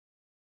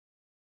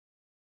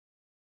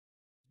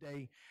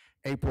Tuesday,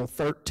 April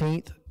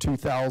 13th,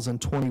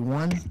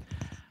 2021.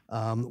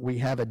 We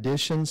have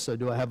additions, so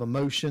do I have a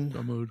motion?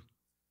 So moved.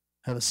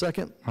 Have a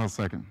second? I'll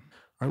second.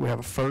 All right, we have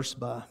a first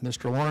by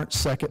Mr. Lawrence,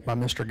 second by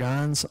Mr.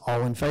 Gines.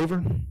 All in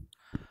favor?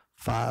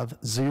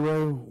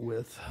 5-0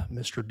 with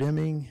Mr.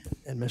 Deming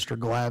and Mr.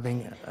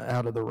 Glaving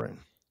out of the room.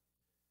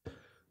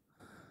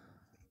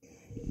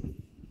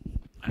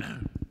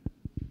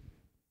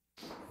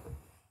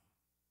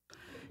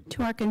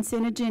 To our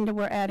consent agenda,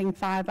 we're adding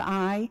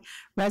 5I,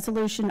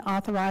 resolution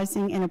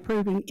authorizing and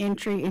approving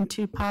entry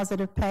into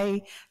positive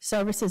pay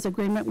services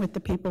agreement with the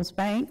People's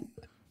Bank.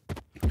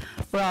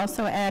 We're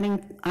also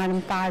adding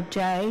item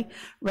 5J,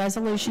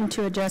 resolution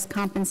to adjust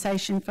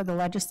compensation for the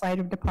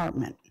legislative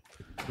department.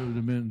 Move to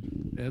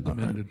amend, as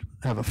amended.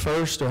 Have a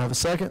first, do I have a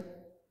second?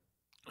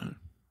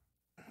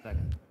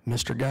 Second.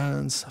 Mr.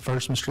 Gines,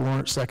 first Mr.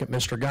 Lawrence, second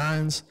Mr.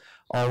 Gines.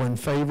 All in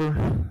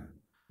favor?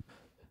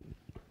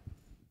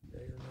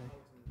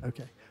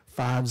 Okay,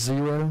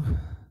 5-0.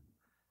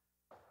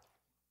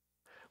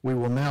 We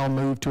will now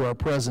move to our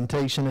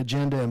presentation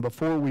agenda, and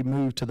before we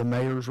move to the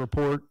mayor's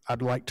report,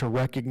 I'd like to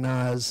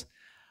recognize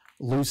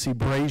Lucy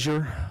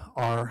Brazier,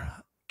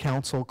 our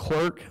council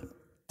clerk.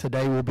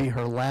 Today will be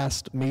her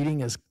last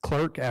meeting as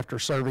clerk after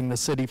serving the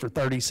city for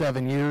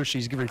 37 years.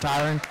 She's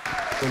retiring.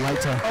 We'd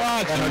like to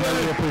let her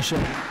know we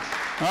appreciate it.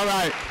 All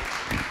right.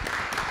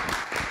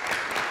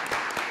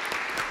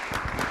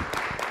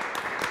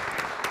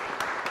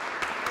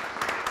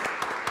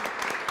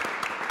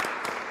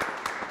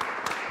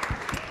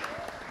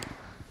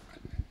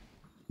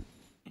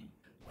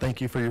 Thank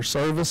you for your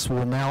service.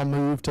 We'll now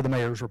move to the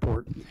mayor's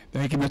report.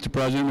 Thank you, Mr.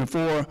 President.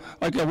 Before,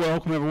 I'd like to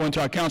welcome everyone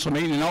to our council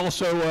meeting, and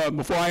also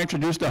before I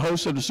introduce the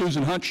host of the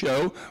Susan Hunt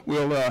Show,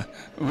 we'll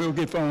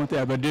get going with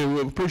that. But I do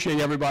appreciate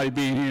everybody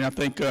being here, and I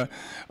think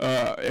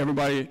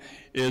everybody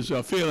is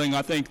feeling,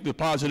 I think, the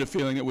positive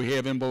feeling that we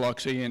have in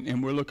Biloxi,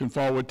 and we're looking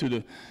forward to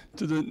the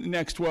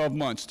next 12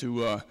 months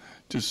to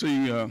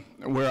see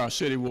where our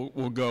city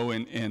will go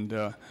and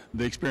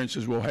the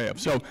experiences we'll have.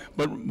 So,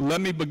 but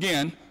let me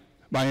begin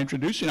by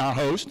introducing our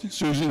host,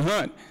 Susan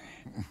Hunt.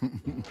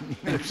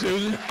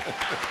 Susan,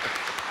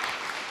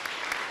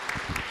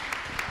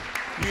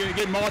 you gonna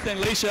get Martha and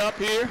Lisa up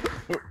here? Can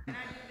I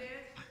do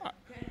this?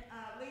 Can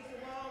Lisa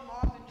Wall,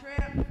 Martha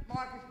Tripp,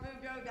 Marcus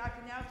Boudreaux,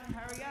 Dr. Nelson,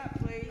 hurry up,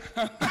 please.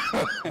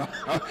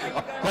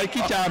 Take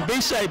your time.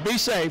 Be safe. Be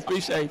safe. Be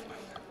safe.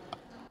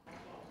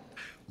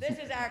 This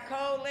is our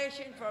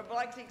coalition for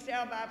Biloxi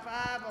Excel by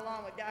 5,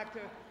 along with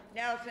Dr.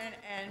 Nelson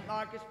and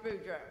Marcus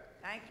Boudreaux.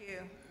 Thank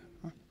you.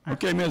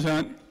 Okay, Ms.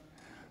 Hunt.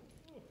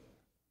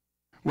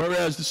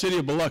 Whereas the city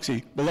of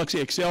Biloxi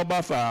Excel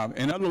by 5,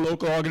 and other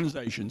local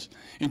organizations,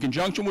 in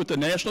conjunction with the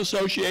National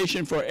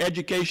Association for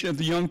Education of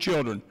the Young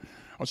Children,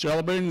 are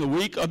celebrating the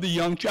Week of the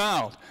Young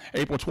Child,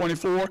 April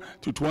 24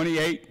 to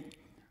 28,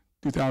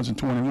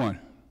 2021.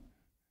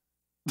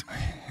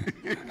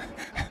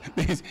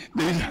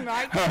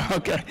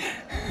 Okay.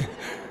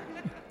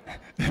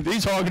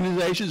 These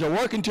organizations are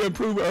working to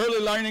improve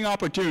early learning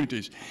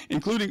opportunities,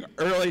 including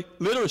early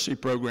literacy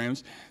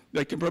programs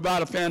that can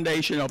provide a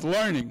foundation of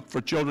learning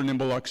for children in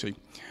Biloxi.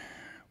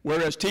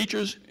 Whereas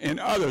teachers and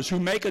others who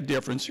make a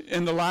difference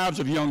in the lives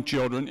of young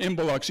children in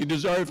Biloxi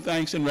deserve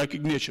thanks and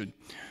recognition.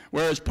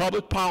 Whereas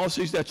public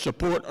policies that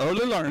support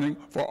early learning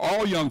for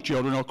all young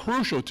children are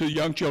crucial to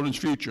young children's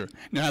future.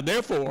 Now,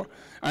 therefore,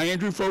 I,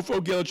 Andrew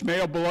Fofo Gillich,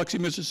 Mayor of Biloxi,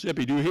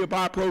 Mississippi, do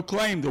hereby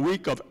proclaim the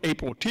week of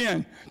April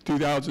 10,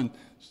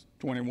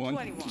 2021,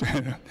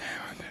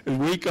 the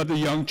Week of the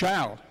Young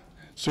Child.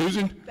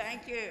 Susan?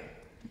 Thank you.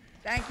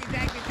 Thank you,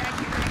 thank you, thank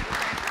you, thank you,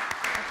 thank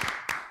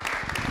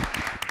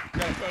You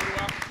got a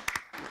photo op? you.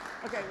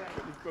 Okay, wait.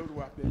 Put this photo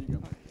op. There you go.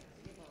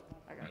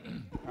 I got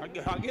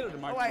it. I'll get her the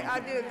Oh, microphone. wait,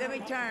 I'll do it. Let me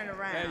turn it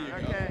around. There you go.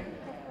 Okay.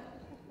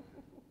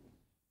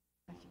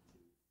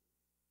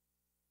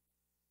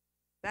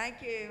 Thank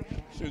you.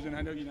 Susan,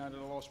 I know you're not at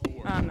a loss for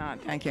words. I'm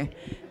not, thank you.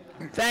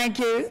 Thank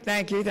you,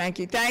 thank you, thank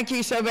you. Thank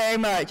you so very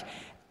much.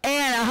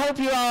 And I hope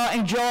you all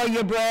enjoy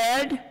your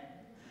bread.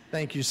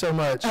 Thank you so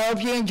much. I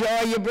hope you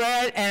enjoy your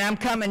bread, and I'm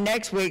coming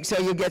next week so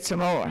you'll get some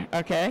more,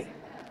 okay?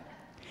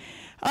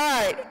 All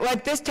right, well,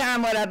 at this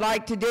time, what I'd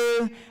like to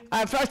do,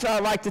 first of all,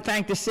 I'd like to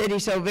thank the city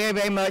so very,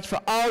 very much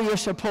for all your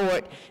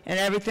support and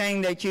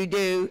everything that you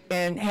do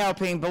in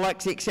helping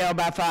Biloxi Excel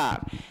by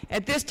 5.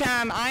 At this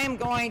time, I am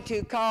going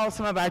to call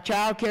some of our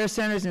child care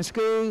centers and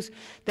schools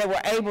that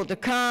were able to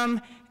come.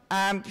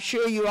 I'm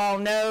sure you all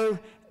know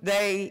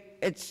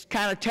it's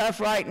kind of tough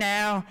right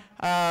now.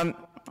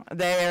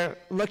 They're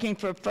looking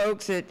for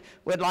folks that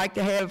would like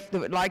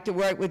to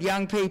work with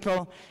young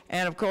people,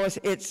 and of course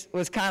it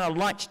was kind of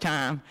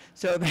lunchtime,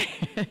 so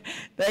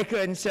they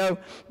couldn't. So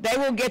they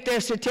will get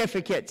their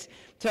certificates.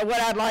 So what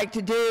I'd like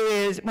to do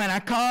is, when I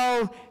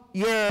call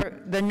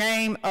the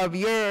name of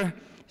your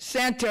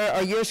center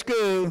or your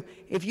school,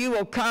 if you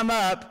will come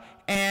up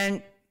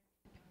and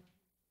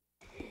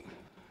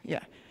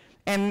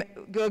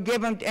we'll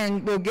give them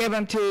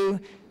to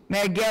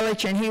Mayor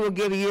Gillich, and he will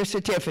give you your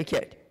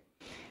certificate.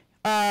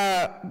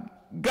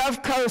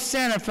 Gulf Coast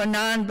Center for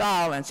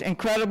Nonviolence,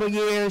 incredible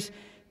years.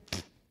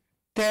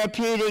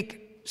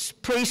 Therapeutic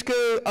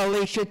Preschool,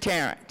 Alicia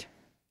Tarrant.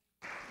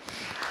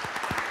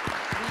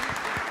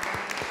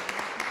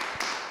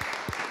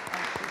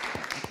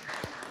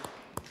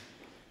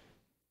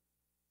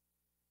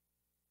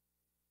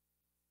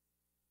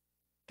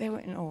 They were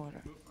in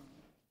order.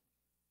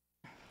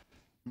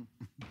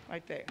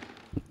 Right there.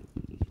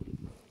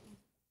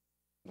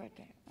 Right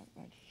there,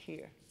 right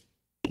here.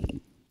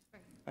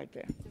 Right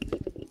there.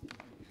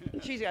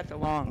 She's got the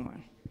long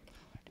one.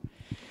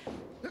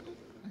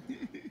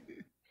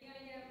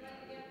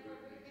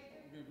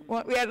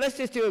 Well, yeah, let's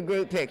just do a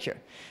group picture.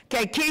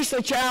 Okay,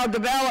 Keesler Child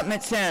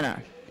Development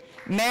Center.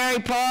 Mary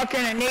Parker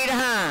and Anita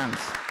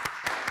Himes.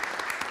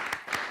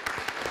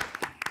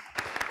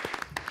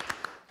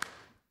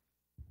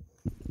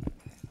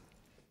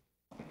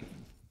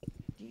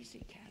 Do you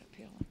see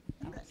Caterpillar?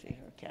 I don't see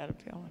her.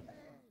 Caterpillar.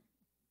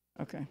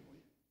 Okay. Okay,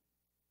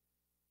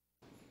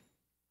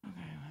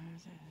 what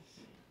is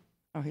this?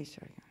 Oh, he's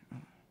starting.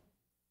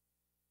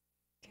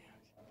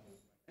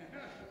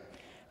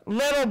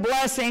 Little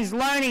Blessings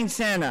Learning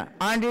Center,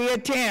 Andrea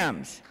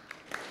Timms.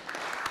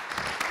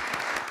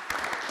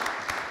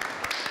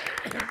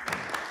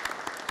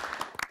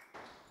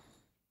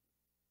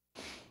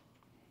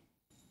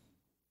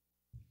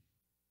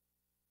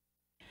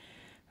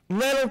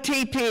 Little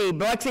TP,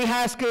 Biloxi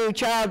High School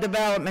Child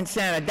Development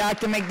Center,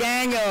 Dr.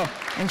 McDaniel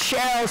and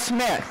Cheryl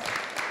Smith.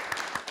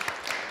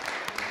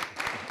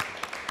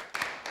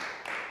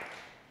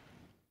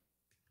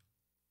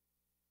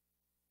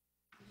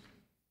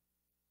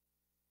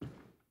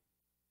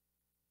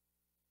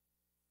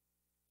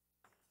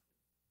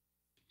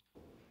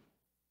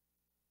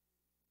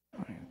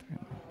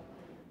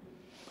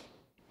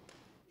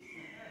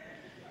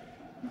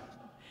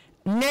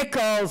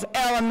 Nichols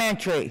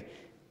Elementary,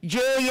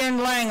 Julian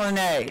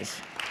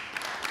Langlanais.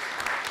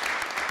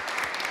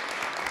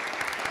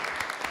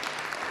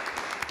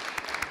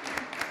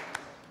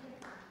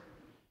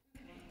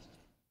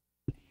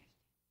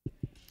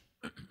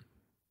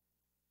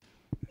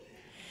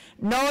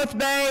 North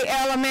Bay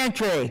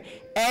Elementary,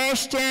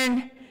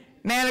 Ashton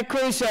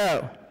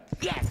Manacruso.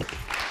 Yes.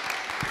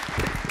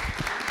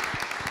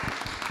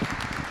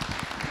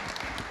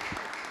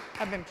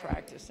 I've been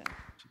practicing.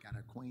 She got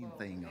her queen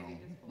thing on.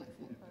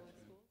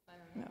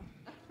 No.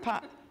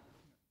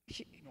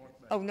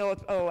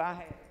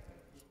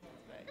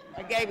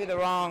 I gave you the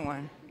wrong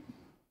one.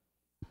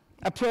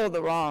 I pulled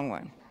the wrong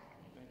one.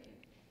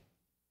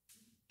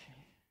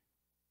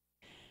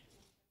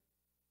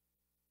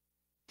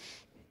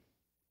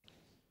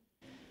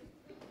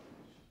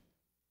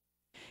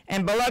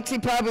 And Biloxi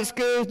Public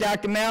Schools,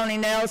 Dr. Melanie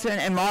Nelson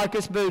and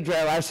Marcus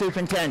Boudreau, our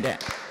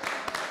superintendent.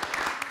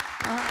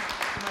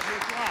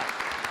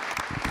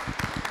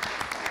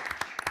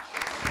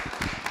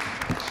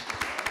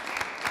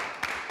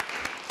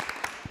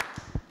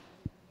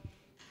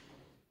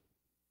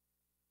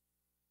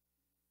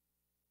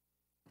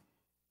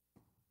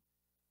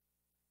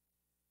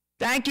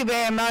 Thank you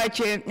very much.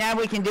 Now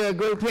we can do a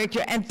group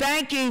picture. And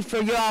thank you for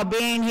you all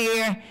being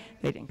here.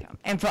 They didn't come.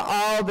 And for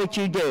all that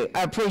you do.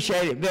 I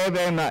appreciate it very,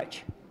 very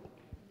much.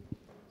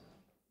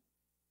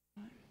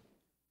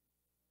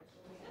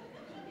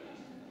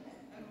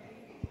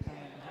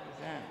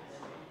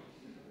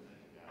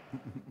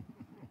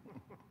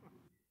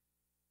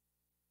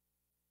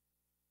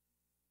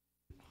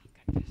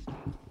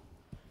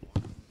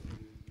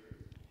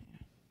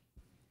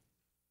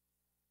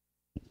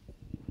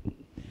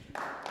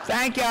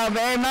 Thank y'all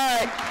very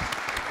much.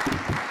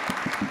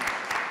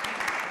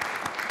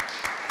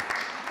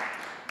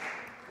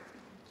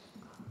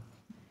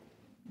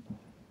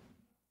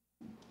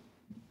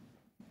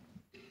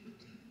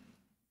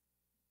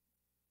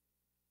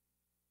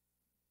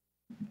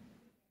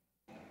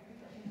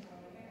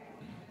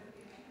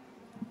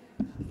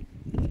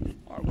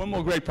 All right, one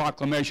more great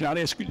proclamation. I'd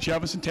ask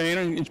Jefferson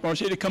Tanner and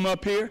Marcy to come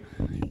up here,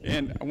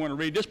 and I want to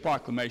read this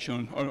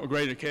proclamation on a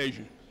great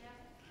occasion.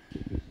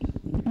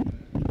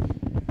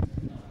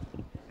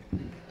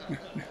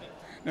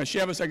 Now,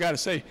 Chevis, I got to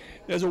say,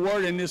 there's a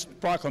word in this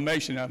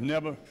proclamation I've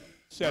never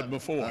said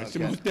before. It's the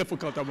most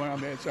difficult one I've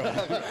had,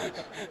 so.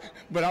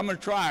 But I'm going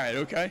to try it,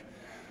 okay?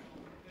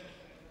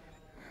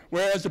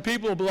 Whereas the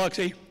people of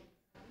Biloxi,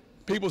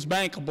 People's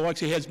Bank of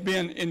Biloxi has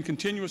been in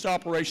continuous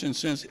operation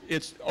since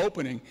its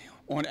opening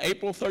on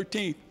April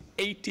 13th,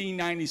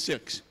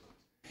 1896.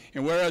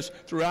 And whereas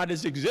throughout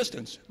its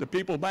existence, the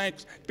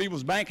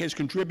People's Bank has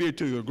contributed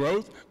to the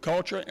growth,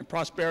 culture, and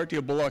prosperity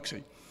of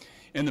Biloxi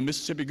and the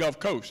Mississippi Gulf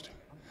Coast.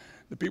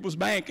 The People's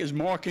Bank is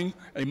marking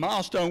a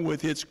milestone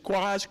with its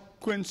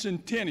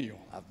quincentennial.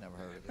 I've never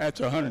heard of it. That's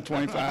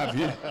 125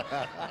 years.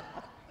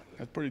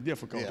 That's pretty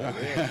difficult. Yeah,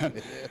 huh?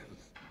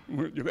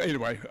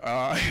 Anyway,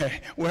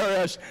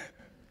 whereas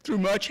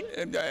through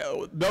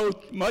though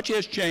much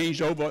has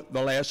changed over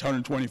the last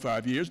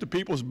 125 years, the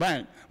People's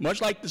Bank, much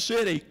like the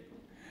city,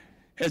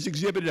 has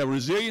exhibited a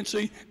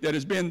resiliency that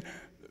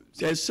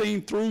has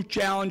seen through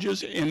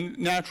challenges in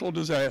natural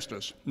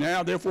disasters.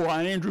 Now, therefore,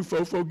 I, Andrew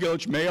Fofo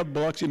Gillich, Mayor of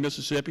Biloxi,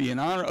 Mississippi, in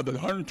honor of the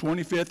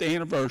 125th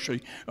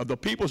anniversary of the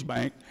People's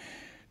Bank,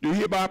 do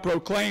hereby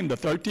proclaim the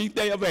 13th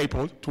day of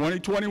April,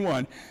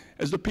 2021,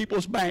 as the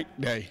People's Bank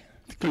Day.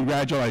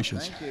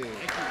 Congratulations. Thank you.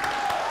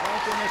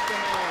 Thank you, Mr.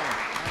 Mayor.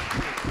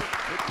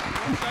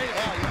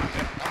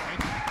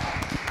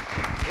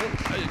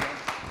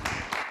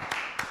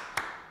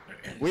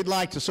 We'd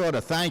like to sort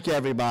of thank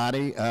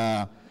everybody.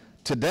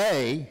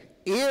 Today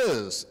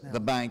is the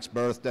bank's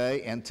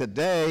birthday, and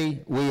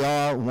today we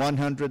are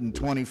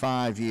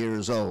 125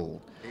 years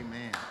old.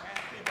 Amen.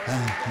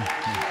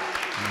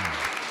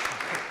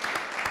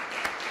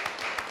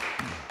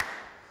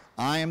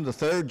 I am the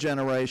third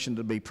generation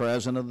to be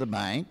president of the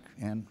bank,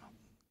 and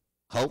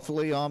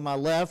hopefully on my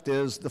left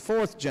is the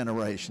fourth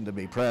generation to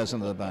be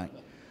president of the bank.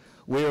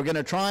 We were going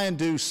to try and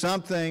do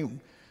something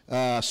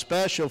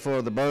special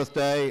for the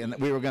birthday, and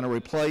we were going to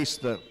replace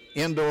the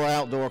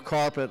indoor-outdoor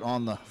carpet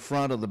on the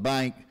front of the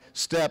bank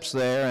steps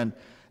there, and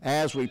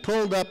as we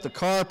pulled up the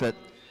carpet,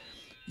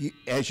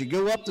 as you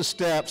go up the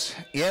steps,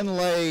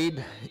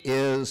 inlaid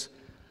is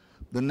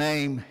the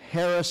name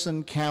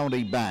Harrison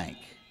County Bank.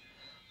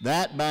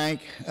 That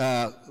bank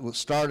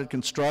started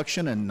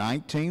construction in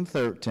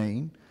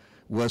 1913,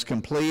 was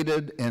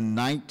completed in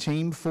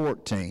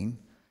 1914.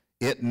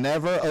 It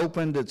never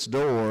opened its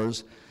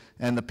doors,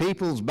 and the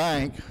People's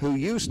Bank, who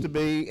used to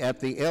be at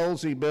the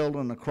Elsie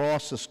building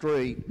across the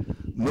street,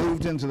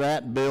 moved into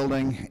that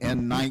building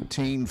in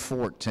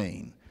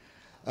 1914.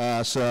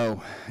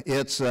 So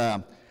it's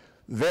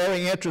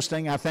very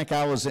interesting. I think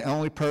I was the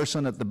only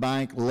person at the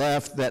bank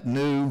left that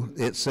knew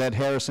it said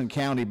Harrison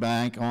County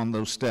Bank on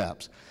those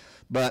steps.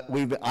 But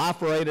we've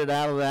operated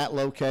out of that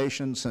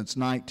location since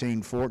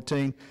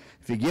 1914.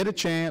 If you get a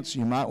chance,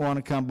 you might want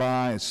to come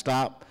by and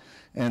stop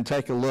and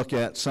take a look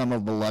at some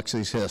of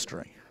Biloxi's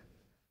history.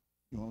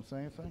 You want to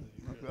say anything?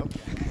 Okay.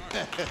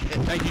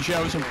 Thank you,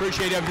 Sheldon.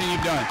 Appreciate everything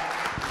you've done.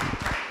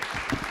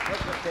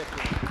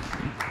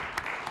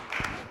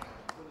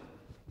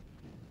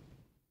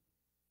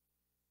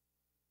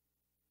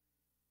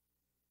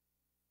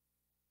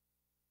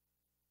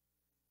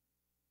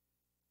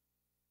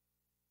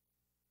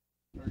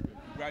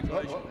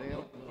 Congratulations.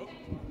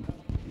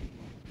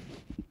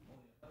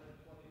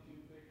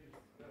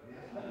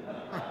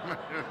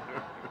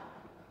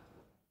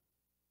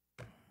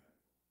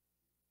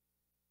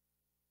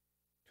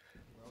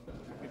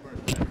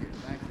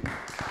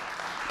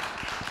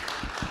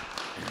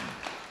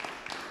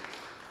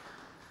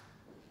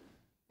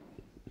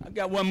 I've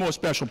got one more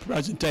special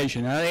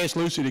presentation. I asked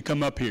Lucy to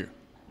come up here.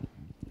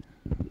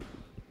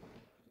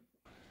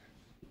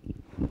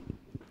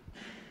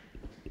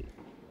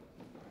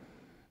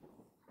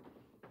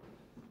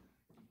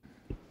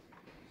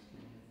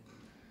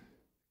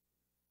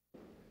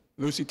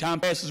 Lucy, time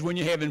passes when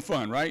you're having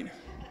fun, right?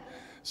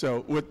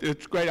 So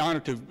it's a great honor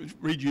to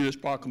read you this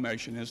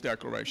proclamation, this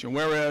declaration.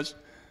 Whereas,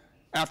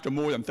 after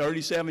more than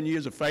 37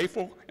 years of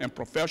faithful and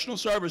professional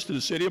service to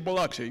the city of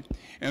Biloxi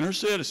and her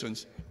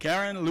citizens,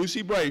 Karen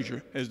Lucy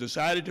Brazier has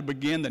decided to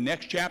begin the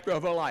next chapter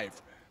of her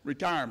life,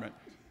 retirement.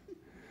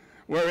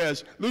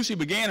 Whereas Lucy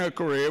began her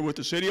career with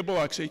the city of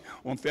Biloxi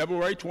on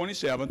February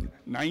 27,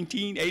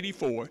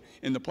 1984,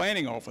 in the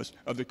planning office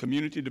of the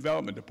Community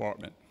Development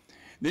Department.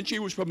 Then she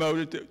was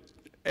promoted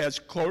as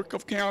clerk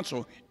of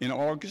council in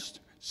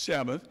August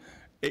 7th,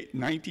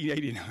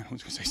 1989, I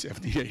was going to say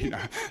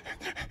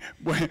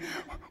 1789,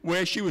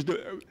 where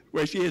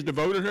she has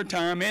devoted her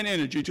time and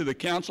energy to the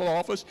council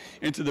office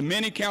and to the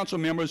many council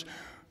members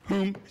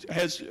whom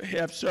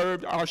have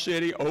served our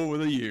city over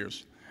the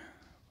years.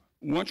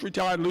 Once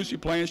retired, Lucy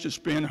plans to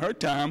spend her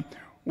time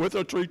with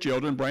her three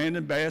children,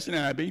 Brandon, Bass, and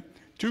Abby,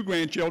 two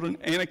grandchildren,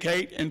 Anna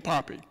Kate and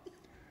Poppy.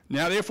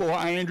 Now, therefore,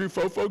 I, Andrew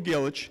Fofo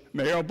Gillich,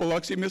 Mayor of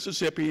Biloxi,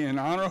 Mississippi, in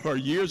honor of her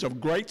years of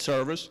great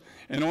service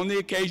and on the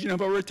occasion of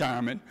her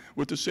retirement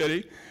with the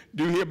city,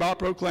 do hereby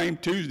proclaim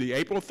Tuesday,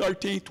 April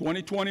 13,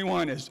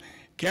 2021 as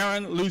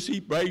Karen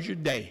Lucy Brazier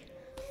Day.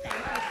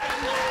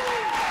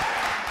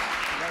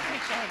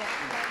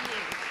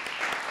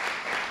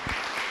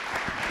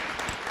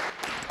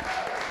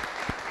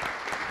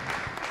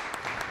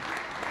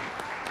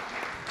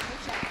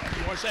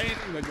 You want to say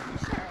anything?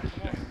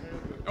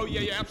 Oh,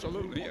 yeah,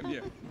 absolutely. Yeah.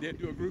 They'd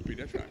do a groupie,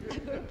 that's right. A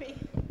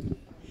groupie.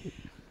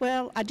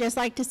 Well, I'd just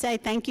like to say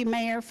thank you,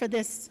 Mayor, for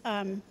this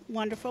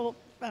wonderful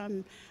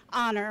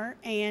honor,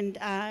 and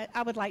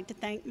I would like to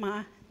thank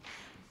my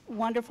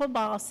wonderful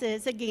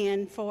bosses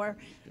again for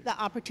the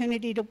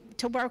opportunity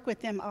to work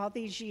with them all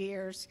these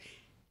years.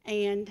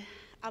 And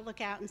I look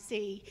out and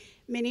see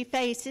many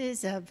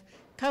faces of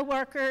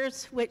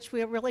coworkers, which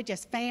we're really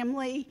just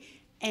family,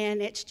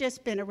 and it's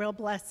just been a real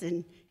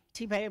blessing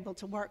to be able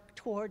to work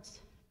towards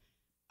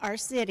our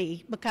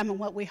city becoming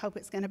what we hope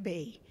it's going to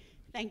be.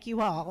 Thank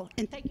you all,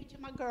 and thank you to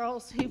my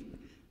girls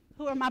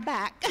who are my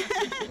back.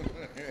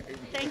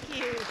 Thank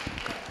you.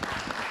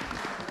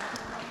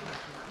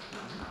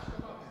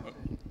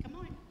 Come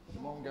on.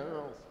 Come on,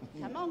 girls.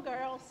 Come on,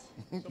 girls.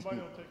 Somebody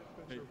will take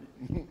a picture.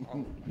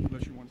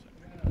 Unless you want to say.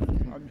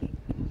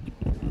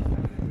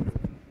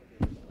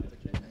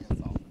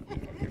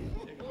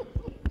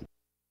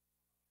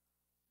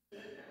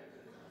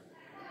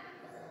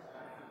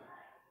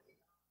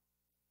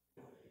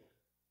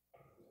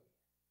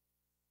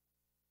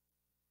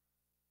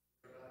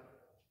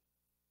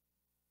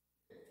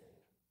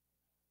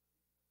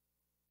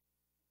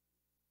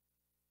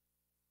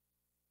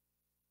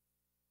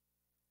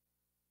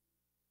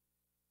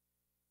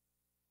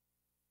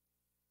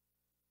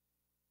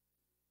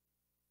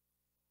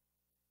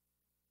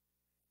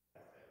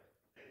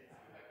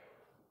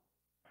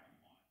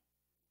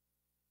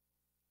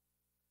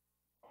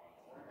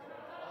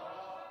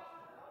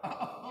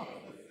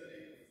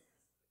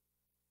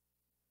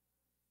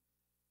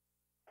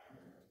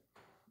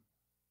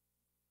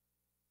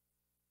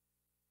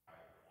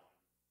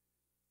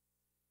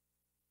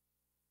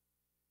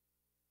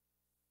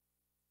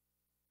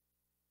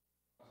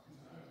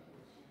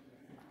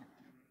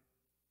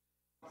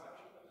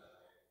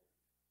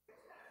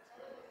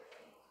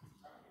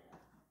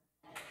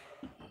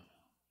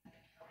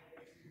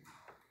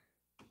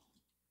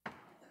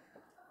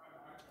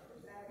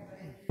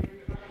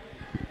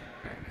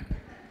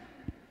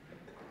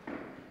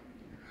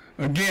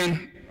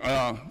 Again,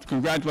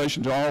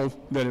 congratulations to all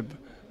that have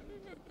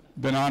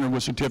been honored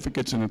with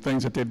certificates and the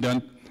things that they've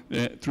done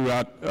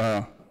throughout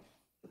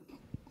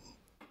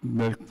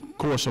the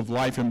course of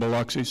life in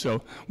Biloxi.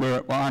 So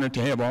we're honored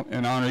to have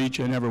and honor each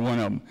and every one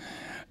of them.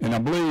 And I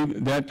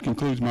believe that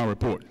concludes my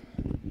report.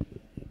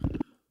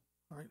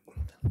 All right.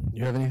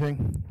 You have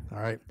anything? All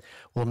right.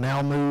 We'll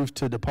now move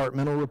to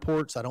departmental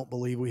reports. I don't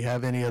believe we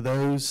have any of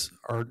those,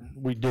 or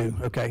we do.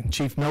 Okay.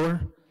 Chief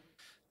Miller.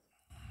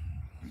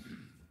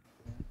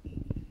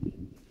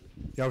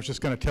 Yeah, I was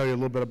just going to tell you a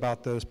little bit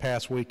about this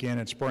past weekend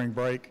and spring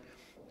break,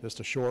 just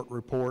a short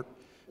report.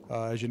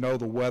 As you know,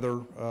 the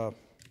weather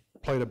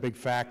played a big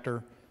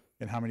factor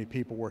in how many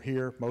people were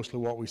here. Mostly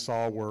what we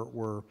saw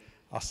were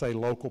I'll say,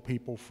 local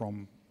people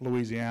from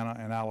Louisiana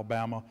and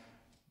Alabama,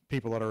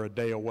 people that are a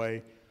day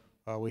away.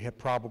 We had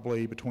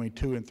probably between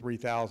 2,000 and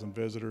 3,000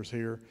 visitors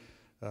here.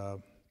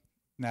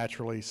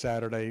 Naturally,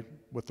 Saturday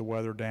with the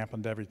weather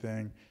dampened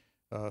everything.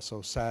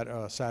 So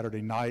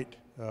Saturday night,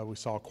 we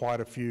saw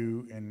quite a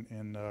few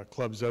in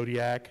Club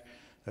Zodiac.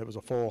 It was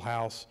a full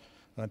house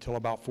until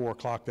about 4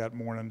 o'clock that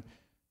morning.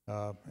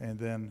 And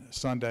then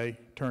Sunday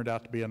turned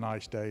out to be a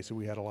nice day, so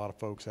we had a lot of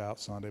folks out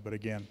Sunday. But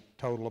again,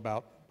 total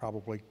about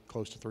probably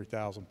close to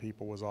 3,000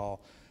 people was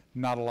all.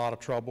 Not a lot of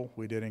trouble.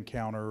 We did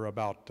encounter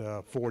about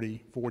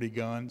 40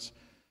 guns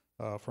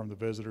from the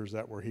visitors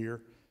that were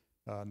here.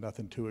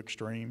 Nothing too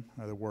extreme.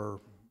 There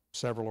were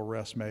several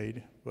arrests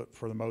made, but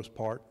for the most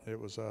part, it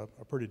was a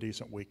pretty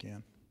decent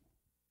weekend.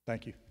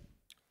 Thank you.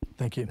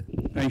 Thank you.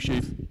 Thanks,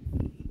 Chief.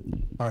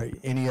 All right.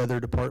 Any other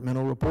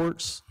departmental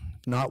reports?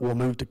 If not, we'll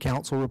move to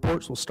council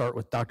reports. We'll start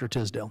with Dr.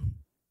 Tisdale.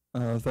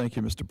 Thank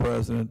you, Mr.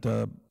 President.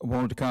 I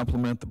wanted to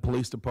compliment the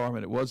police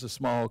department. It was a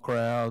small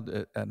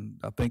crowd, and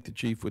I think the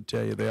chief would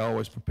tell you they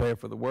always prepare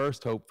for the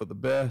worst, hope for the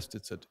best.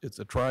 It's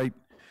a trite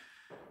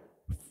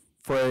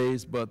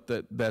phrase, but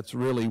that's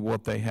really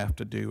what they have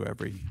to do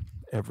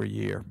every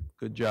year.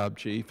 Good job,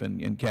 Chief.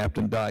 And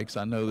Captain Dykes,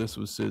 I know this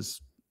was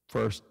his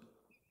first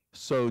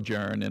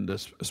sojourn into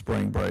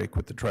spring break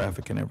with the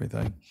traffic and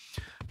everything.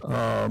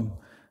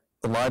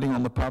 The lighting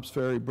on the Pops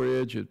Ferry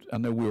Bridge, I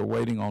know we were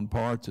waiting on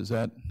parts. Is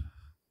that?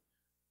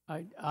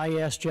 I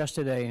asked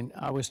yesterday, and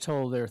I was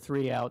told there are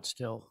 3 out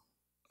still.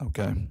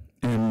 Okay.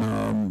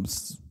 And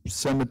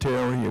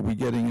cemetery, are we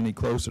getting any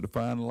closer to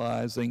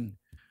finalizing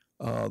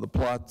the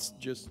plots?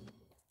 Just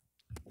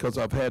because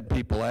I've had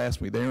people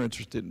ask me, they're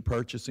interested in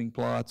purchasing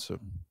plots. So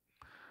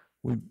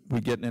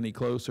we getting any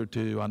closer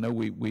to? I know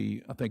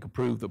we I think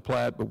approved the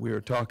plat, but we were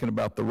talking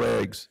about the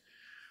regs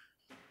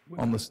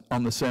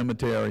on the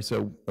cemetery.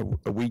 So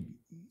are we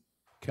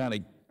kind of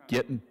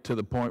getting to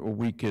the point where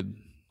we could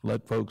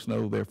let folks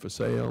know they're for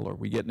sale? Or are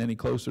we getting any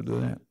closer to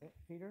that?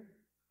 Peter?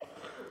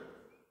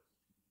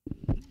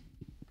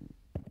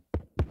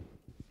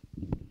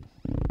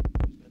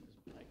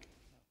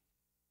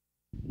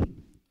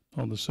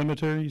 On the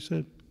cemetery, you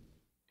said?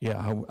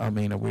 Yeah, I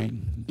mean, are we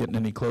getting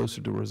any closer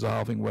to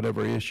resolving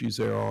whatever issues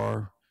there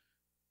are?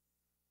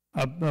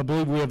 I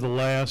believe we have the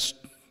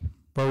last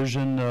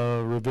version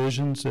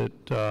revisions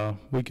that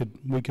we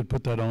could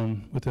put that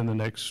on within the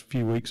next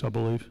few weeks, I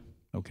believe.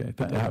 Okay,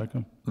 back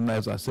and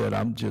as I said,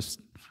 I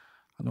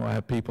know I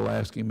have people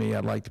asking me,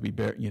 I'd like to be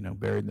buried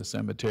in the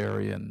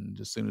cemetery, and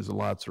as soon as the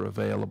lots are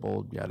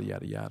available, yada,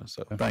 yada, yada.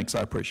 So thanks,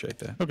 I appreciate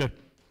that. Okay.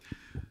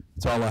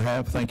 That's all I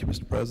have. Thank you,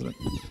 Mr. President.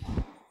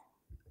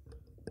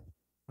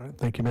 All right,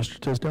 thank you, Mr.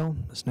 Tisdale.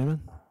 Ms. Newman?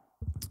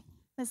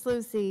 Miss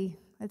Lucy,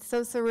 it's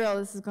so surreal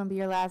this is going to be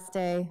your last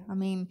day. I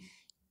mean,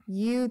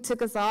 you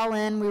took us all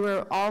in. We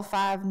were all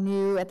 5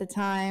 new at the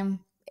time,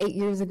 8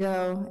 years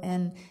ago,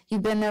 and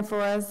you've been there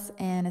for us,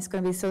 and it's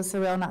going to be so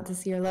surreal not to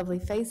see your lovely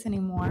face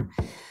anymore.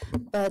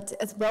 But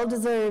it's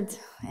well-deserved,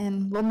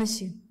 and we'll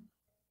miss you.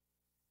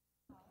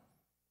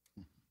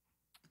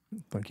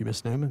 Thank you,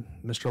 Ms. Newman.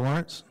 Mr.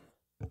 Lawrence?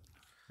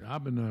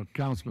 I've been a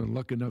councilman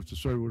lucky enough to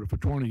serve with her for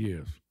 20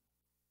 years.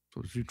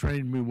 So she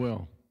trained me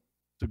well.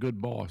 It's a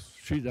good boss.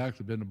 She's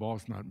actually been the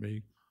boss, not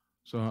me.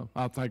 So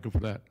I'll thank her for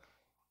that.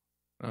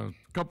 A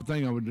couple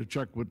things I would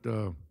check with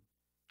the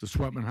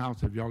Sweatman House.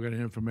 Have y'all got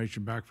any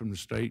information back from the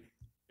state?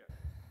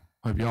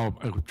 Have y'all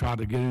tried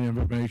to get any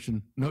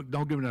information? No,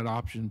 don't give me that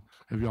option.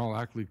 Have y'all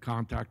actually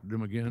contacted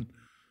them again?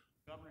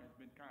 The governor has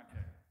been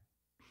contacted.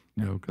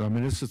 You know, 'cause I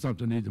mean, this is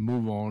something that needs to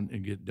move on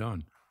and get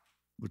done.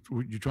 What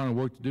you're trying to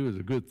work to do is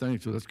a good thing,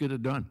 so let's get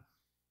it done.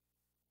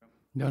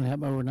 Doesn't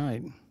happen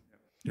overnight.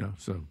 Yeah,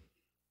 so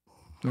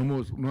no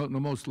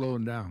more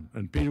slowing down.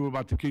 And Peter, we're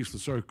about to keep the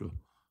circle.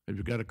 Have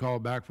you got a call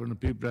back from the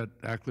people that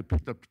actually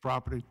picked up the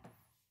property?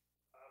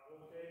 I've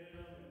located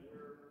them, and we're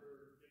getting ready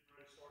to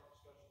start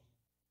discussions.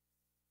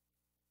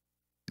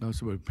 No,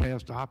 so we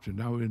passed the option.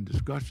 Now we're in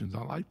discussions.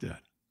 I like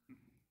that.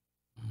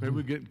 Maybe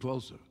we're getting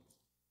closer.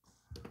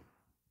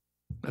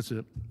 That's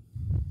it.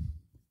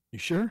 You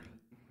sure?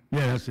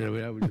 Yeah, that's it.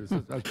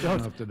 That's good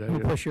enough today.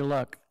 Don't Yeah. push your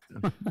luck.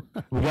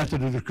 We got to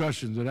the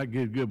discussions, and that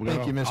did good. We got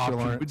Thank you, Mr. options.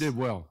 Lawrence. We did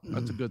well.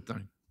 That's a good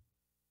thing.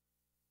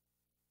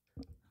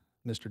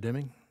 Mr.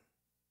 Deming?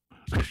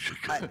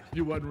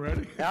 You wasn't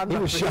ready? He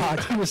was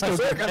shocked. He was still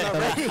I'm not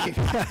ready.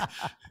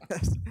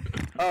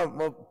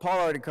 Well, Paul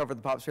already covered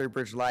the Pops Ferry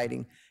Bridge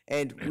lighting,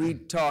 and we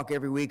talk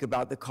every week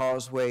about the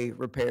causeway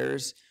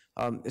repairs.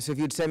 So if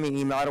you'd send me an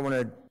email, I don't want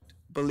to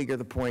beleaguer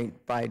the point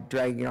by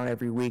dragging it on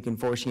every week and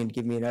forcing you to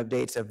give me an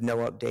update of no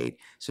update.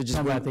 So just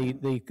Talking about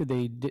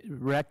the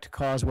wrecked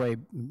causeway,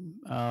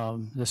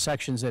 the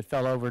sections that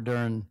fell over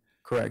during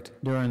correct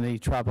during the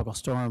tropical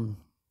storm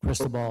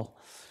Cristobal.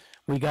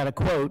 We got a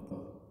quote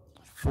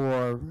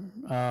for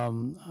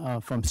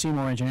from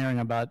Seymour Engineering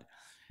about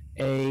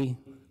A,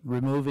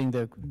 removing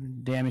the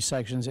damaged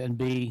sections, and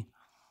B,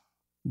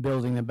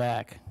 building them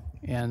back.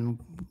 And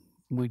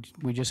we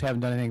just haven't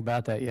done anything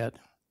about that yet.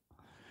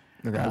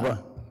 Okay.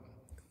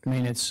 I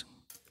mean,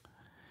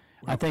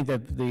 I think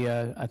that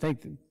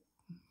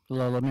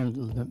let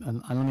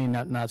me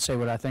not say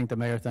what I think the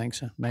mayor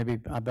thinks. Maybe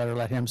I better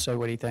let him say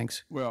what he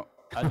thinks. Well,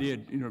 I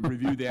did,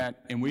 review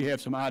that, and we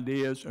have some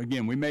ideas.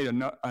 Again, we made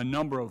a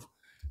number of,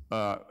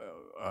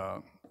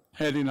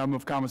 had a number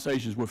of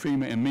conversations with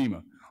FEMA and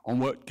MEMA on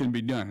what can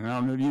be done. And I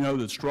don't know if you know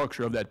the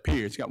structure of that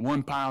pier. It's got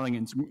one piling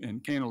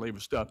and cantilever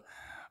stuff.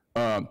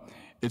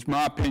 It's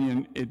my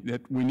opinion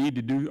that we need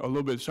to do a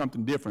little bit of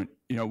something different.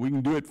 We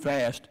can do it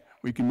fast.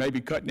 We can maybe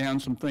cut down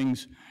some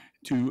things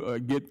to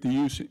get the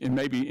use, and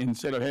maybe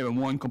instead of having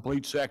one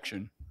complete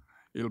section,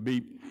 it'll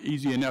be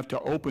easy enough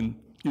to open,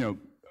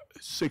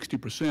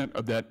 60%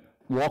 of that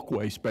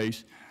walkway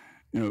space,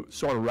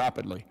 sort of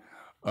rapidly.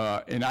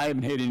 And I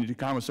haven't had any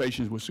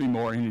conversations with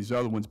Seymour or any of these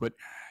other ones, but,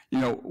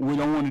 we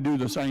don't want to do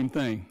the same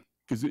thing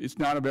because it's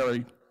not a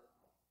very,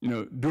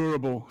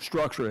 durable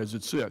structure as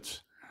it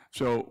sits.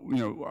 So,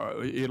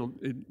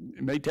 it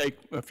may take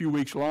a few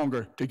weeks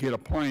longer to get a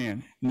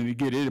plan and then to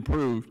get it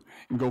approved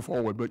and go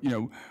forward. But,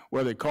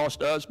 whether it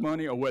costs us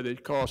money or whether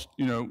it costs,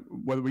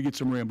 whether we get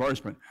some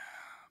reimbursement,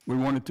 we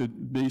want it to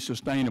be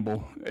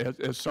sustainable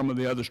as some of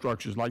the other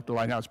structures like the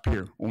Lighthouse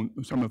Pier on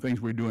some of the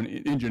things we're doing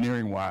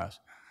engineering-wise.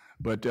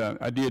 But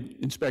I did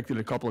inspect it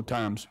a couple of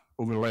times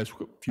over the last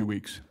few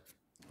weeks.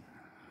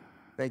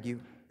 Thank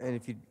you. And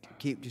if you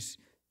keep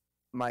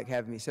Mike,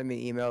 send me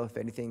an email if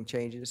anything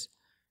changes.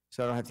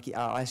 So I don't have to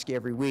I'll ask you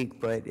every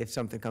week, but if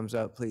something comes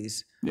up,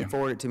 please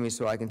forward it to me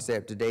so I can stay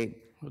up to date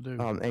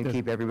and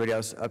keep everybody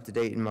else up to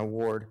date in my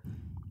ward.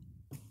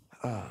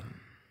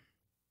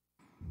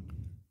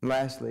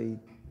 Lastly,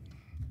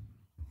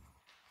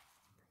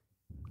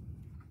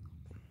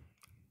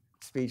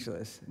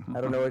 speechless.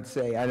 I don't know what to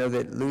say. I know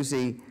that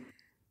Lucy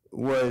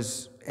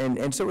was,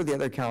 and so were the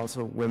other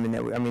council women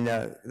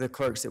the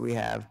clerks that we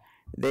have.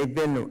 They've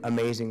been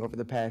amazing over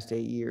the past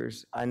 8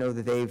 years. I know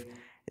that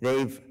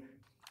they've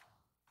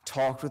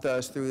talked with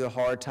us through the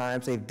hard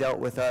times. They've dealt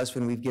with us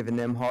when we've given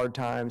them hard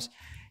times.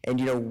 And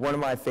one of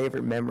my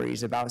favorite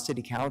memories about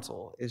city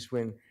council is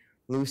when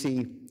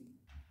Lucy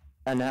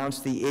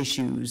announced the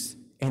issues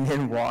and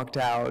then walked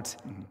out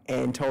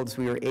and told us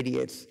we were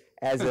idiots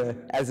as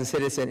a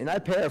citizen. And I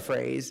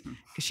paraphrase,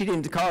 because she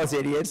didn't call us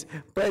idiots,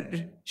 but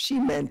she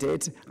meant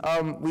it.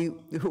 We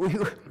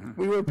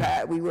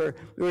were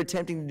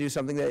attempting to do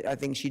something that I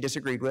think she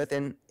disagreed with.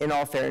 And in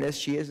all fairness,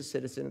 she is a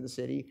citizen of the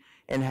city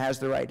and has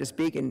the right to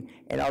speak. And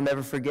I'll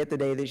never forget the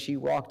day that she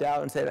walked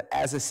out and said,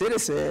 as a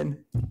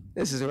citizen,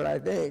 this is what I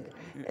think.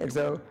 And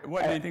so it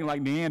wasn't anything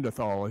like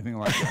Neanderthal or anything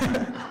like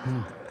that.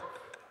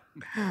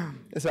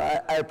 So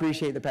I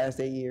appreciate the past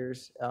 8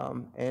 years,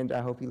 and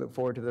I hope you look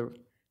forward to the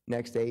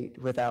next 8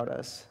 without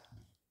us.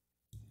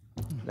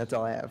 That's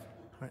all I have.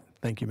 All right.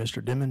 Thank you,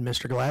 Mr. Dimon.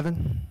 Mr.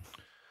 Glavin?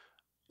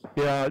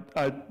 Yeah,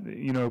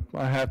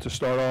 I have to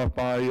start off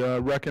by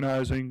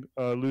recognizing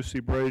Lucy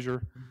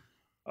Brazier.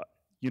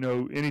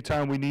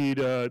 Anytime we need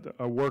a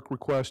work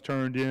request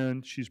turned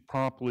in, she's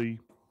promptly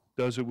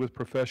does it with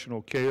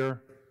professional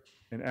care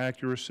and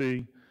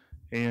accuracy,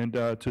 and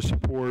to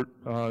support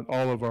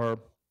all of our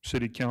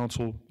city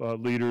council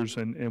leaders,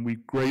 and we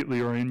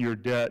greatly are in your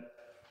debt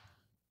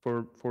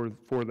for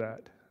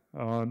that,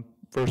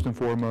 first and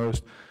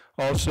foremost.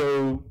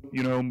 Also,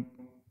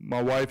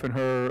 my wife and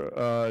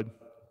her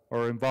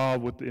are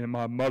involved with, and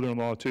my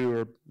mother-in-law too,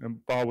 are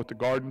involved with the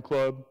garden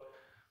club.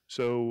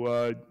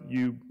 So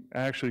you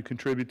actually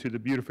contribute to the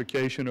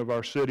beautification of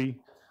our city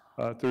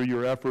through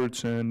your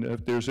efforts, and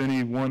if there's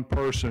any one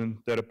person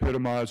that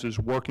epitomizes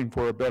working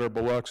for a better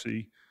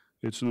Biloxi,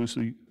 it's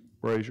Lucy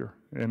Brazier,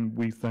 and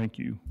we thank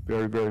you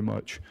very, very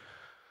much.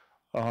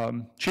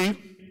 Chief,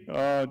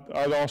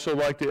 I'd also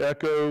like to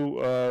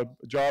echo a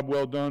job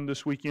well done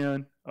this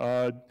weekend.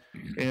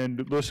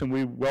 And listen,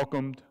 we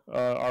welcomed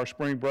our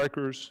spring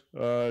breakers.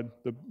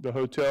 The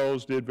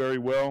hotels did very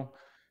well,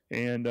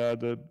 and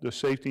the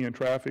safety and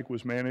traffic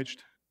was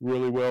managed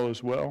really well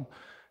as well.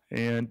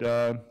 And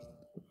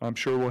I'm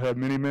sure we'll have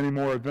many, many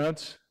more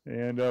events,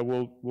 and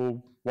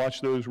we'll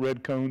watch those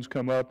red cones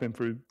come up, and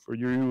for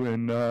you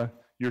and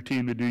your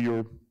team to do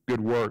your good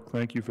work.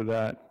 Thank you for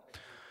that.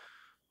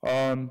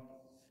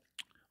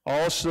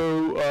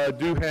 Also,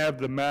 do have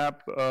the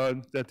map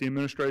that the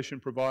administration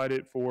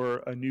provided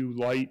for a new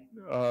light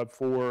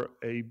for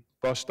a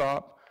bus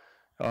stop.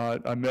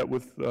 I met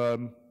with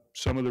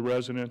some of the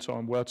residents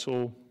on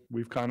Wetzel,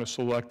 we've kind of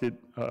selected,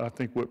 I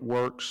think, what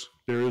works.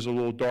 There is a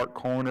little dark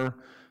corner.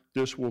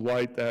 This will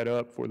light that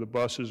up for the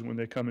buses when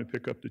they come and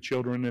pick up the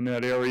children in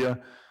that area.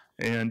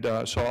 And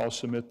so I'll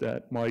submit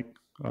that, Mike,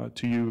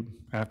 to you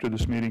after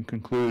this meeting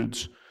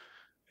concludes.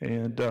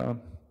 And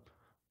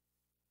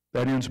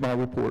that ends my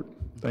report.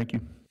 Thank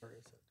you.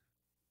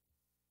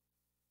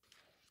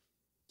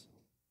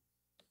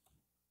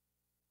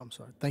 I'm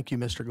sorry. Thank you,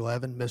 Mr.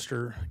 Glevin.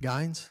 Mr.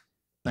 Guines?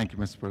 Thank you,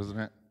 Mr.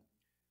 President.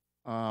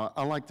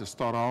 I'd like to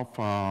start off,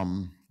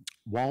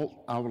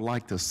 Walt, I would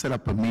like to set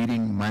up a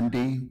meeting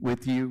Monday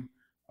with you.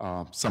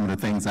 Some of the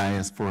things I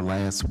asked for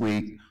last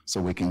week,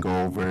 so we can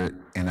go over it,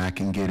 and I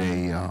can get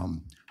a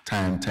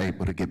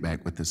timetable to get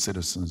back with the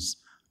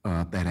citizens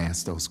that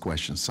asked those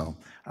questions. So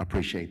I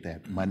appreciate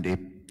that. Monday,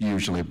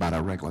 usually about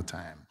our regular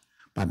time,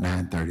 about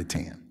 9:30,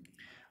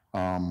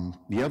 10.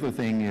 The other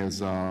thing is,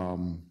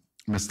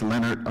 Mr.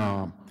 Leonard,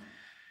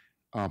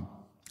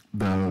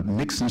 the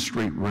Nixon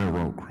Street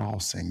Railroad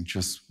crossing,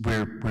 just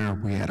where are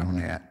we at on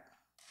that?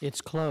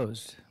 It's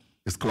closed.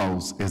 It's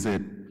closed, is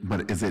it,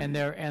 but is it?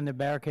 And the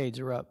barricades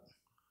are up.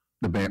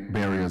 The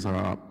barriers are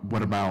up.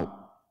 What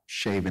about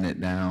shaving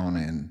it down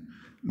and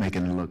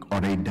making it look,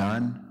 are they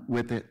done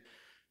with it?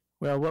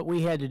 Well, what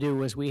we had to do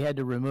was we had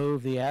to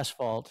remove the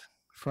asphalt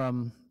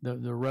from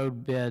the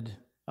road bed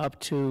up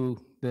to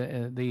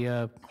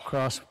the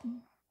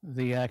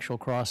actual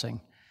crossing.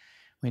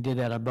 We did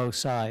that on both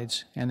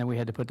sides, and then we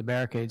had to put the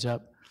barricades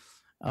up.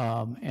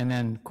 And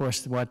then, of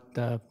course, what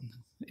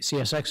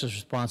CSX is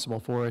responsible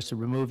for is to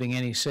removing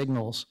any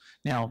signals.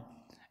 Now,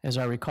 as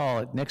I recall,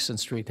 at Nixon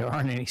Street, there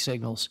aren't any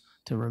signals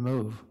to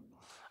remove.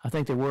 I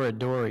think there were at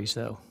Dory's,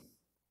 though.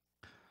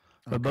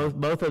 But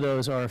both of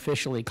those are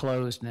officially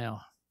closed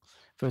now.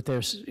 If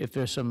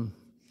there's some,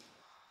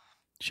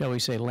 shall we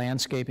say,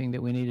 landscaping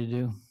that we need to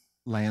do?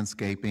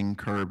 Landscaping,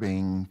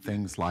 curbing,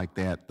 things like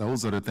that.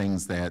 Those are the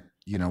things that,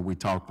 you know, we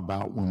talked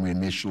about when we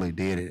initially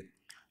did it,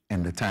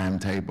 and the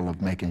timetable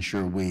of making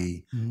sure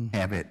we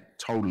have it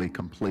totally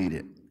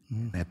completed.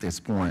 At this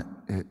point,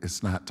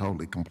 it's not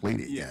totally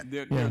completed yet.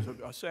 There's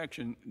a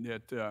section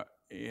that,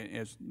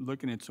 as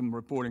looking at some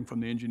reporting from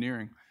the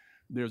engineering,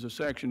 there's a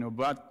section of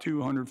about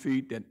 200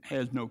 feet that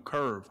has no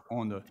curve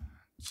on the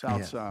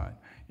south side,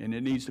 and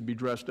it needs to be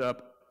dressed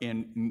up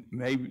and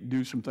maybe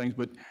do some things,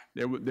 but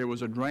there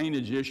was a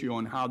drainage issue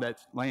on how that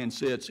land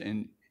sits,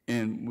 and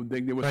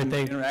there was some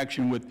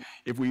interaction with,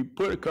 if we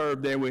put a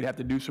curve there, we'd have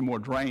to do some more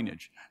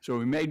drainage. So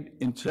we made,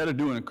 instead of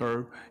doing a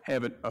curve,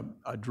 have it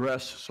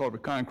address sort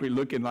of concrete,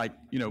 looking like,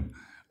 you know,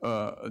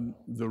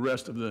 the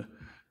rest of the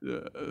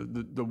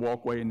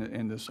walkway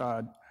and the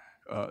side.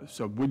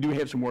 So we do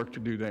have some work to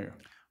do there.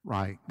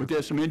 Right. But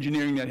there's some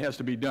engineering that has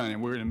to be done,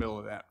 and we're in the middle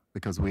of that.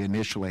 Because we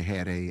initially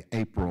had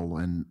April,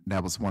 and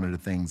that was one of the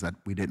things that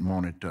we didn't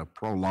want it to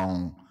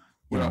prolong,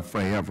 you know,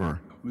 forever.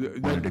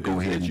 Wanted to go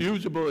ahead. It's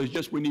usable. It's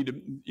just we need to,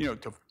 you know,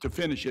 to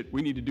finish it.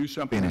 We need to do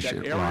something in that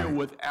area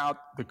without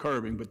the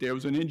curbing. But there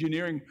was an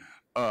engineering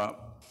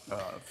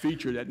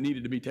feature that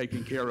needed to be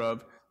taken care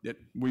of that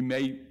we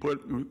may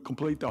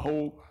complete the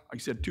whole. Like I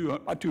said,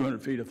 about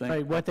 200 feet, I think.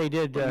 Right. What they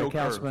did,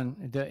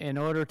 Councilman, in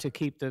order to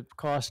keep the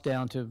cost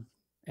down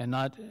and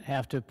not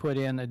have to put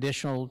in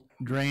additional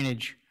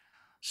drainage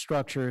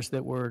structures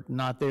that were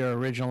not there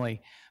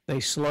originally, they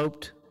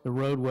sloped the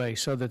roadway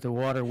so that the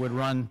water would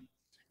run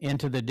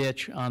into the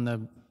ditch on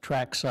the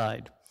track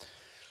side.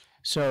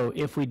 So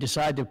if we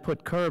decide to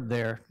put curb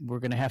there, we're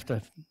going to have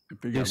to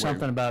do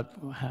something about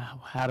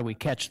how do we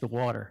catch the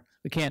water.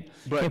 We can't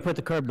put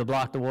the curb to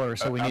block the water,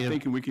 so we need. I'm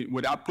thinking we can,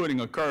 without putting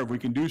a curb, we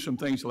can do some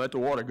things to let the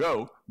water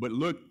go, but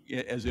look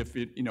as if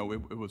it, you know,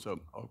 it was a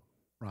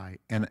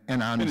right, and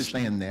I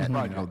understand that.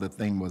 You know, the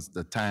thing was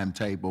the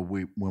timetable.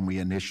 When we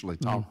initially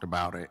talked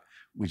about it,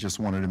 we just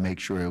wanted to make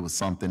sure it was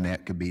something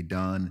that could be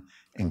done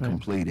and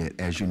completed.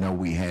 As you know,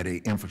 we had a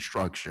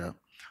infrastructure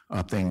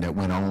thing that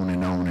went on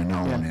and on and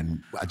on,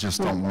 and I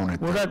just don't want it.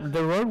 Well,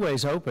 the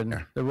roadway's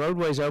open. The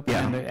roadway's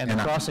open, and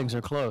the crossings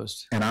are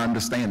closed. And I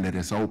understand that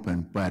it's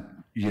open, but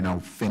you know,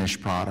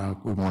 finished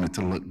product. We want it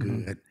to look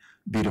good.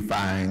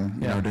 Beautifying,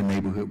 you know, the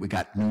neighborhood. We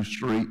got new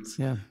streets.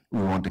 Yeah.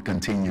 We want to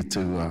continue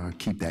to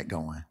keep that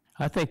going.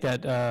 I think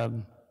that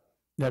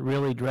that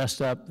really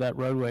dressed up, that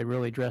roadway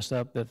really dressed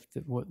up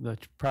the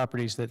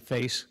properties that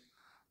face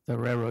the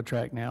railroad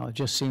track now. It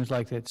just seems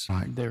like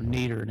they're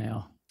neater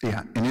now.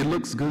 Yeah, and it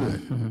looks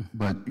good,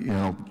 but you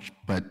know,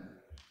 but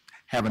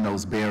having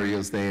those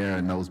barriers there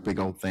and those big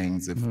old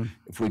things,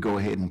 if we go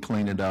ahead and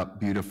clean it up,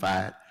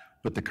 beautify it,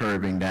 put the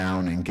curving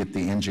down, and get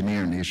the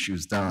engineering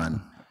issues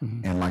done.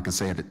 And like I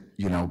said,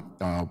 you know,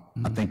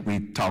 I think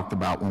we talked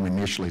about, when we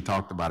initially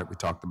talked about it, we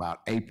talked about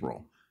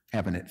April,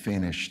 having it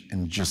finished,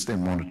 and just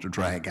didn't want it to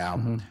drag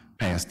out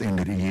past the end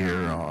of the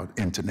year or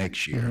into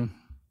next year.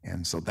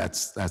 And so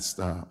that's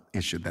the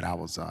issue that I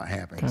was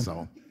having.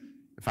 So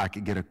if I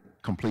could get a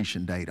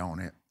completion date on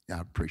it,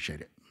 I'd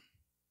appreciate it.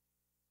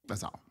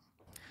 That's all.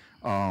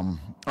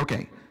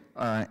 Okay,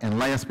 and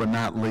last but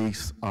not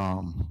least,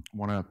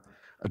 want to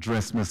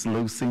address Miss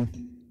Lucy.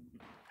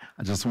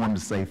 I just wanted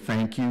to say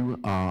thank you.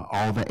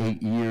 All the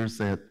 8 years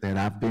that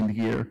I've been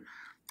here,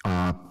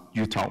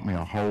 you taught me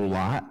a whole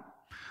lot,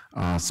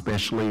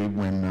 especially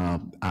when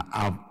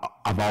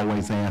I've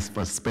always asked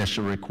for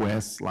special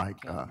requests like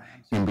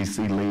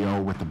NBC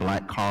Leo with the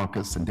Black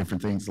Caucus and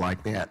different things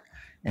like that.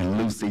 And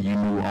Lucy, you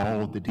knew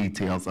all the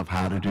details of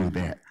how to do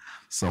that.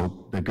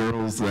 So the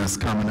girls that's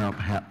coming up,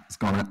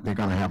 they're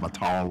gonna have a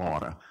tall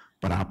order.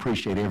 But I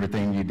appreciate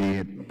everything you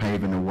did,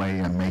 paving the way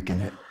and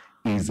making it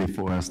easy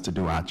for us to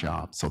do our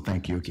job. So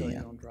thank you So you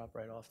again. don't drop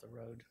right off the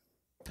road.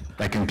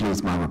 That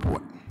concludes my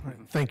report.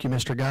 Thank you,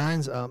 Mr.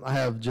 Guines. I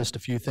have just a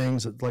few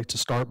things. I'd like to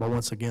start by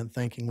once again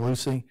thanking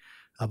Lucy.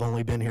 I've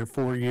only been here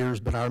 4 years,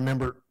 but I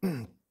remember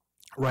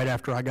right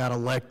after I got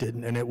elected,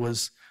 and it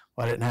was,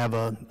 I didn't have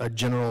a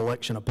general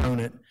election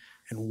opponent,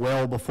 and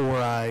well before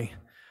I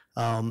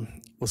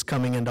was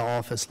coming into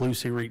office,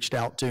 Lucy reached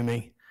out to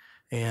me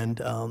and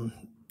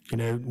you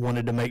know,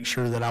 wanted to make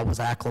sure that I was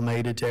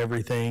acclimated to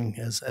everything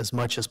as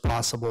much as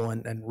possible,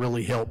 and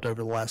really helped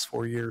over the last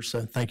 4 years.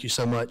 So thank you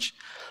so much.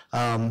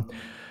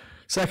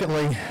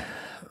 Secondly,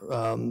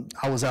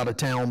 I was out of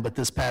town, but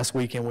this past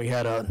weekend we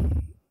had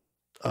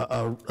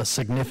a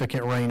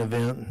significant rain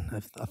event.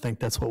 I think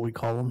that's what we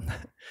call them.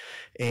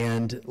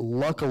 And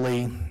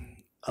luckily,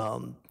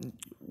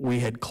 we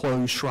had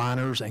closed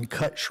Shriners and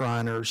cut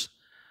Shriners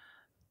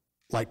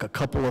like a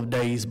couple of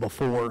days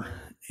before.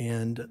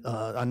 And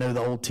I know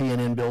the old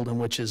TNN building,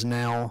 which is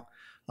now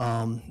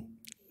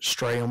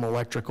Strayham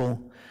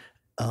Electrical,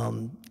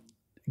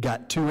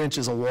 got 2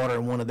 inches of water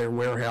in one of their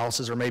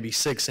warehouses, or maybe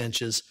 6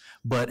 inches.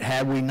 But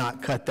had we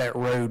not cut that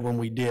road when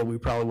we did, we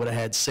probably would have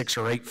had 6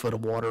 or 8 foot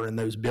of water in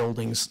those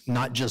buildings.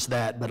 Not just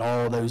that, but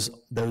all of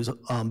those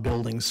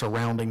buildings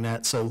surrounding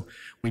that. So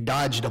we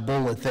dodged a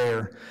bullet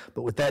there.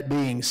 But with that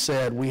being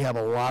said, we have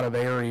a lot of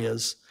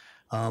areas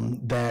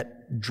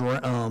that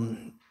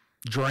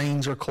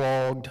drains are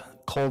clogged,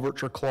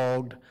 culverts are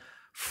clogged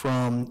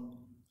from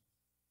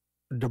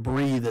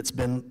debris that's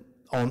been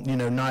on, you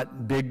know,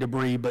 not big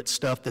debris, but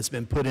stuff that's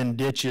been put in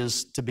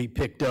ditches to be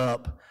picked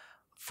up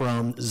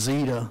from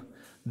Zeta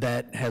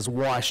that has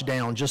washed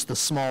down, just the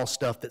small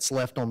stuff that's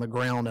left on the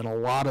ground. And a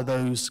lot of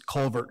those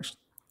culverts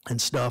and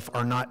stuff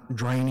are not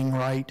draining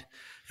right.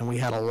 And we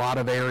had a lot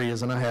of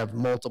areas, and I have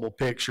multiple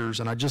pictures,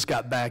 and I just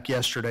got back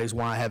yesterday, is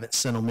why I haven't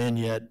sent them in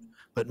yet,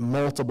 but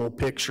multiple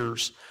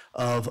pictures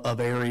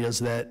of areas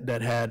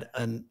that had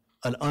an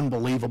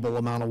unbelievable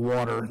amount of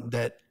water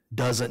that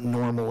doesn't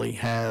normally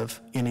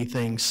have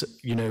anything,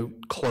 you know,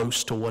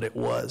 close to what it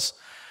was.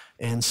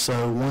 And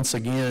so once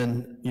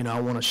again, you know,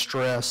 I want to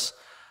stress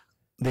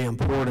the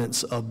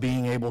importance of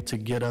being able to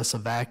get us a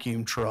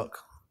vacuum truck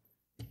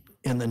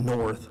in the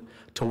north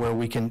to where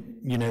we can,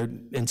 you know,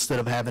 instead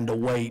of having to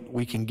wait,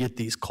 we can get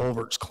these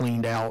culverts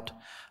cleaned out.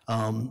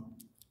 And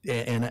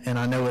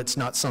I know it's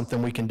not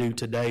something we can do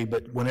today,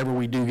 but whenever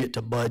we do get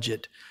to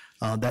budget,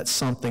 that's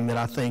something that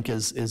I think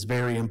is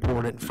very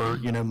important for,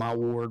 you know, my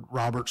ward,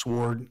 Robert's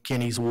ward,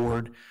 Kenny's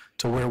ward,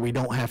 to where we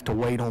don't have to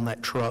wait on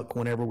that truck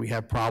whenever we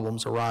have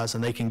problems arise,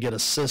 and they can get a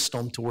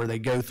system to where they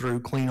go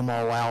through, clean them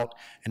all out,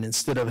 and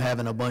instead of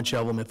having a bunch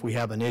of them, if we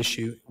have an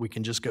issue, we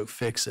can just go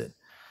fix it.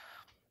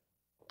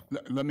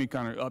 Let me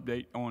kind of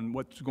update on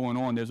what's going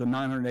on. There's a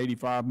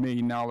 $985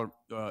 million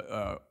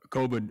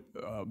COVID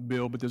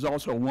bill, but there's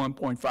also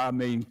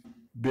 $1.5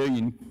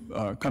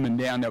 billion coming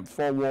down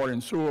for water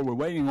and sewer. We're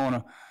waiting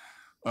on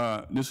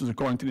this is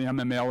according to the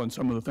MML and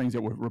some of the things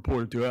that were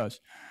reported to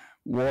us.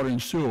 Water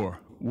and sewer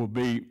will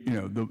be, you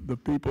know, the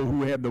people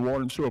who have the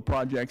water and sewer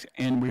projects,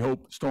 and we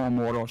hope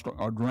stormwater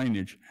or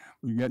drainage.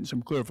 We're getting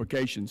some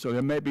clarification. So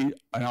there may be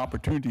an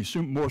opportunity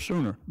more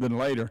sooner than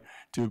later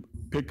to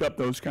pick up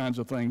those kinds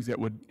of things that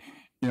would,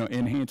 you know,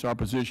 enhance our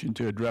position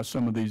to address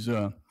some of these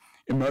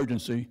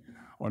emergency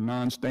or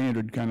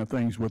non-standard kind of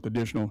things with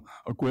additional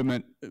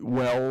equipment,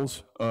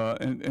 wells,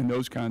 and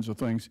those kinds of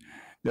things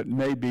that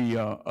may be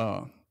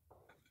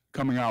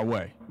coming our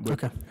way.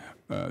 But, okay.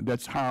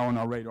 That's high on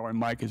our radar, and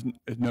Mike has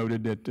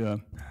noted that,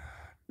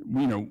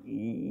 you know,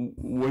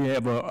 we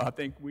have I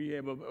think we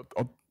have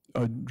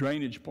a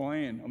drainage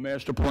plan, a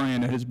master plan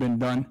that has been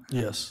done.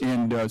 Yes.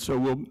 And so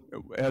we'll,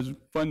 as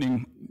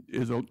funding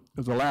is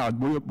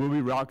allowed, we'll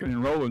be rocking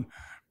and rolling.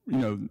 You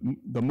know,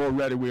 the more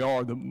ready we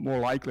are, the more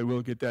likely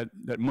we'll get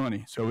that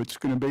money. So it's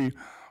going to be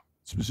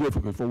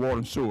specifically for water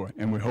and sewer,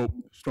 and we hope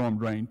storm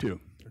drain too.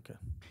 Okay.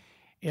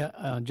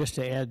 Yeah, just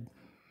to add,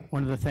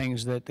 one of the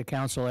things that the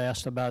council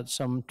asked about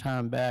some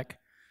time back,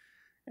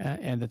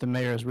 and that the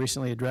mayor has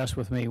recently addressed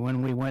with me,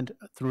 when we went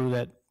through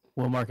that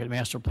Will Market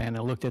Master Plan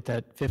and looked at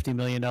that $50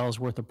 million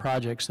worth of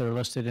projects that are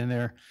listed in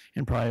there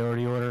in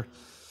priority order,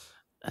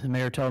 the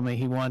mayor told me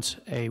he wants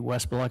a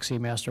West Biloxi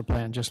Master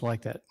Plan just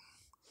like that.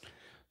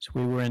 So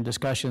we were in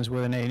discussions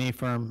with an A&E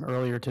firm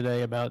earlier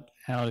today about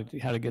how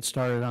to get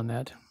started on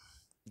that.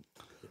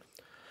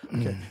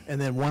 Okay. And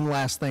then one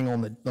last thing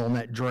on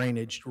that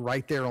drainage,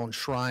 right there on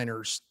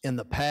Shriners. In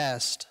the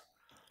past,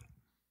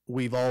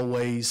 we've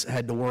always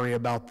had to worry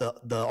about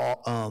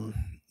the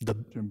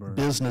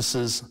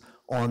businesses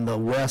on the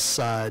west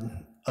side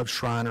of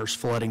Shriners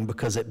flooding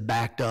because it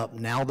backed up.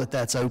 Now that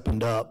that's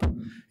opened up,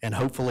 and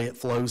hopefully it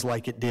flows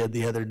like it did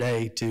the other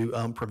day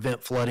to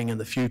prevent flooding in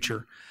the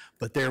future,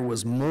 but there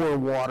was more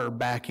water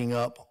backing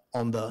up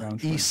on the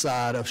east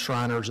side of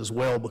Shriners as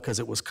well because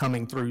it was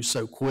coming through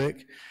so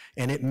quick.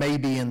 And it may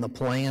be in the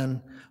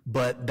plan,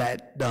 but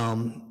that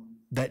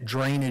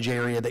drainage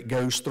area that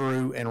goes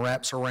through and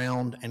wraps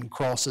around and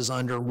crosses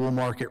under Wool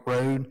Market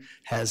Road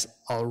has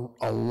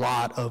a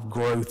lot of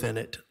growth in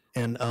it.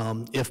 And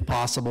if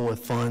possible, if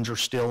funds are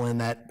still in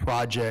that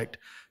project,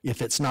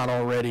 if it's not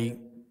already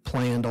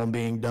planned on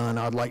being done,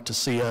 I'd like to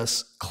see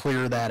us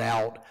clear that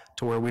out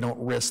to where we don't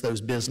risk those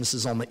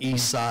businesses on the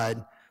east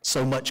side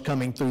so much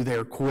coming through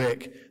there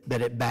quick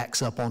that it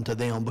backs up onto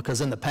them. Because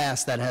in the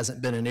past, that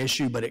hasn't been an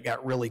issue, but it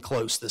got really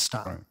close this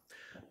time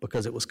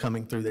because it was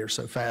coming through there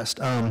so fast.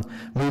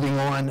 Moving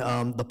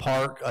on, the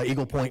park,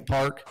 Eagle Point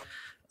Park,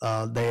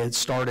 they had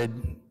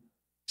started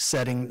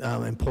setting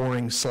and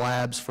pouring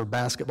slabs for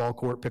basketball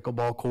court,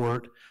 pickleball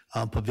court,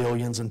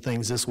 pavilions and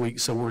things this week.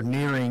 So we're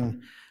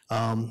nearing,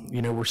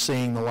 we're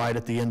seeing the light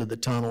at the end of the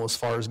tunnel as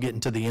far as getting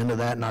to the end of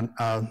that. And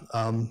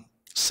I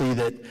see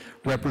that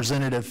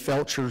Representative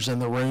Felcher's in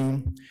the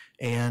room,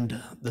 and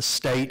the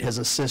state has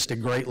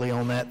assisted greatly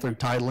on that through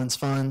Tidelands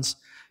funds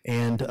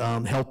and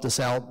helped us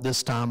out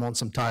this time on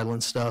some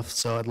Tidelands stuff.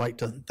 So I'd like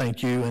to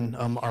thank you and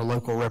our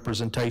local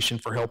representation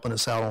for helping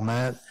us out on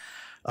that.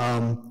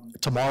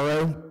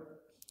 Tomorrow,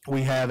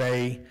 we have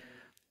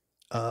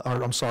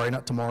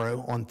not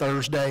tomorrow, on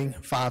Thursday,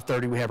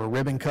 5:30, we have a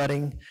ribbon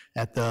cutting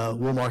at the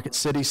Wool Market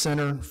City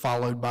Center,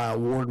 followed by a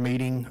ward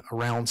meeting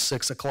around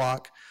 6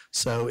 o'clock.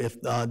 So if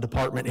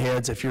department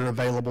heads, if you're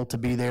available to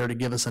be there to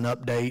give us an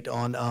update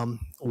on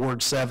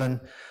Ward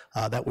 7,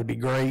 that would be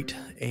great.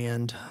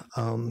 And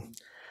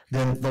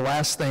then the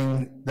last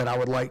thing that I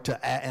would like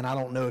to add, and I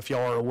don't know if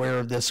y'all are aware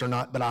of this or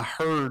not, but I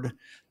heard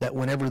that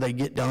whenever they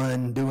get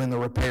done doing the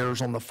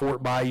repairs on the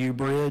Fort Bayou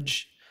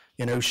Bridge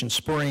in Ocean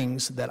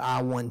Springs, that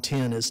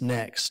I-110 is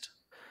next.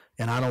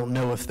 And I don't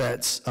know if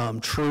that's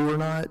true or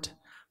not,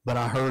 but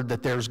I heard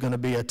that there's going to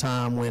be a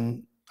time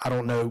when, I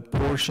don't know,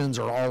 portions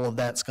or all of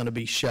that's going to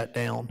be shut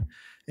down.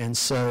 And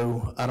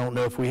so I don't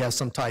know if we have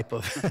some type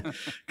of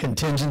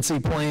contingency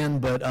plan,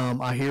 but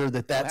I hear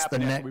that that's the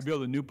next. We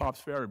build a new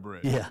Pops Ferry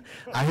Bridge. Yeah,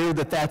 I hear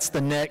that that's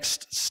the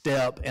next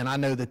step, and I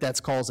know that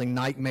that's causing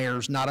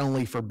nightmares not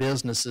only for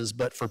businesses,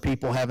 but for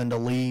people having to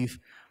leave,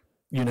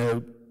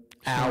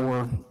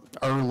 hour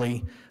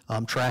early,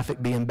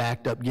 traffic being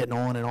backed up, getting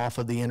on and off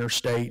of the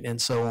interstate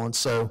and so on.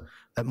 So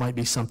that might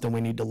be something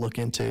we need to look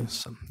into.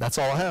 So that's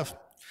all I have.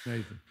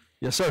 Nathan,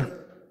 Yes,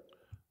 sir.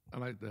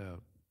 I'd like to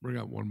bring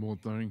up one more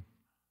thing.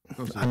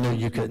 I knew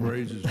you couldn't.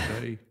 Raises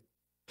Day,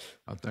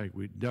 I think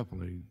we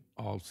definitely,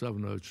 all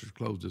 7 of us should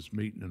close this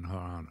meeting in her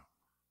honor.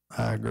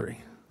 I agree.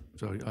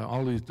 So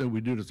all these things,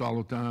 we do this all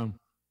the time,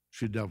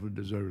 she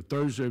definitely deserves it.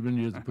 37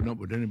 years to put up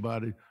with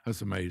anybody,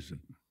 that's amazing.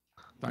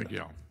 Thank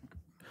y'all.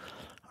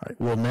 All right,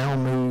 we'll now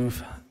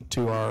move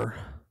to our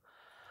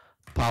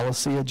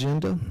policy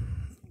agenda.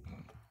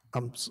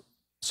 I'm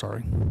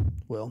sorry.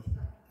 Well,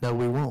 no,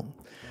 we won't.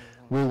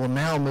 We will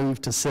now move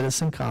to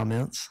citizen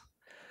comments.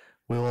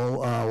 We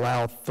will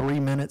allow 3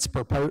 minutes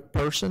per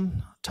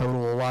person,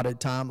 total allotted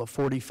time of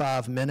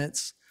 45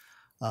 minutes.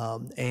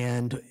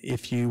 And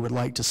if you would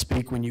like to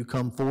speak when you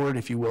come forward,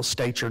 if you will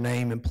state your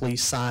name and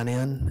please sign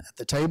in at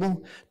the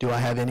table. Do I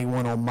have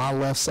anyone on my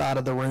left side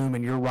of the room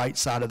and your right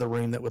side of the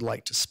room that would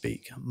like to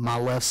speak? My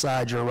left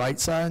side, your right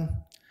side?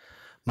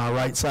 My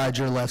right side,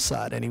 your left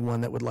side.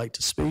 Anyone that would like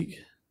to speak?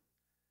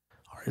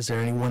 Or is there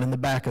anyone in the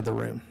back of the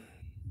room?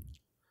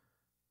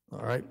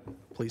 All right,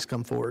 please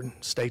come forward.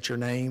 State your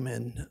name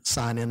and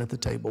sign in at the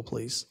table,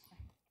 please.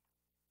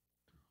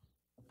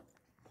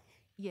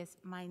 Yes,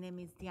 my name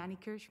is Diani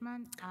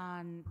Kirschman,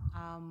 and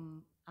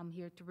I'm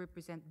here to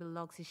represent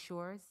Biloxi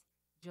Shores,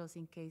 just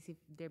in case if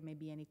there may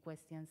be any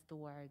questions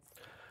towards.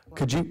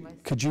 Could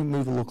you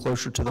move a little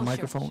closer to the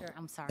microphone? Sure,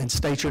 I'm sorry. And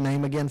state your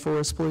name again for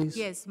us, please?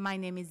 Yes, my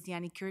name is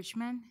Diani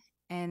Kirschman,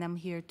 and I'm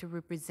here to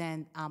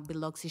represent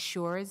Biloxi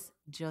Shores,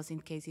 just in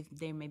case if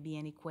there may be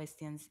any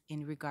questions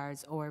in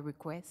regards or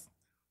requests.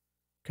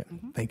 Okay,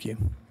 thank you.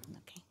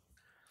 Okay.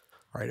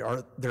 All right,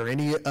 are there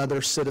any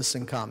other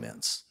citizen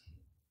comments?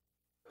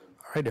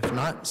 All right, if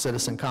not,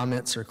 citizen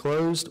comments are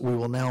closed. We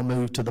will now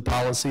move to the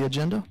policy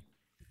agenda.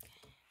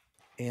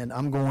 And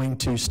I'm going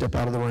to step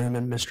out of the room,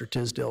 and Mr.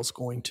 Tisdale's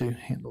going to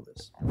handle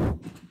this.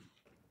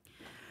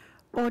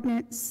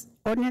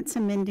 Ordinance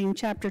amending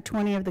Chapter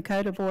 20 of the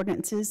Code of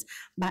Ordinances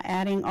by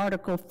adding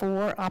Article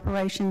 4,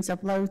 Operations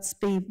of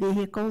Low-Speed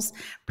Vehicles,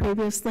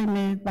 previously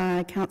moved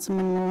by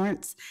Councilman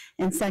Lawrence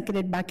and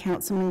seconded by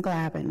Councilman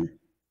Glavin.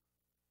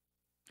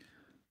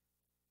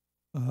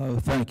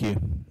 Thank you.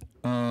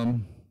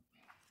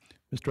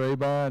 Mr.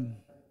 Abad,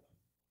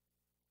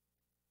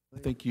 I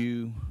think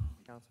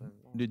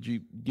did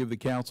you give the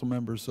council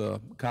members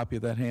a copy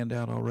of that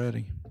handout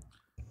already?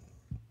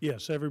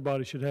 Yes,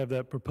 everybody should have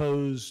that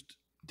proposed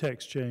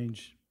text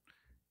change.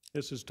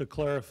 This is to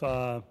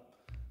clarify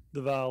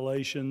the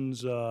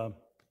violations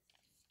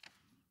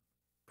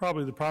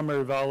probably the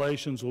primary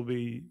violations will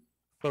be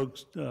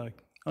folks,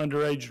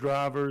 underage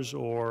drivers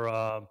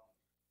or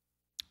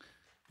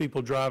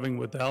people driving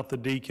without the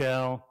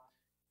decal.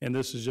 And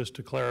this is just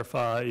to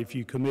clarify, if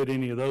you commit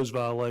any of those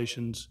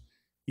violations,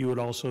 you would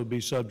also be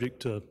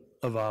subject to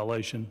a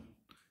violation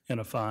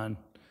and a fine.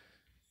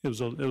 It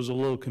was a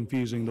little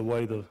confusing the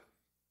way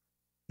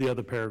the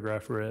other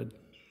paragraph read.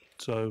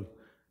 So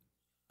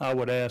I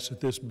would ask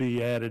that this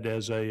be added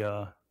as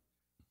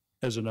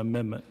an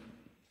amendment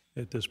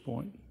at this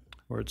point,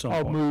 or at some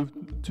I'll point.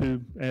 move to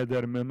add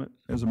that amendment.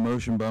 There's a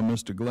motion by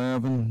Mr.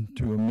 Glavin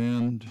to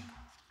amend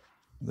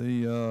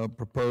the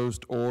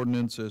proposed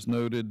ordinance as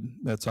noted.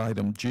 That's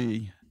item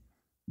G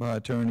by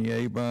Attorney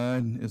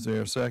Abide. Is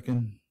there a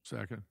second?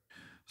 Second.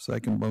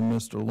 Second by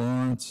Mr.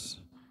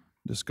 Lawrence.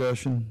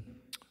 Discussion?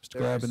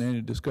 Mr. Glavin,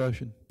 any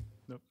discussion?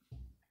 Nope.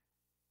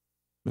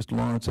 Mr.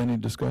 Lawrence, any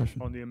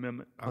discussion? On the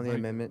amendment. On the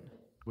amendment.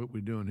 What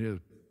we're doing here is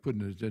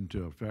putting this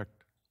into effect,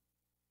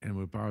 and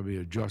we'll probably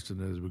be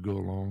adjusting as we go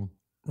along.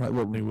 Right.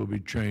 Well, They will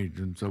be changed,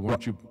 and so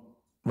once you.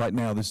 right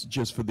now, this is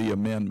just for the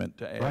amendment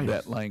to add Right,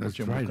 that language. That's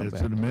and we'll right, come it's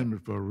back an to that.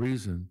 amendment for a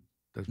reason.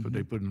 That's what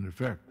they put in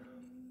effect,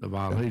 the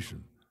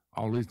violation.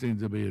 All these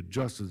things will be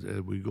adjusted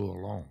as we go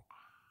along,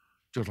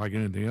 just like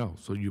anything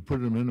else. So you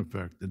put them in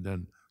effect and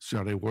then see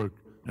how they work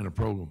in a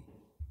program.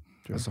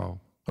 That's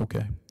all.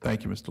 Okay,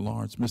 thank you, Mr.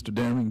 Lawrence. Mr.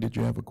 Daring, did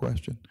you have a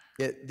question?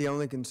 Yeah, the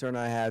only concern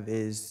I have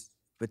is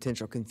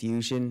potential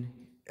confusion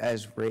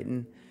as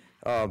written,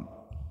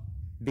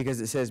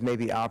 because it says may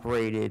be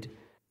operated.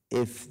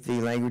 If the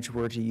language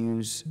were to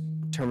use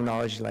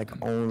terminology like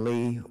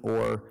only,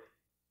 or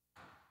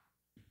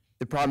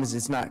the problem is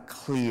it's not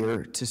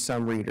clear to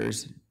some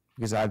readers,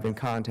 because I've been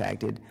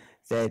contacted,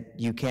 that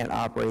you can't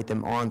operate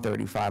them on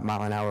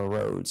 35-mile-an-hour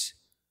roads.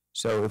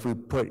 So if we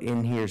put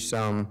in here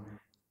some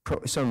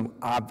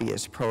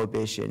obvious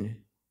prohibition,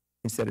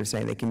 instead of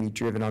saying they can be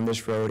driven on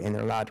this road and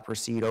they're allowed to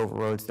proceed over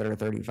roads that are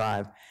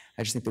 35,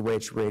 I just think the way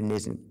it's written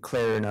isn't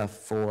clear enough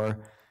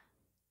for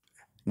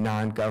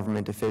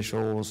non-government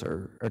officials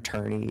or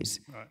attorneys.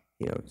 Right.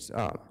 You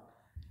know,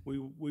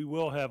 We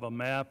will have a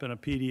map and a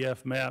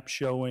PDF map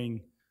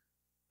showing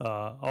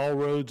all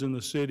roads in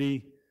the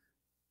city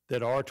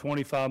that are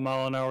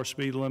 25-mile-an-hour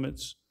speed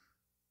limits.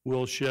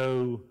 We'll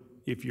show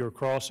if you're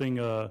crossing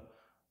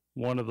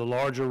one of the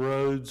larger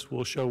roads,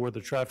 we'll show where the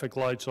traffic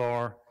lights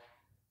are,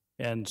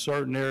 and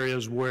certain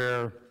areas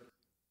where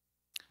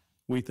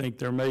we think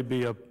there may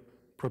be a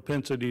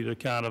propensity to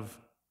kind of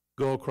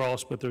go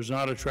across, but there's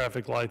not a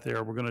traffic light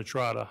there. We're going to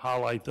try to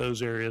highlight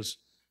those areas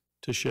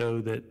to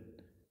show that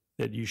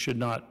you should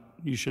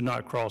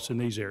not cross in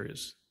these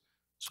areas.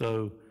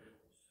 So,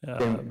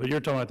 but you're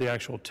talking about the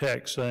actual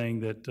text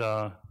saying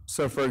that.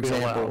 So for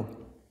example,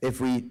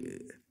 if we,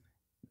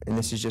 and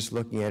this is just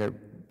looking at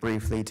it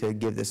briefly to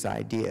give this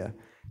idea,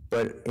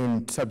 but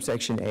in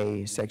subsection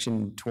A,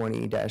 section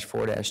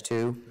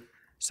 20-4-2,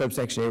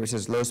 subsection A, which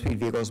says low-speed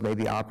vehicles may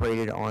be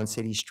operated on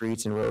city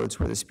streets and roads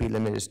where the speed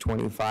limit is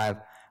 25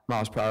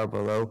 miles per hour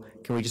below.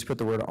 Can we just put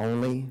the word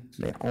only?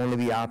 May only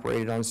be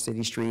operated on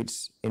city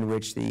streets in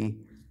which the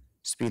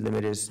speed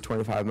limit is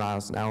 25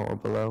 miles an hour or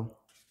below?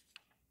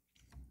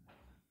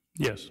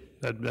 Yes,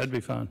 that'd be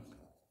fine.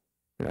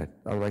 I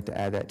would like to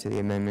add that to the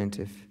amendment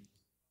if.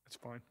 That's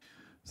fine.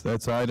 So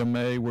that's item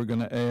A. We're going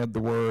to add the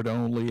word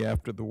only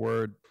after the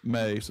word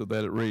may, so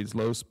that it reads,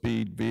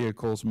 low-speed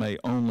vehicles may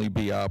only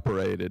be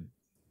operated,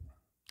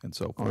 and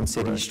so forth. On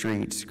city correct?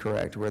 streets,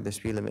 correct, where the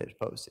speed limit is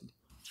posted.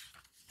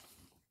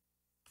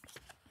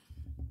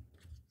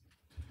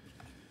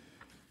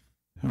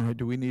 All right,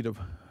 do we need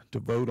to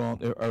vote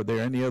on, are there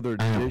any other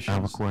additions? I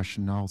have a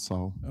question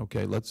also.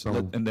 Okay,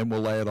 So- and then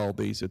we'll add all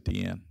these at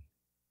the end.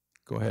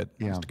 Go ahead,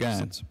 Yeah. Mr.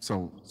 Gaines.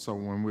 So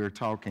when we're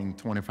talking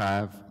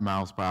 25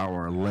 miles per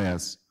hour or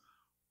less,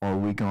 are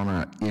we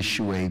gonna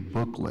issue a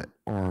booklet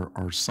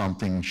or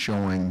something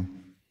showing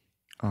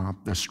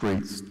the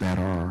streets that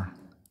are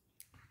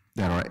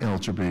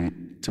eligible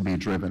to be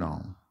driven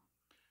on?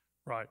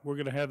 Right, we're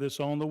going to have this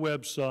on the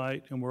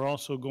website, and we're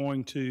also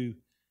going to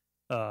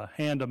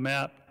hand a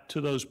map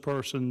to those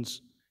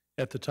persons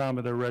at the time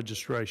of their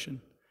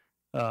registration.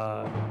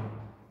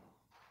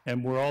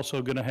 And we're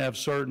also going to have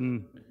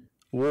certain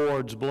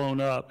wards blown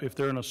up. If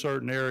they're in a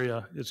certain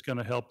area, it's going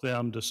to help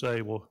them to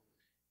say, well,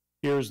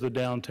 here's the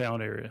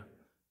downtown area.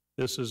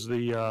 This is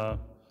the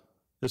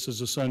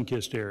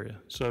sun-kissed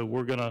area. So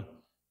we're going to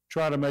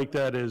try to make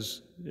that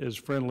as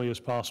friendly as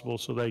possible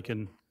so they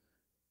can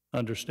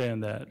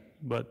understand that.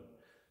 But,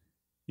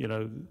 you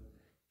know,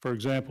 for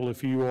example,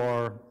 if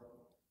you're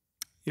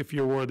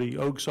where the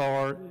Oaks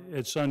are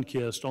at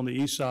Sunkist on the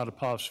east side of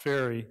Pops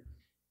Ferry,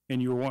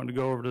 and you were wanting to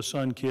go over to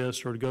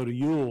Sunkist or to go to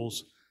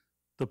Ewell's,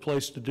 the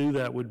place to do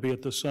that would be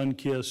at the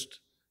Sunkist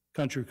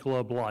Country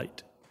Club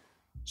light.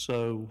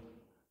 So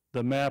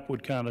the map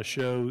would kind of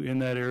show in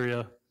that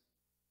area,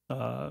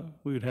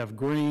 we would have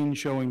green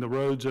showing the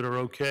roads that are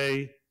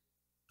okay,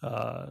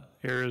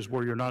 areas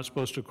where you're not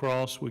supposed to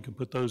cross, we can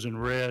put those in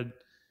red.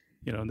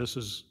 You know,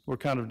 we're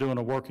kind of doing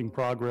a working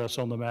progress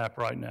on the map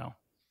right now.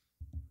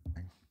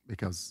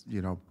 Because,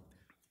 you know,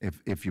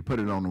 if you put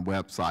it on the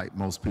website,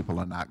 most people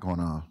are not going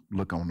to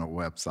look on the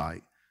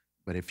website.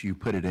 But if you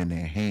put it in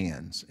their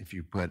hands, if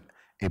you put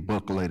a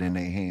booklet in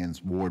their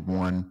hands, Ward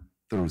 1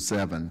 through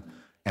 7,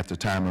 at the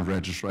time of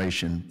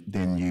registration,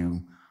 then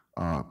you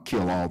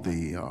kill all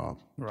the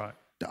Right.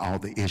 all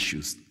the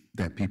issues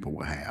that people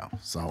will have.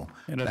 So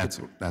that's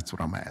what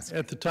I'm asking.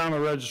 At the time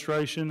of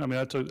registration, I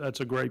mean, that's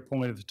a great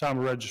point. At the time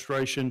of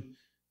registration,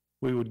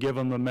 we would give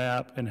them the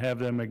map and have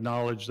them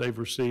acknowledge they've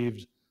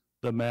received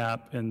the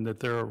map and that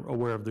they're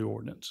aware of the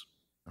ordinance.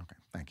 Okay,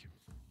 thank you.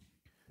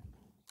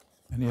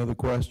 Any other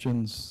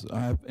questions?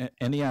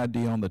 Any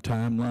idea on the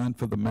timeline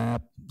for the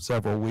map?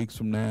 Several weeks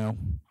from now?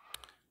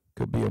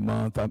 Could be a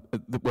month. Well,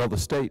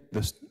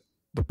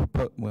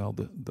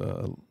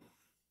 the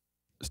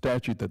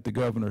statute that the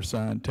governor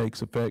signed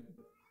takes effect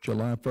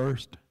July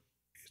 1st?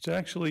 It's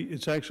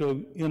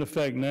actually in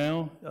effect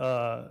now.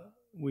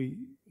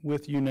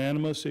 With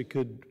unanimous,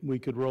 we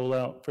could roll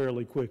out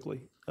fairly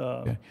quickly.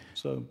 Okay.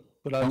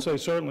 But I'd say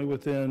certainly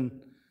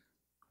within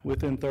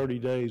 30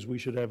 days, we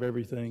should have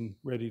everything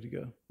ready to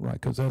go.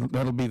 Right, because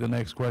that'll be the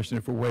next question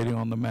if we're waiting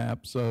on the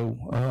map. So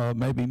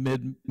maybe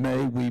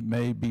mid-May, we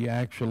may be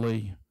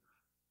actually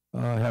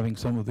having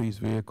some of these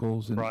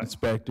vehicles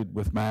inspected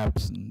with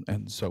maps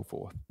and so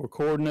forth. We'll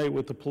coordinate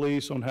with the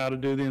police on how to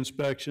do the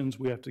inspections.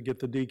 We have to get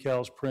the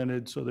decals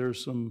printed, so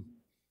there's some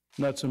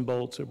nuts and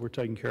bolts that we're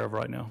taking care of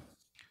right now.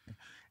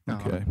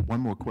 Okay.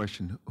 One more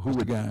question. Who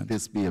would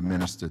this be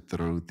administered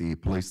through? The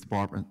police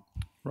department?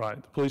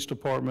 Right. The police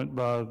department,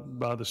 by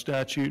the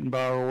statute and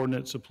by our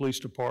ordinance, the police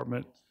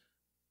department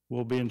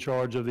will be in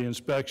charge of the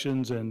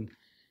inspections. And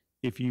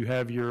if you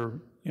have your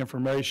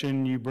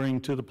information, you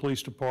bring to the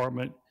police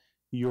department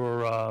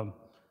your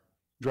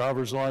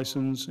driver's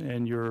license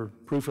and your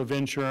proof of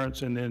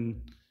insurance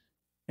and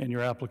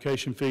your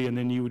application fee, and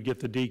then you would get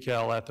the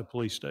decal at the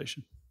police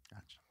station.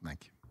 Gotcha.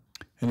 Thank you.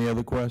 Any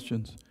other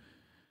questions?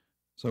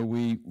 So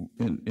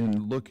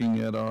in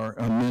looking at our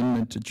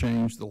amendment to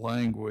change the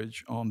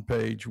language on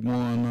page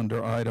 1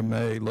 under item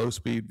A,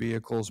 low-speed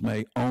vehicles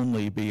may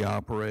only be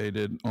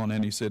operated on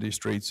any city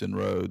streets and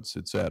roads,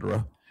 et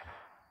cetera.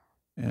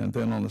 And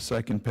then on the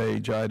second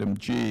page, item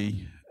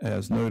G,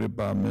 as noted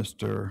by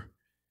Mr.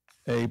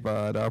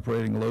 Abad,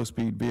 operating a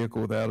low-speed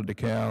vehicle without a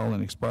decal,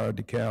 an expired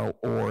decal,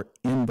 or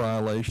in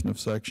violation of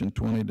section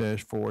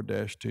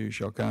 20-4-2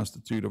 shall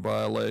constitute a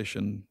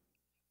violation,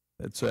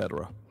 et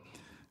cetera.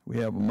 We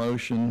have a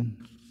motion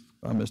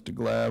by Mr.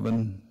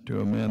 Glavin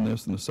to amend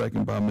this and a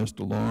second by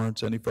Mr.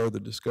 Lawrence. Any further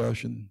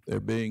discussion?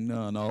 There being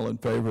none, all in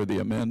favor of the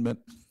amendment?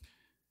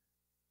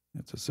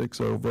 It's a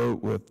 6-0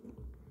 vote with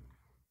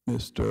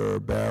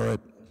Mr. Barrett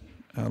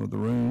out of the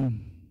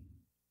room.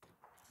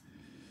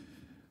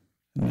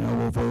 Now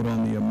we'll vote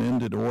on the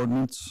amended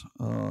ordinance.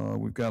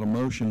 We've got a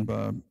motion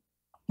by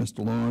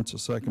Mr. Lawrence, a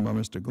second by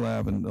Mr.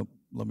 Glavin.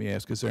 Let me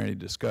ask, is there any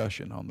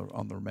discussion on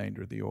the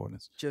remainder of the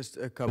ordinance? Just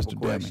a couple Mr.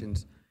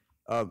 questions.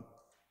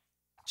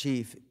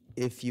 Chief,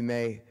 if you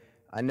may,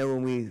 I know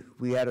when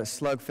we had a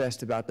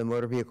slugfest about the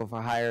motor vehicle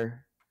for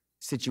hire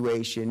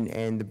situation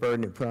and the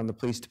burden it put on the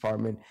police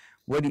department,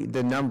 what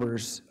the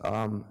numbers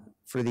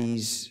for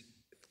these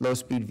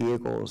low-speed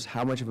vehicles,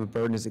 how much of a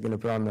burden is it going to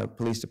put on the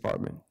police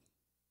department?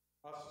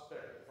 I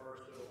suspect at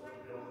first it'll be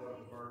a little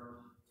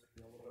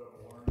bit of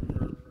a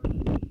burden,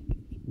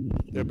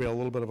 there'll be a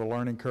little bit of a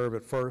learning curve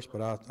at first,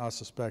 but I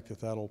suspect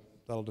that'll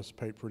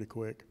dissipate pretty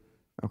quick.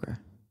 Okay.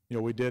 You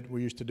know,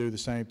 we used to do the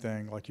same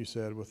thing, like you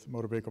said, with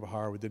motor vehicle for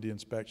hire. We did the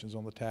inspections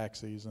on the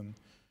taxis, and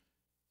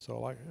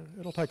so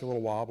it'll take a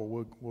little while, but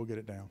we'll get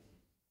it down.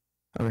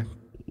 Okay,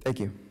 thank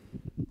you.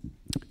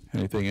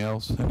 Anything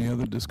else? Any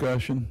other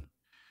discussion?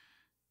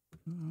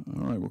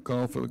 All right, we'll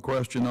call for the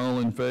question. All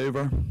in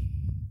favor?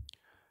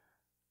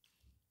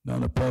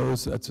 None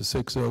opposed. That's a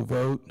 6-0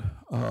 vote.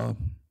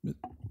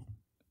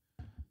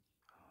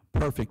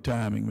 Perfect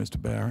timing,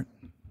 Mr. Barrett.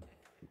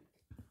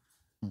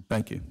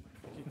 Thank you.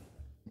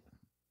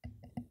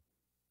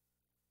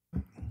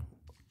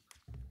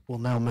 We'll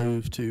now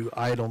move to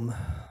item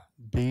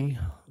B,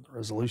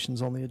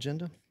 resolutions on the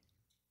agenda.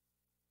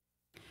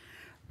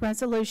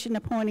 Resolution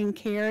appointing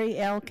Carrie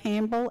L.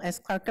 Campbell as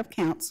Clerk of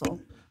Council.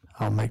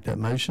 I'll make that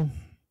motion.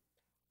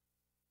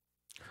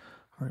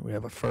 All right, we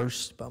have a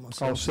first by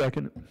myself. I'll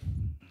second it.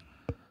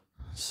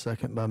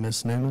 Second by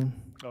Ms. Newman.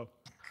 Oh,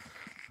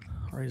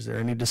 All right, is there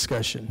any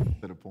discussion?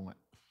 To the point.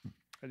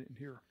 I didn't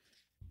hear.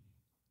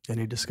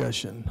 Any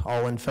discussion?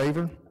 All in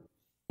favor?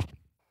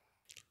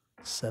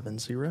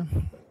 7-0.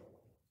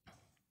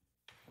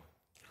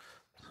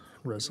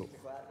 Oh,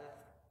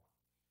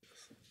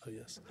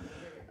 yes.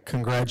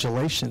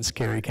 Congratulations,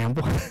 Carrie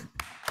Campbell.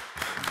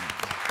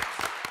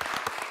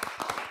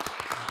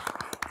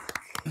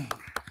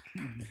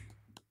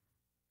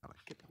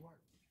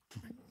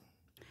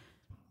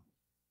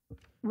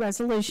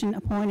 Resolution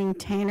appointing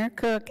Tanner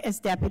Cook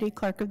as Deputy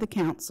Clerk of the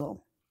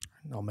Council.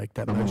 I'll make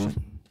that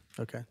motion.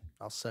 Okay,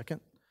 I'll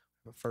second.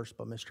 First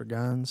by Mr.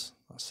 Guns.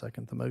 I'll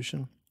second the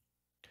motion.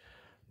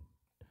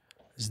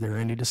 Is there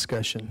any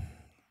discussion?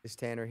 Is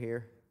Tanner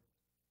here?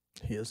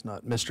 He is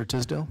not. Mr.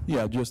 Tisdale?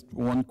 Yeah, just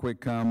one quick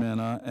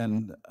comment,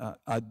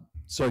 I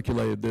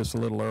circulated this a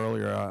little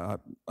earlier,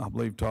 I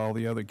believe to all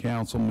the other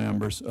council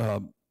members.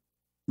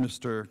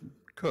 Mr.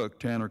 Cook,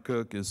 Tanner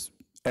Cook, is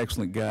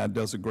excellent guy,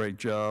 does a great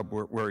job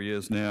where he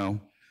is now.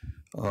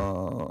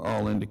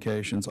 All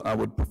indications. I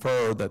would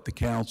prefer that the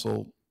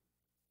council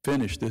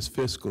finish this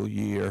fiscal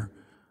year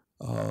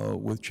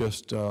with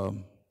just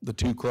the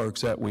two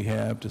clerks that we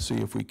have to see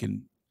if we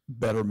can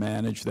better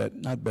manage that,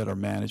 not better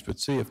manage, but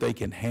see if they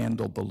can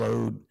handle the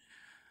load,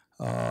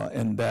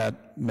 and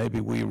that maybe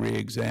we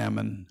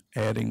re-examine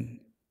adding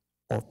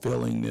or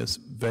filling this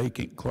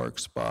vacant clerk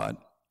spot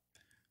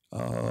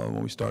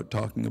when we start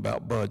talking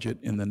about budget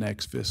in the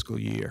next fiscal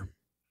year.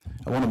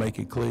 I want to make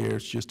it clear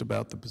it's just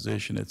about the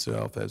position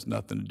itself, has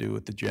nothing to do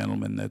with the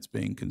gentleman that's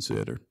being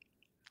considered.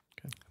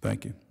 Okay.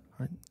 Thank you.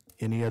 All right.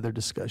 Any other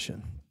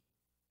discussion?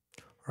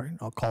 All right,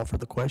 I'll call for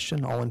the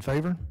question. All in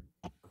favor?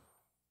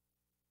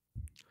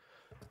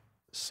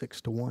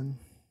 6-1.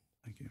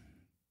 Thank you.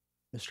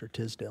 Mr.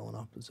 Tisdale in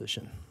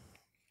opposition.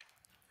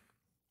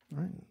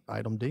 All right,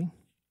 item D.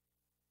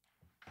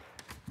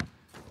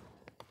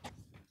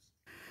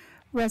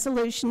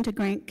 Resolution to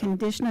grant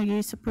conditional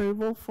use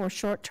approval for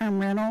short-term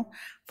rental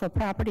for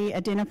property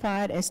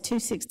identified as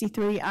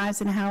 263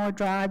 Eisenhower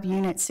Drive,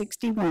 Unit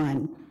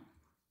 61.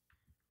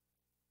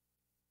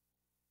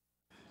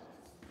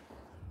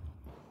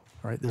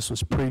 All right, this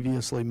was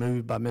previously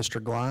moved by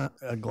Mr.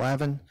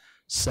 Glavin,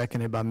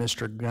 seconded by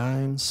Mr.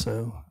 Guines.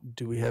 So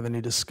do we have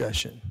any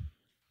discussion?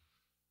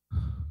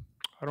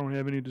 I don't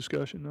have any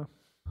discussion, no.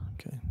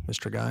 Okay,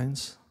 Mr.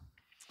 Guines?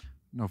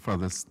 No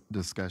further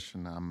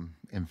discussion. I'm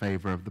in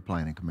favor of the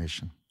Planning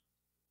Commission.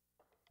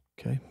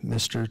 Okay,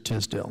 Mr.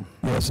 Tisdale.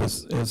 Yes,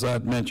 as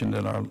I'd mentioned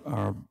at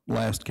our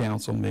last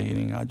council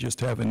meeting, I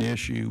just have an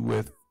issue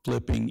with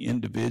flipping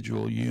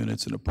individual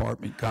units and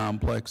apartment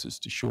complexes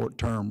to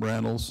short-term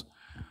rentals.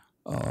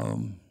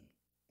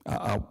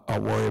 I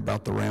worry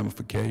about the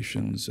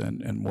ramifications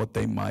and what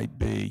they might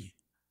be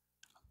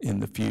in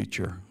the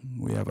future.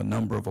 We have a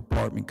number of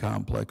apartment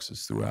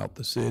complexes throughout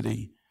the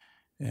city,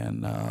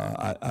 and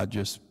I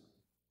just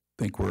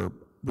think we're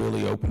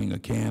really opening a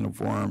can of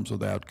worms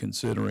without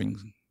considering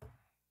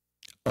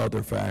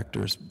other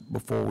factors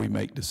before we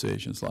make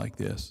decisions like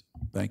this.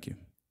 Thank you.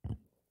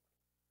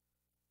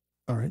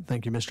 All right,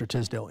 thank you, Mr.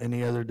 Tisdale.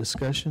 Any other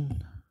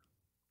discussion?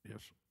 Yes.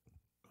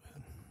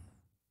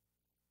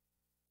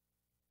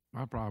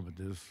 My problem with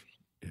this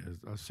is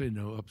I see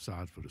no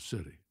upside for the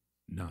city,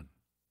 none.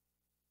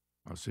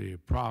 I see a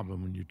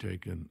problem when you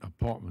take in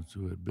apartments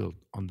who are built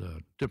under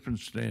different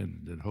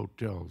standards than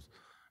hotels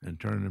and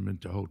turn them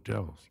into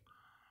hotels.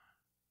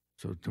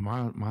 So to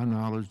my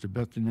knowledge, the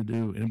best thing to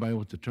do, anybody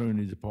wants to turn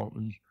these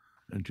apartments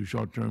into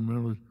short-term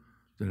rentals,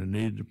 then they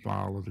need to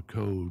follow the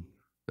code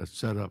that's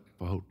set up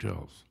for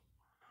hotels.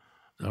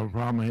 The other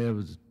problem I have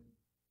is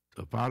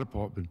the fire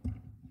department,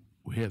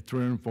 we have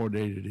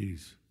 348 of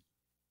these.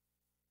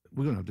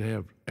 We're gonna have to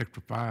have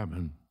extra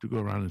firemen to go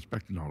around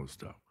inspecting all this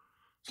stuff.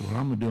 So what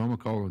I'm gonna do, I'm gonna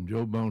call on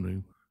Joe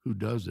Boning, who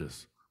does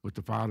this with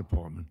the fire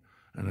department,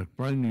 and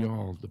explain to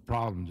y'all the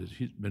problems that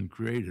he's been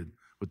created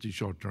with these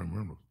short-term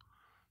rentals.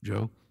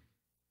 Joe?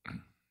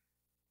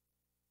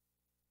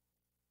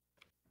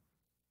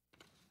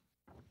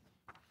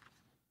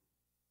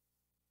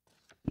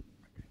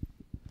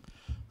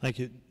 Thank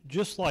you.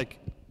 Just like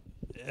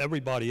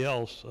everybody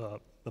else,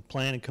 the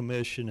Planning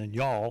Commission and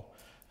y'all,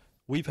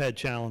 we've had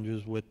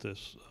challenges with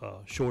this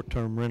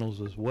short-term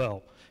rentals as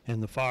well in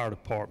the fire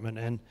department.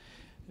 And,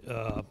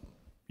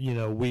 you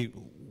know,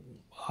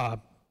 I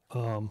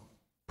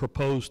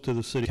proposed to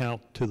the city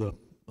council, to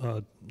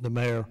the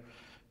mayor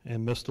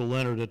and Mr.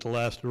 Leonard at the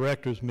last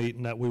directors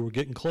meeting that we were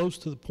getting close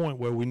to the point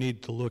where we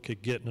need to look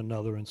at getting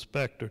another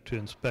inspector to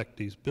inspect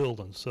these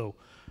buildings. So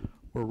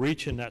we're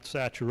reaching that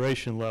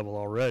saturation level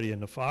already in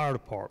the fire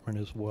department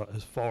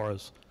as far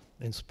as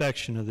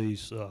inspection of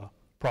these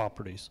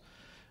properties.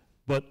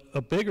 But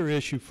a bigger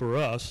issue for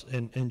us,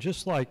 and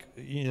just like,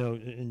 you know,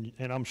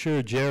 and I'm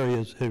sure Jerry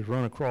has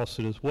run across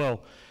it as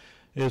well,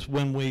 is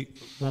when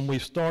we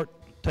start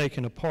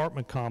taking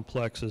apartment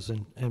complexes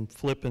and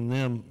flipping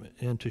them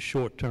into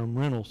short-term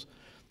rentals,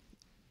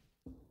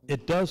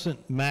 it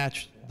doesn't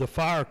match the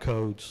fire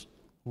codes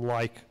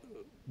like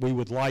we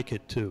would like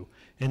it to.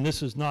 And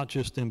this is not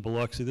just in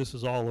Biloxi, this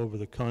is all over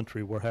the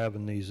country we're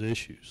having these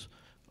issues.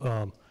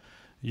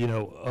 You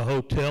know, a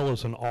hotel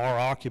is an R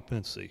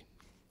occupancy.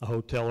 A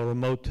hotel or a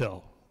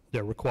motel,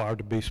 they're required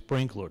to be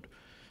sprinklered.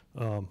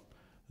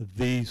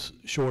 These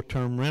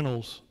short-term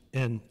rentals,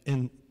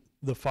 in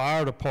the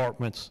fire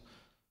department's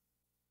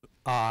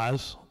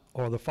eyes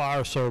or the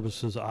fire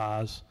service's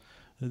eyes,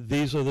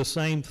 these are the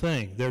same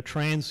thing. They're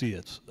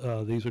transients.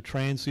 These are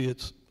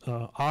transients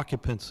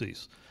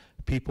occupancies.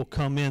 People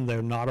come in,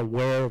 they're not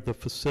aware of the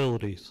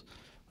facilities,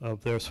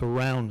 of their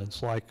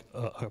surroundings, like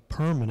a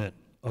permanent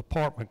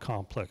apartment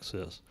complex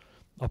is.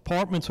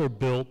 Apartments are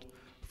built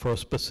for a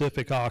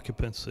specific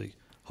occupancy.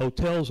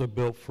 Hotels are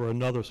built for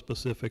another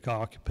specific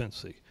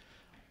occupancy.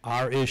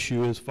 Our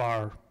issue is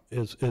fire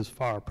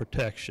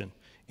protection.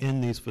 in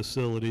these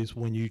facilities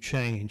when you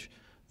change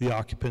the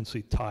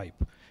occupancy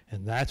type.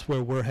 And that's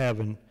where we're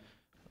having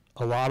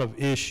a lot of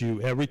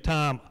issue. Every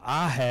time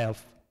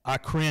I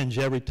cringe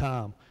every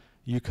time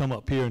you come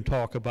up here and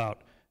talk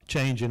about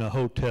changing a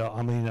hotel,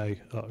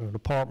 an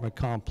apartment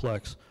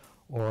complex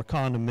or a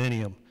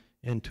condominium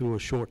into a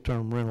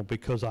short-term rental,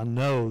 because I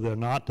know they're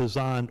not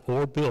designed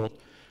or built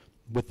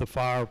with the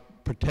fire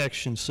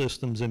protection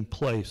systems in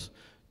place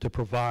to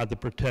provide the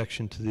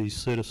protection to these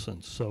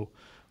citizens. So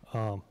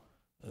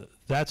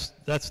that's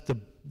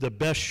the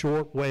best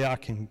short way I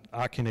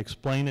can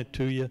explain it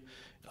to you.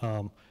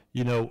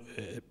 You know,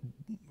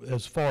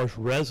 as far as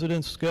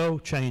residents go,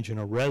 changing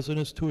a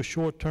residence to a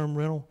short-term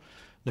rental,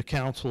 the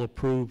council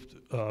approved,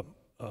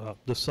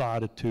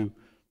 decided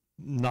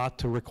not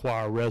to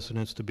require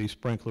residents to be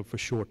sprinkled for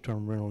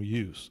short-term rental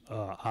use.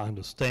 I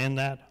understand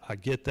that, I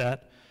get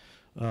that,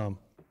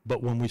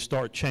 but when we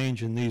start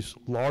changing these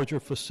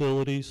larger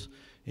facilities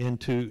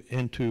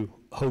into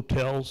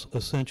hotels,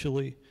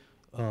 essentially,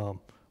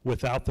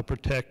 without the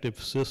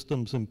protective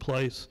systems in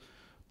place,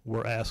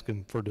 we're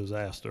asking for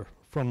disaster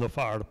from the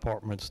fire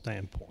department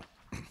standpoint.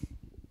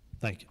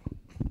 Thank you.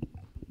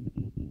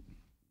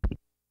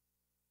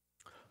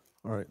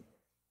 All right.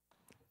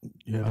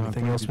 You have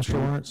anything else, Mr.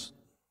 Lawrence?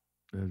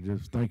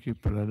 Just thank you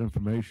for that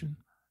information,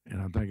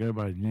 and I think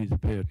everybody needs to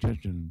pay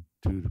attention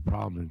to the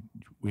problem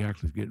that we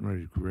actually getting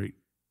ready to create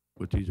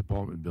with these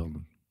apartment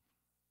buildings.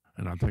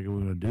 And I think if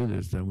we're going to do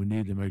this, then we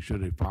need to make sure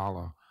they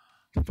follow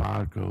the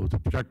fire code to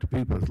protect the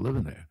people that's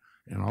living there,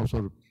 and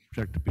also to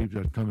protect the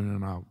people that's coming in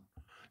and out.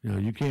 You know,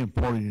 you can't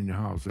party in your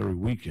house every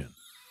weekend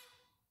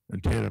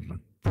and tear it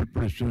up.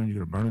 Pretty soon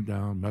you're going to burn it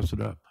down, mess it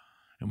up.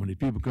 And when these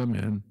people come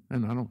in,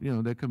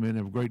 and they come in and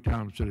have a great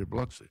time in the city of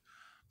Biloxi,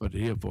 but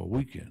they're here for a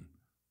weekend.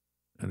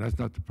 And that's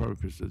not the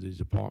purpose of these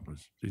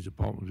apartments. These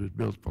apartments are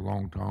built for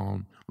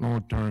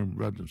long-term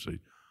residency.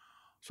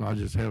 So I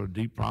just have a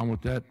deep problem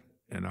with that,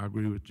 and I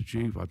agree with the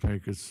chief. I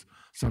think it's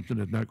something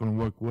that's not going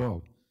to work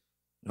well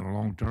in a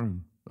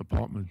long-term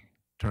apartment,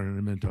 turning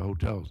them into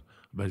hotels,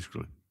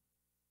 basically.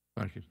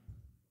 Thank you.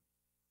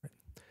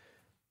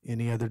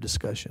 Any other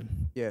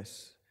discussion?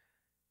 Yes.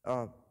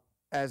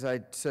 As I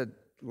said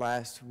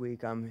last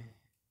week, I'm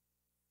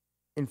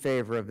in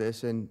favor of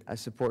this, and I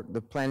support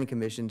the Planning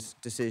Commission's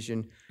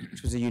decision,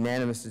 which was a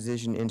unanimous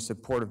decision in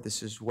support of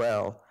this as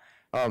well.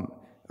 A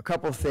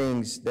couple of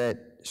things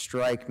that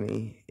strike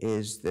me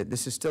is that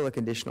this is still a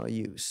conditional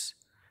use,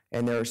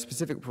 and there are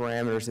specific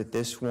parameters that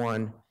this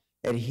one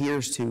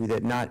adheres to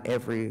that not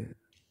every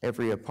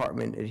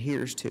apartment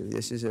adheres to.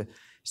 This is a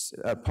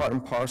part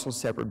and parcel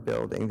separate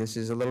building. This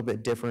is a little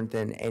bit different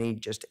than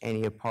just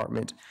any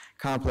apartment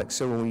complex.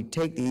 So when we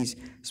take these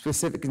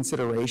specific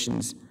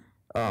considerations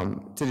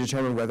to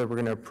determine whether we're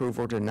going to approve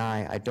or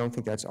deny, I don't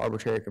think that's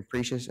arbitrary or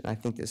capricious, and I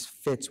think this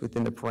fits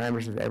within the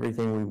parameters of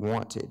everything we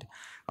wanted.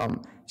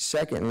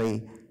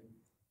 Secondly,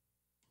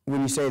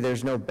 when you say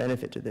there's no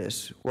benefit to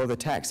this, well, the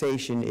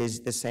taxation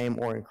is the same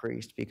or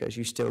increased, because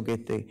you still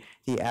get the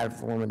ad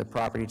valorem of the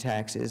property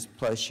taxes,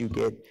 plus you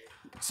get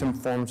some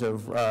forms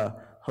of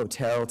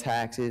hotel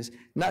taxes.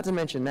 Not to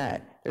mention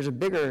that there's a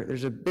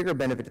bigger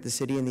benefit to the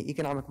city in the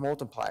economic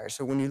multiplier.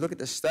 So when you look at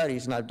the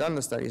studies, and I've done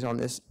the studies on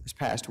this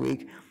past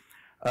week,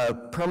 a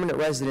permanent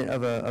resident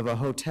of a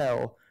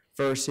hotel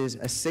versus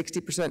a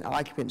 60%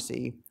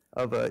 occupancy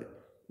of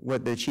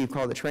what the chief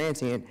called the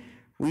transient,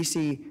 we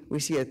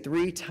see a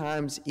 3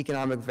 times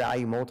economic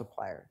value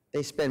multiplier.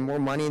 They spend more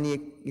money in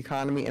the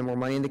economy and more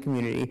money in the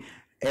community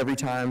every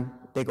time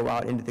they go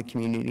out into the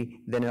community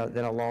than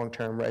a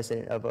long-term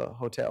resident of a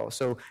hotel.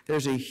 So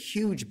there's a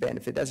huge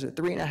benefit. That's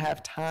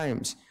 3.5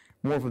 times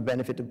more of a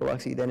benefit to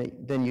Biloxi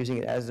than using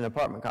it as an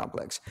apartment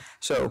complex.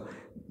 So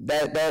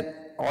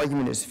that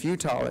argument is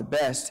futile at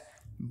best,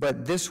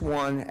 but this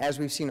one, as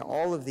we've seen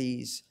all of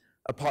these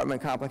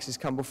apartment complexes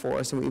come before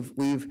us, and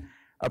we've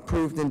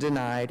approved and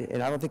denied,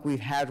 and I don't think we've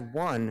had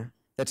one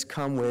that's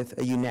come with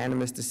a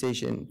unanimous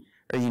decision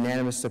or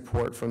unanimous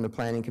support from the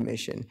Planning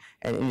Commission.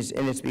 And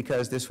it's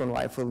because this one,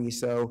 rightfully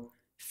so,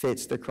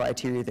 fits the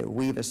criteria that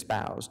we've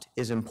espoused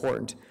is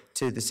important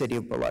to the city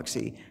of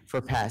Biloxi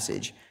for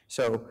passage.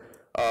 So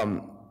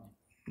I'm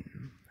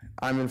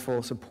in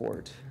full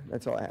support.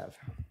 That's all I have.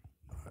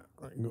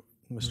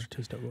 Mr.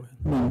 Tisdale, go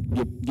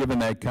ahead. Given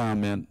that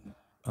comment,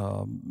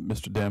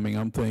 Mr. Deming,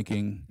 I'm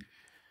thinking,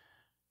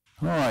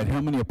 all right,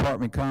 how many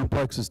apartment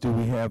complexes do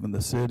we have in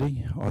the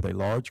city? Are they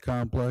large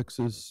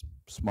complexes,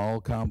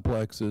 small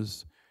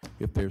complexes?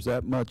 If there's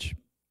that much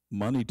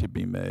money to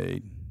be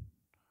made,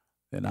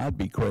 then I'd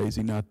be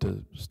crazy not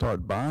to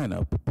start buying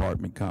up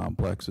apartment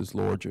complexes,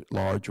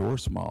 large or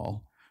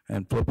small,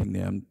 and flipping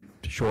them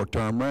to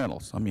short-term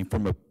rentals. I mean,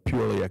 from a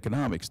purely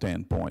economic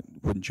standpoint,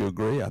 wouldn't you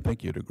agree? I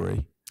think you'd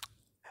agree.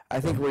 I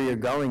think where you're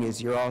going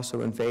is you're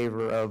also in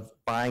favor of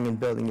buying and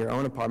building your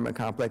own apartment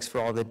complex for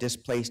all the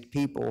displaced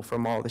people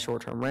from all the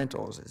short-term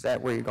rentals. Is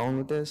that where you're going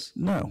with this?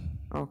 No.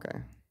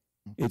 Okay.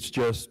 It's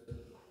just,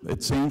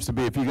 it seems to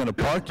be if you're going to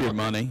park your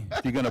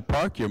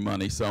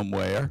money,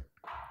 somewhere,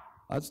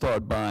 I'd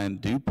start buying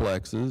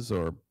duplexes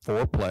or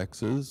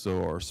fourplexes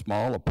or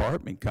small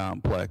apartment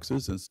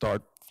complexes and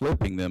start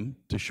flipping them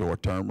to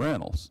short-term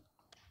rentals.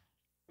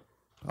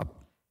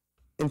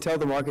 Until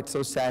the market's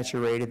so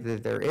saturated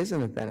that there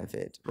isn't a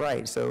benefit,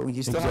 right? So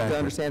you still have to Exactly.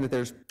 understand that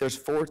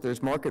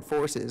there's market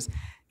forces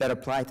that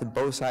apply to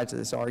both sides of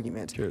this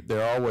argument. Sure,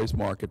 there are always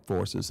market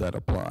forces that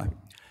apply.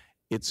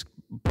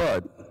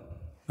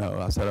 No,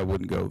 I said I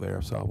wouldn't go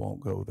there, so I won't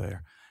go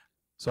there.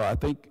 So I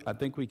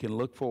think we can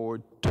look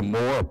forward to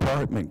more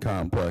apartment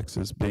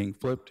complexes being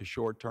flipped to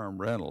short-term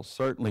rentals,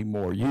 certainly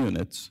more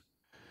units,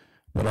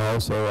 but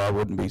also I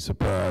wouldn't be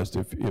surprised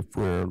if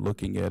we're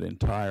looking at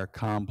entire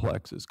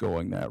complexes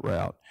going that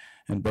route.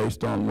 And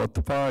based on what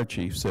the fire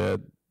chief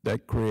said,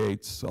 that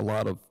creates a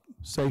lot of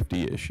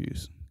safety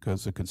issues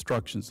because the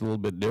construction's a little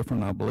bit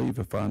different, I believe,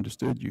 if I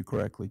understood you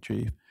correctly,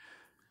 Chief.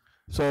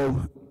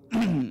 So,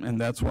 and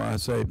that's why I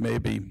say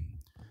maybe,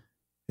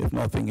 if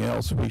nothing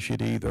else, we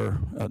should either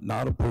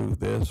not approve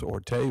this or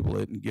table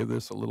it and give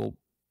this a little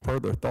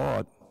further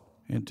thought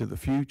into the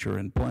future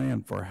and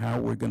plan for how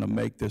we're going to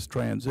make this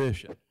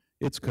transition.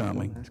 It's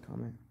coming.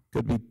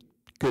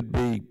 Could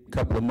be a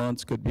couple of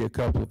months, could be a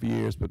couple of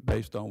years, but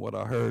based on what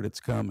I heard, it's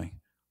coming.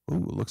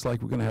 Ooh, it looks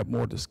like we're going to have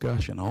more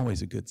discussion.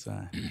 Always a good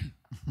sign.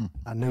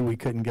 I knew we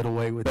couldn't get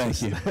away with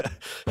this. Thank you.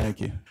 Thank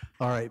you.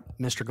 All right,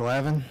 Mr.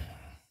 Glavin?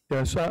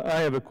 Yes, I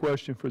have a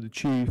question for the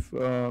chief.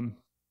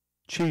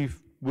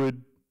 Chief,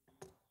 would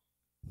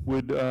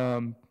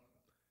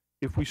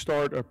if we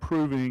start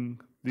approving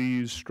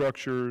these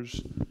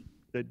structures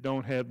that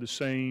don't have the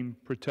same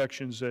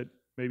protections that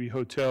maybe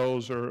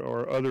hotels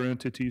or other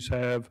entities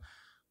have,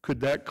 could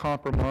that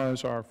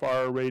compromise our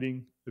fire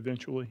rating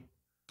eventually?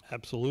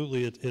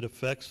 Absolutely, it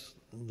affects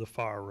the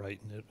fire rate,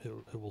 and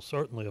it will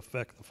certainly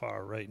affect the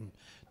fire rate, and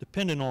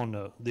depending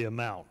on the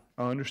amount.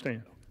 I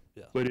understand.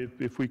 Yeah. But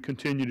if we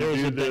continue to There's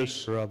do a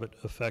this, danger of it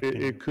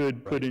affecting. it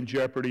could put in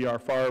jeopardy our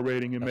fire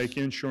rating and Yes. make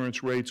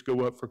insurance rates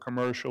go up for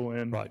commercial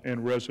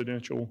and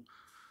residential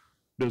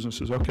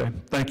businesses. Okay,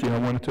 thank you. I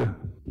wanted to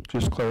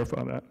just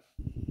clarify that.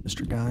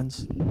 Mr.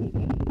 Guines?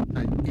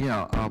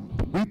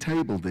 We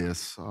tabled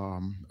this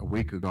a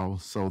week ago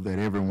so that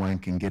everyone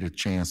can get a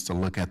chance to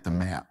look at the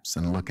maps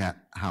and look at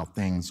how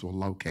things were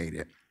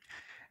located.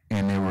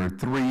 And there were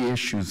 3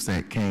 issues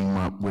that came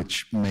up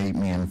which made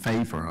me in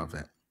favor of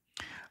it.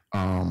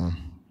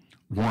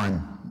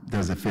 One,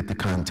 does it fit the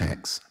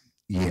context?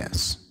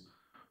 Yes.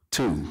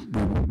 2,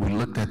 we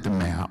looked at the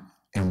map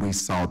and we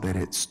saw that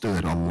it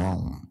stood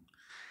alone.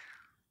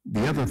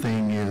 The other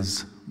thing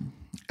is,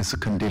 it's a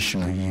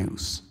conditional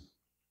use.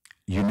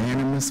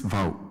 Unanimous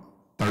vote,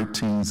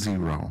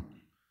 13-0.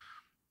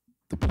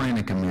 The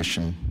Planning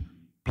Commission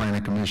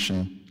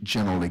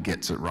generally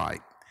gets it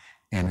right.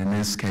 And in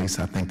this case,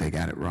 I think they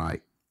got it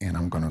right, and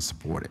I'm going to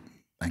support it.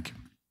 Thank you.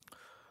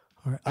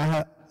 All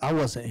right, I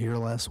wasn't here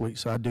last week,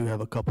 so I do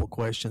have a couple of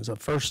questions.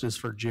 First is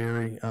for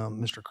Jerry,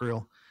 Mr.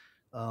 Creel.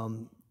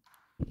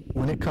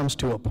 When it comes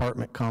to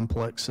apartment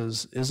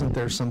complexes, isn't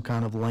there some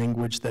kind of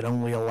language that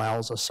only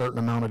allows a certain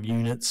amount of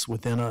units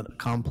within a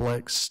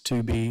complex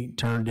to be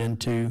turned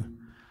into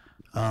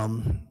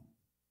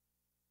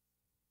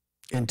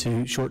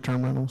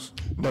short-term rentals?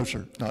 No,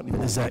 sir, not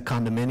anymore. Is that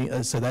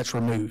condominium, so that's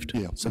removed?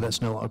 Yeah. So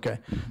that's no, okay,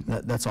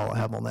 that's all I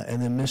have on that.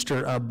 And then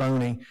Mr.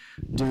 Boney,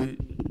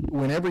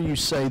 whenever you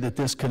say that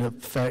this can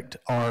affect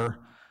our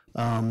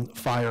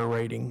fire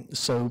rating,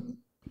 so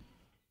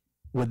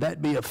would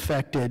that be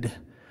affected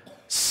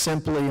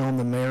simply on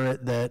the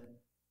merit that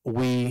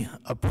we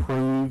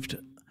approved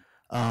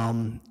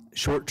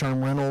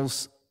short-term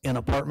rentals in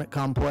apartment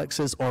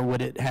complexes, or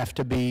would it have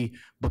to be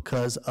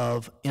because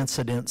of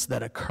incidents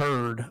that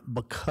occurred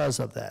because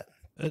of that?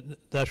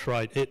 That's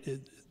right.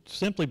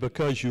 Simply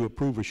because you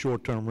approve a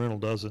short-term rental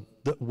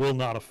will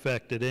not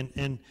affect it.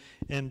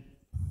 And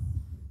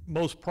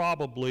most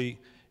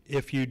probably,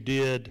 if you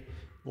did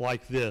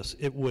like this,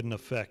 it wouldn't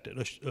affect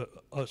it,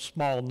 a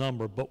small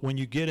number. But when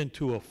you get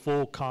into a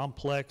full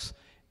complex,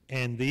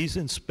 and these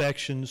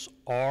inspections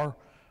are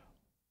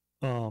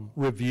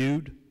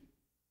reviewed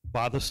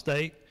by the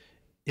state,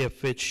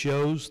 if it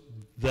shows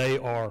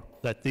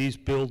that these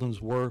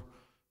buildings were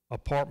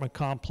apartment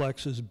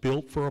complexes,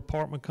 built for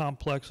apartment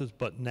complexes,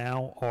 but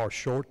now are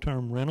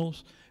short-term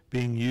rentals,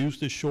 being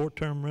used as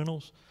short-term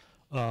rentals,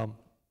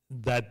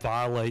 that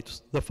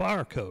violates the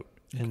fire code,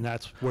 and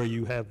that's where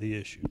you have the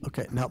issue.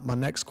 Okay, now my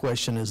next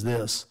question is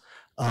this,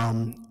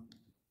 and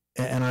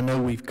I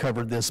know we've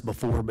covered this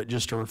before, but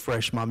just to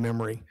refresh my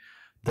memory,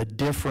 the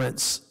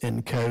difference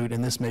in code,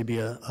 and this may be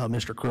a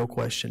Mr. Krill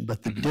question,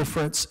 but the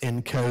difference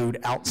in code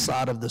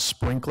outside of the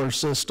sprinkler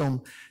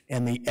system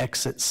and the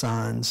exit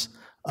signs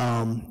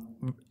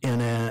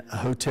in a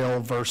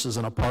hotel versus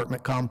an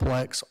apartment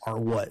complex are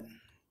what?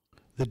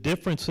 The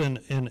difference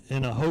in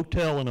a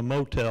hotel and a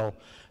motel,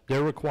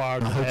 they're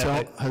required to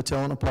have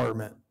hotel and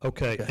apartment.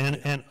 Okay,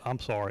 and I'm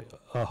sorry,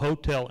 a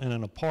hotel and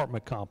an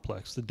apartment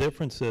complex. The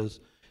difference is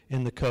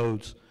in the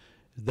codes,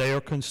 they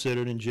are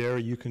considered, and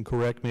Jerry, you can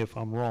correct me if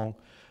I'm wrong,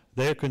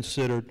 they're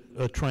considered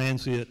a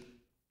transient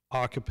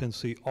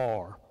occupancy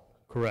R,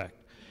 correct?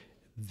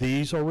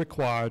 these are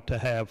required to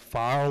have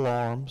fire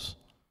alarms,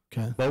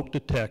 Okay. smoke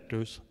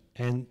detectors,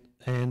 and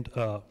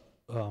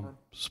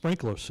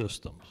sprinkler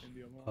systems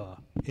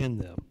in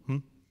them. Hmm?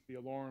 The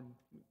alarm.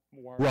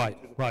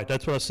 Right,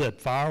 that's what I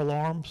said, fire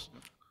alarms,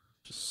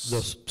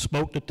 the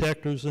smoke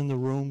detectors in the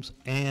rooms,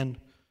 and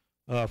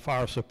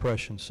fire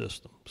suppression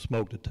system,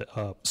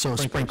 So a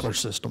sprinkler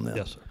system then?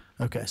 Yes, sir.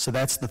 Okay, so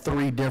that's the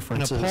three An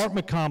differences.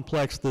 apartment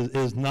complex that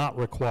is not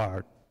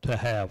required to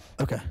have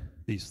Okay,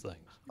 these things.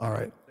 all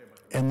right.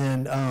 And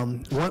then,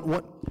 what,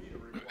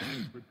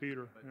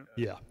 Repeater.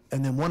 Yeah.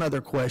 and then one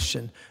other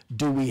question,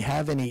 do we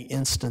have any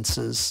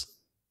instances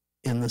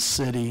in the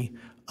city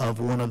of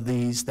one of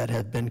these that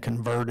have been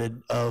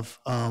converted, of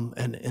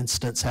an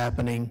instance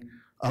happening,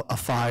 a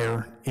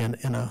fire in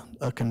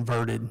a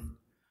converted?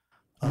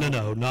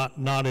 No,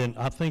 not in,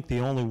 I think the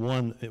only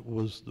one, it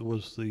was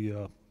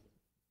the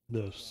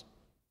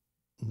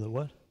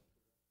what?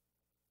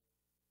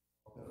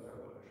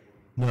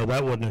 No,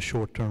 that wasn't a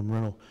short-term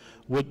rental.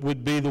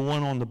 Would be the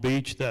one on the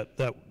beach that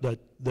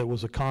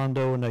was a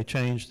condo and they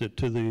changed it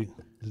to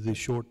the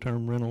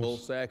short-term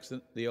rentals?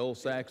 The old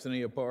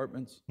Saxony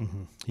Apartments?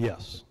 Mhm.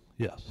 Yes.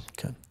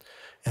 Okay.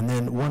 And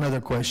then one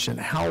other question,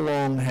 how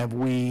long have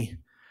we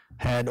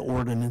had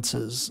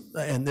ordinances,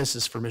 and this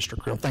is for Mr.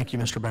 Creel, thank you,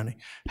 Mr. Bowney.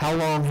 How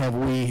long have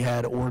we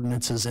had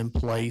ordinances in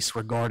place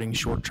regarding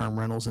short-term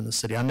rentals in the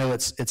city? I know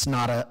it's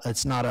not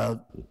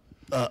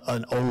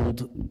an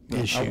old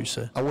issue,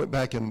 so. I went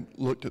back and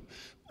looked at,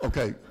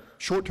 okay,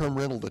 short-term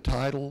rental, the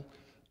title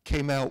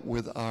came out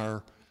with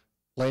our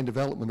land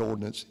development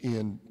ordinance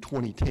in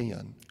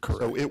 2010.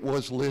 Correct. So it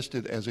was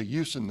listed as a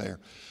use in there,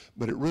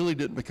 but it really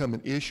didn't become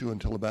an issue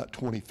until about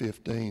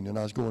 2015. And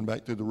I was going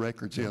back through the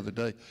records the other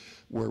day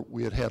where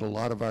we had had a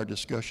lot of our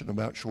discussion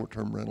about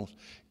short-term rentals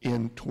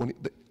in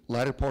the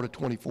latter part of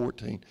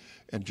 2014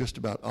 and just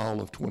about all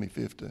of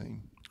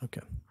 2015.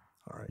 Okay,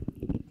 all right.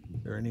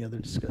 Is there any other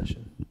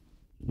discussion?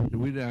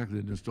 We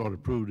actually didn't start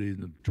approving these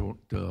in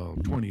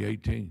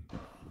 2018.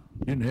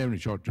 Didn't have any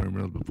short-term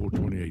rentals before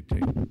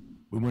 2018.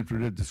 We went through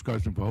this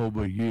discussion for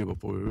over a year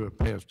before we ever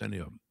passed any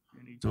of them.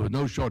 So there's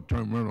no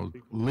short-term rentals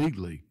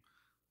legally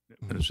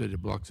in the city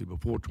of Biloxi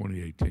before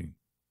 2018.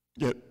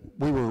 Yeah,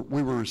 we were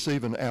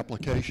receiving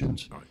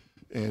applications,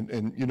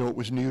 and you know, it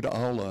was new to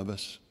all of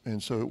us,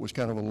 and so it was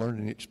kind of a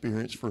learning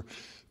experience for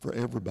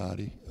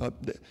everybody.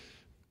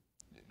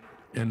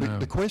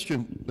 The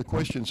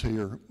questions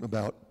here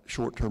about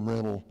short-term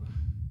rental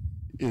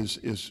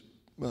is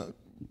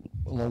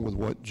along with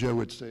what Joe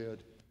had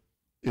said,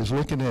 is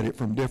looking at it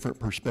from different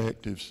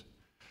perspectives.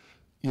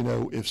 You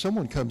know, if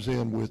someone comes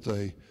in with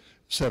a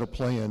set of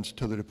plans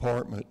to the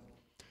department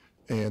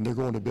and they're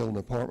going to build an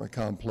apartment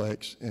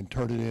complex and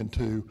turn it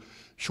into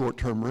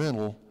short-term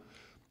rental,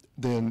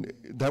 then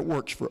that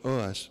works for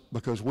us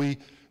because we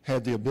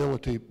have the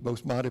ability,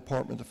 both my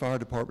department, the fire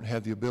department,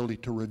 have the ability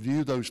to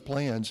review those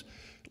plans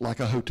like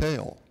a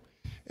hotel.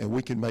 And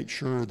we can make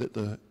sure that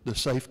the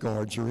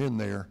safeguards are in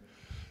there.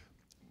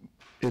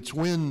 It's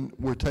when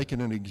we're taking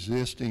an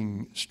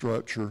existing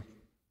structure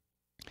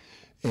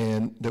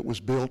and that was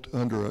built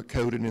under a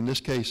code, and in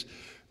this case,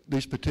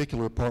 these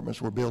particular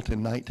apartments were built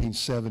in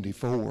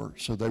 1974,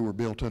 so they were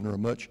built under a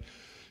much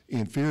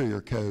inferior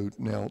code.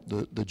 Now,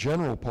 the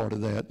general part of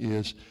that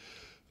is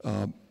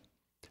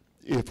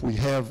if we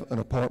have an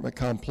apartment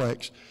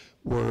complex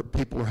where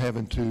people are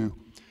having to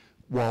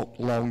walk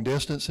long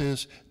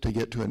distances to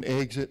get to an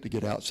exit, to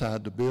get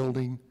outside the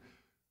building,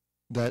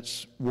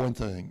 that's one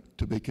thing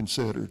to be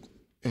considered.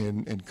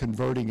 And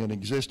converting an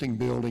existing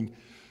building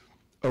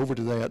over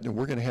to that, then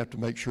we're going to have to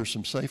make sure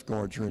some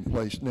safeguards are in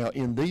place. Now,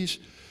 in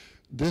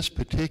this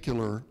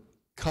particular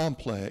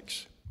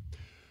complex,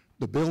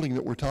 the building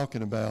that we're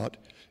talking about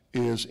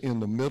is in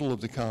the middle of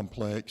the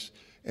complex,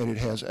 and it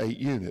has 8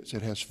 units.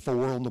 It has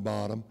 4 on the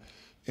bottom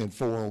and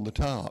 4 on the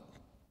top.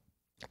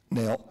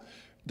 Now,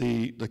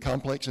 the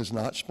complex is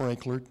not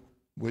sprinklered,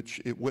 which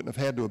it wouldn't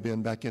have had to have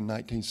been back in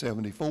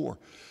 1974.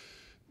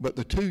 But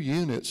the 2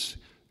 units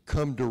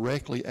come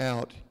directly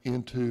out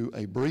into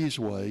a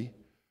breezeway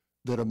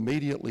that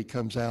immediately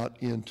comes out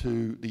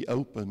into the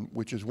open,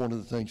 which is one of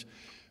the things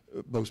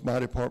both my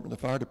department and the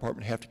fire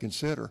department have to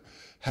consider.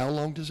 How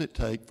long does it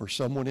take for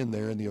someone in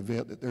there in the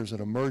event that there's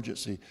an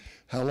emergency?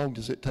 How long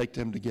does it take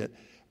them to get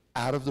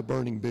out of the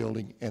burning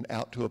building and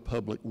out to a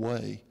public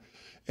way?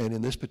 And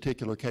in this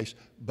particular case,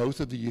 both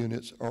of the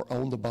units are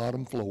on the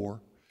bottom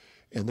floor,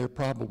 and they're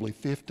probably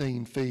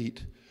 15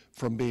 feet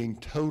from being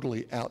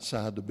totally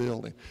outside the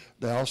building.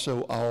 They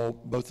also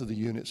both of the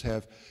units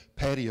have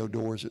patio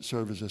doors that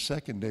serve as a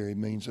secondary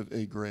means of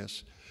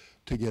egress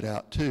to get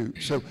out too.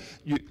 So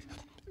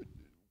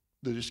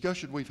the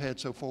discussion we've had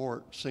so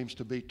far seems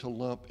to be to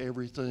lump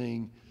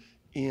everything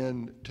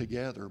in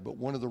together, but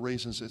one of the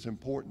reasons it's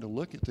important to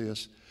look at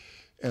this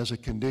as a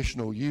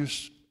conditional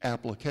use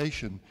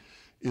application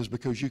is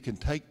because you can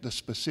take the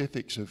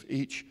specifics of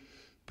each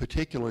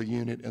particular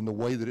unit and the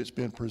way that it's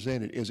been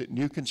presented. Is it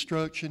new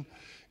construction?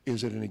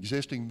 Is it an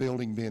existing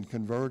building being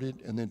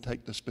converted? And then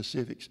take the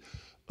specifics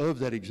of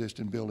that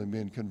existing building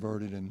being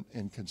converted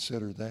and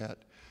consider that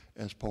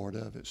as part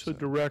of it. So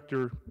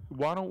Director,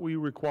 why don't we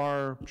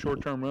require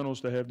short-term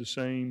rentals to have the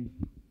same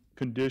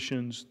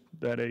conditions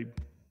that a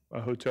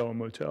hotel or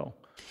motel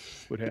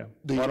would have?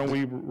 Why don't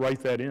we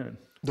write that in?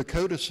 The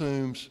code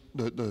assumes,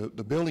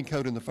 the building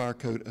code and the fire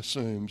code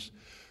assumes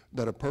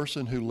that a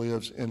person who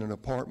lives in an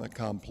apartment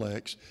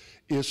complex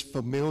is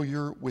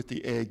familiar with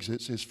the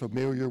exits, is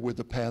familiar with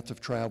the path of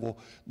travel,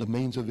 the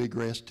means of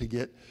egress to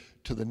get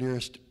to the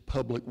nearest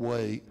public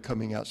way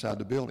coming outside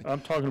the building. I'm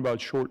talking about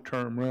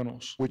short-term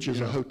rentals. Which is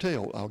a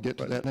hotel. I'll get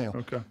to that now.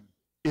 Okay.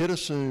 It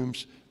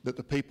assumes that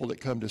the people that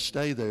come to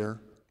stay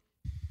there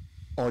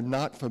are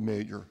not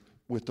familiar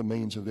with the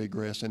means of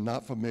egress and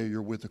not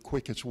familiar with the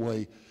quickest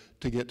way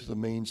to get to the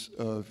means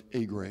of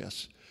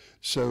egress.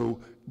 So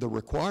the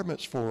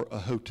requirements for a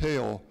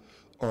hotel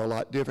are a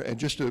lot different. And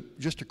just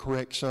to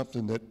correct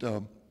something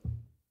that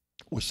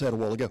was said a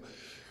while ago,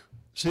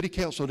 City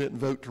Council didn't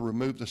vote to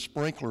remove the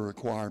sprinkler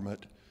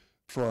requirement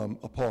from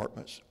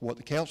apartments. What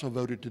the council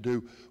voted to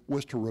do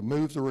was to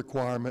remove the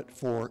requirement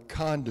for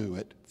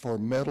conduit, for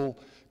metal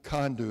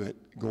conduit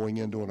going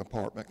into an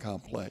apartment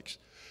complex.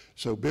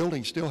 So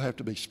buildings still have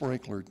to be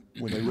sprinklered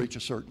when they reach a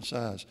certain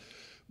size,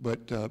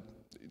 but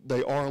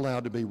they are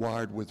allowed to be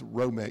wired with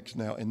Romex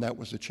now, and that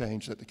was a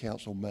change that the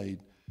council made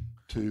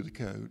to the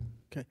code.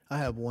 Okay, I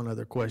have one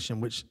other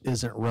question which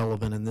isn't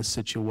relevant in this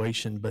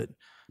situation, but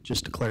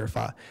just to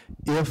clarify,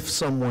 if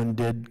someone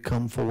did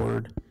come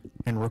forward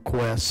and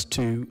request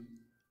to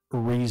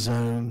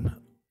rezone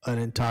an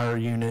entire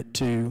unit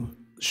to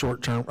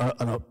short-term,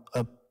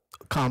 a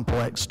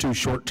complex to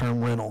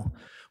short-term rental,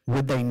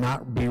 would they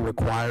not be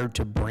required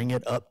to bring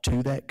it up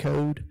to that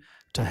code,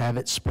 to have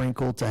it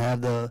sprinkled, to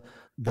have the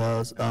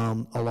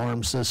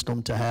alarm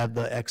system, to have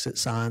the exit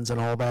signs and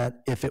all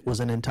that, if it was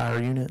an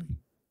entire unit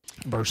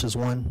versus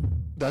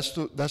one? That's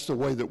the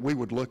way that we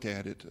would look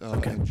at it.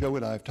 Okay. And Joe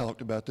and I have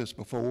talked about this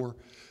before,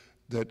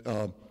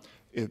 that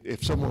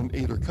if someone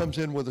either comes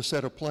in with a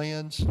set of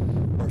plans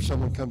or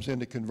someone comes in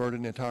to convert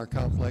an entire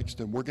complex,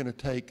 then we're going to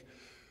take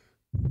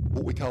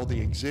what we call the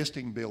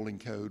existing building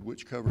code,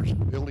 which covers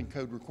building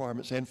code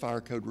requirements and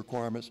fire code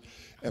requirements,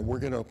 and we're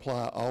going to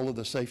apply all of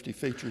the safety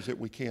features that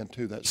we can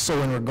to that.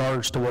 So in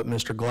regards to what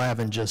Mr.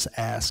 Glavin just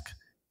asked,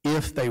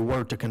 if they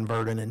were to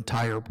convert an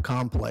entire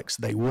complex,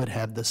 they would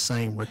have the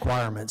same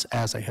requirements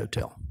as a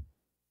hotel?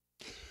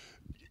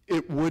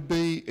 It would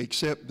be,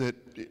 except that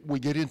we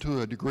get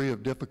into a degree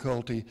of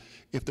difficulty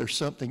if there's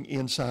something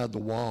inside the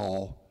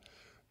wall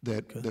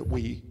that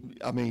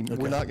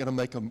we're not going to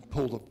make them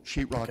pull the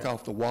sheetrock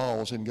off the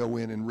walls and go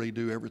in and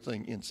redo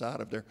everything inside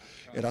of there.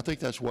 And I think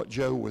that's what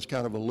Joe was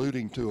kind of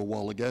alluding to a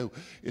while ago.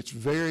 It's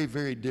very,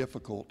 very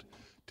difficult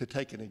to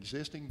take an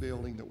existing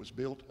building that was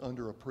built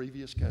under a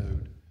previous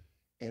code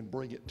and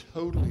bring it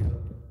totally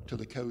up to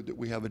the code that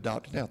we have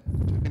adopted now.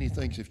 Too many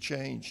things have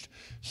changed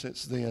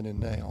since then and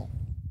now.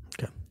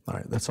 Okay, all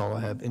right, that's all I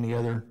have. Any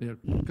other? Yeah,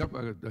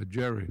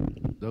 Jerry,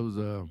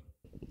 those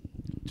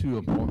two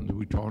apartments that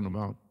we're talking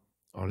about,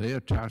 are they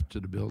attached to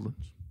the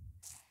buildings?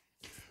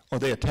 Are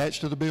they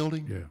attached to the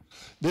building? Yeah.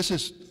 This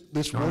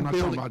No, one I'm not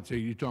building. talking about,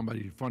 you're talking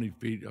about these funny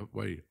feet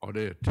away. Are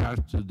they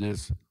attached to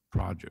this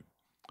project?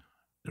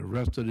 The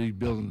rest of these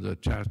buildings are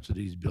attached to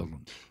these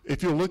buildings.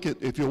 If you look at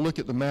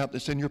the map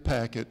that's in your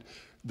packet,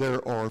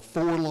 there are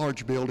 4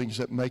 large buildings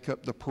that make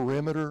up the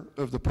perimeter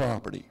of the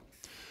property.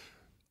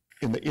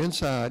 In the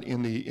inside,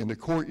 in the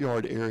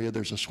courtyard area,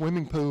 there's a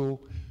swimming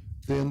pool.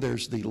 Then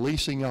there's the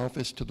leasing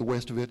office to the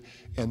west of it,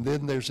 and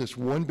then there's this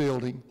one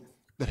building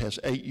that has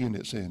 8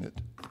 units in it.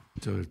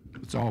 So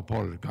it's all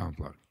part of the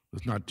complex.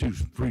 It's not two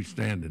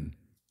freestanding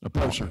No,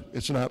 apartments. sir,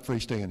 it's not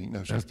freestanding,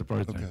 no, sir. That's the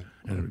first thing. Okay.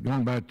 And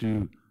going back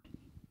to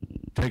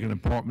taking an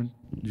apartment,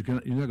 you're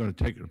not going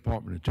to take an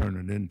apartment and turn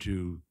it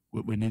into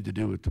what we need to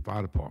do with the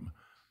fire department.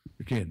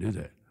 You can't do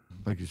that.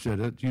 Like you said,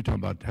 you're talking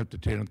about have to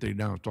tear them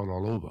down and start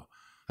all over.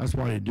 That's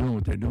why they're doing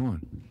what they're doing.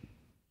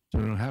 So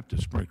they don't have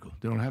to sprinkle.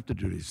 They don't have to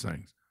do these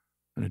things.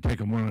 And they take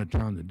them one at a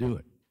time to do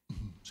it.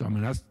 So, I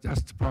mean, that's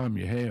the problem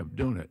you have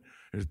doing it.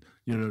 Is,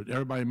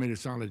 everybody made it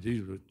sound like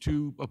these were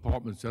 2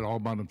 apartments that are all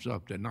by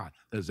themselves. They're not.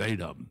 There's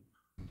 8 of them.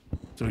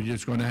 So it's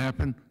just going to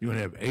happen, you're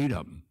going to have 8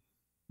 of them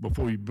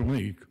before you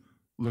blink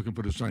looking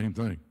for the same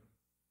thing.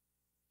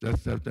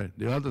 That's that.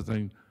 The other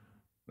thing,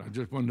 I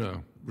just wanted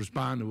to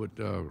respond to what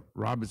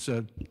Robert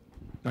said.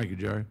 Thank you,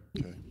 Jerry.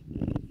 Okay.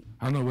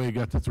 I don't know where you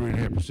got the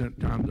 3.5%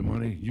 times the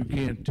money. You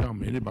can't tell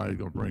me anybody's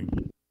going to bring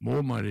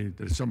more money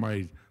than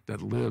somebody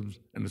that lives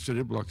in the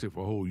city of Biloxi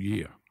for a whole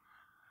year.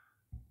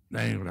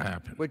 That ain't going to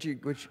happen. Wait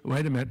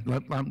a minute.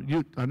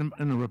 I didn't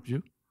interrupt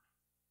you.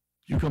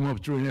 You come up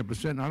with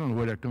 3.5%. I don't know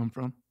where that comes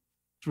from.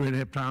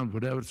 3.5 times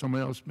whatever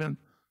somebody else spent.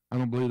 I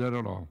don't believe that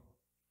at all.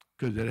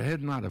 Because it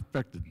had not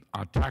affected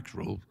our tax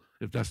rolls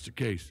if that's the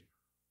case.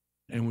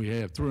 And we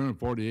have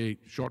 348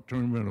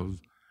 short-term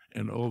rentals,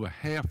 and over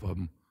half of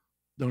them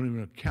don't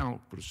even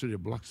account for the city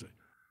of Biloxi.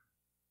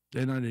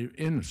 They're not even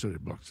in the city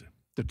of Biloxi.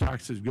 The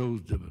taxes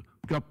goes to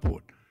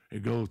Gulfport,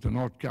 it goes to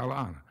North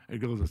Carolina, it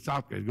goes to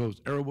Southgate, it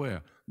goes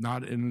everywhere,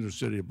 not in the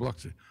city of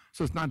Biloxi.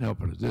 So it's not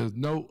helping us. There's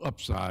no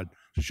upside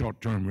to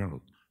short-term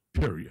rentals,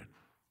 period.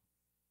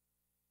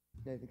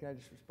 Nathan, can I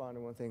just respond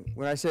to one thing?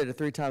 When I said a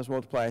 3 times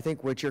multiplier, I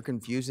think what you're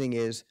confusing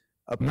is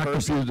a I'm not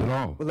person. confused at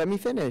all. Well, let me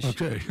finish.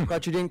 Okay.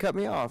 Thought you didn't cut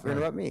me off, or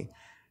interrupt me.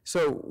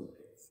 So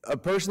a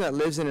person that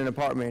lives in an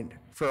apartment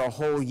for a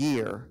whole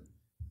year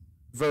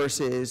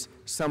versus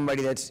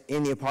somebody that's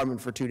in the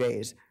apartment for 2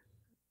 days.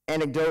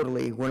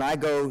 Anecdotally, when I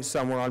go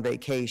somewhere on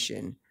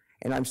vacation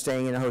and I'm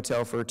staying in a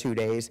hotel for 2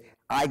 days,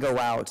 I go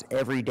out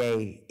every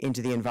day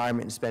into the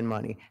environment and spend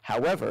money.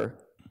 However,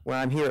 when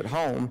I'm here at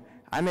home,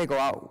 I may go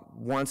out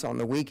once on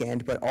the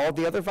weekend, but all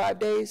the other 5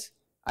 days,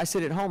 I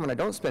sit at home and I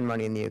don't spend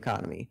money in the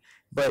economy.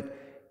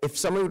 But if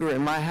somebody were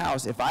in my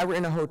house, if I were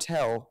in a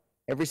hotel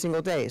every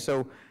single day,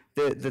 so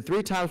the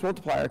 3 times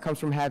multiplier comes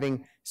from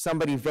having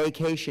somebody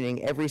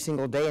vacationing every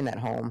single day in that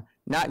home,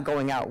 not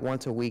going out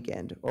once a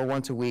weekend or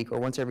once a week or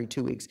once every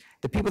 2 weeks.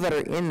 The people that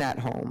are in that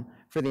home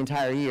for the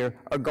entire year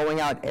are going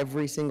out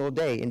every single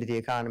day into the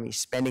economy,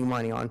 spending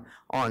money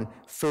on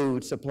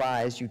food,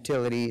 supplies,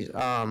 utilities,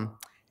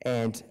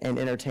 and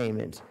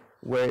entertainment.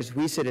 Whereas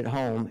we sit at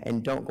home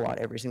and don't go out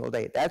every single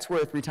day. That's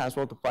where the 3 times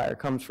multiplier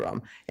comes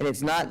from. And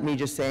it's not me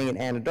just saying it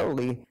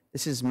anecdotally.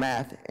 This is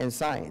math and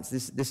science.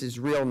 This is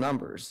real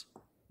numbers.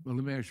 Well,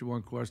 let me ask you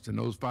one question.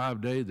 Those 5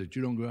 days that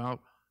you don't go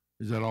out,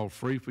 is that all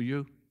free for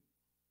you?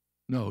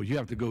 No, you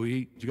have to go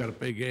eat. You got to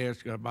pay gas.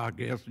 You got to buy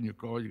gas in your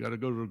car. You got to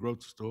go to the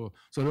grocery store.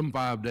 So them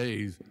 5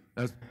 days,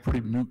 that's a pretty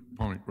moot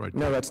point right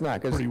there. No, that's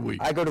not, because Pretty weak.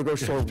 I go to the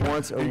grocery store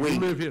once a If week. you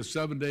live here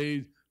 7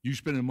 days, you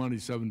spending money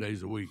 7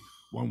 days a week,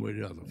 one way or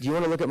the other. Do you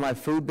want to look at my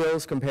food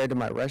bills compared to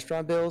my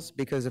restaurant bills?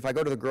 Because if I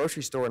go to the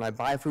grocery store and I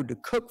buy food to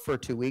cook for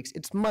 2 weeks,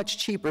 it's much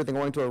cheaper than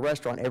going to a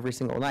restaurant every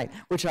single night,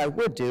 which I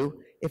would do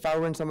if I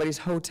were in somebody's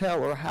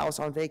hotel or house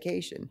on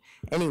vacation.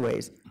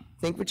 Anyways,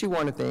 think what you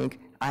want to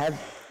think. I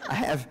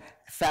have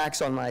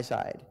facts on my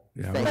side.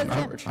 Yeah, Thank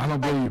you, George. I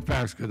don't believe your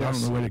facts because I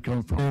don't know where they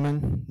come from.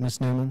 Newman,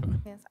 Ms.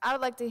 Newman? Yes, I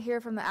would like to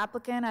hear from the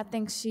applicant. I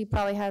think she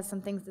probably has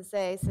some things to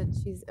say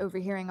since she's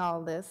overhearing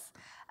all of this.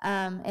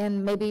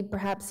 And maybe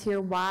perhaps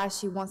hear why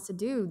she wants to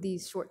do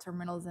these short-term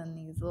rentals in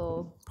these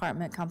little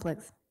apartment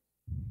complex.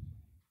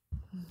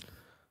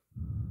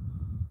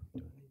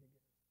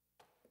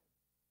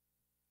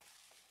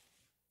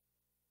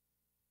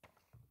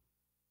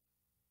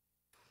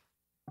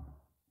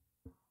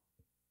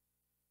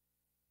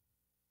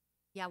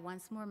 Yeah,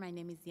 once more, my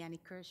name is Diani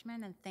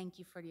Kirschman, and thank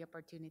you for the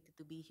opportunity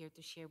to be here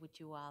to share with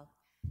you all.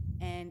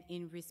 And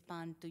in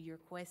response to your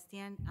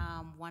question,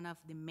 one of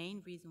the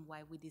main reasons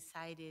why we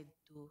decided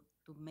to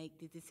make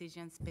the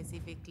decision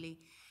specifically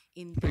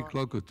in Speak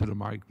closer to the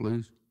mic,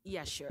 please.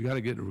 Yeah, sure. You got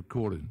to get it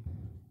recorded.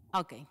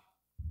 Okay.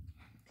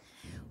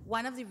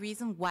 One of the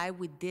reasons why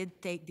we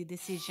did take the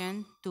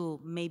decision to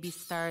maybe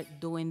start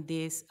doing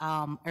this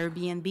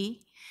Airbnb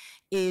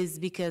is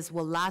because,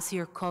 well, last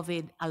year,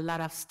 COVID, a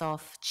lot of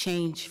stuff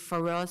changed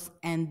for us,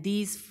 and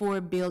these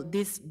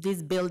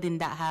this building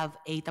that have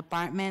 8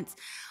 apartments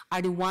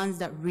are the ones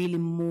that really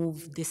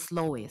move the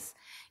slowest.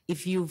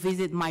 If you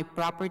visit my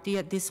property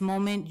at this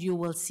moment, you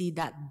will see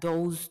that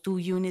those 2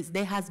 units,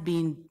 they has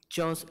been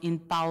just in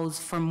pause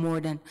for more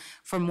than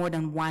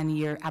 1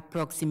 year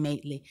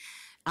approximately.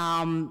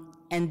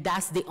 And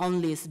that's the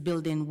only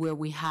building where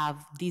we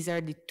have, these are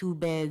the 2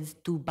 beds,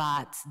 2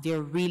 baths.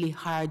 They're really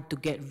hard to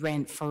get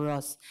rent for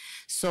us.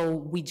 So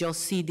we just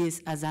see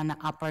this as an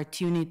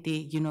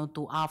opportunity,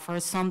 to offer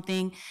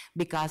something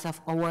because of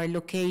our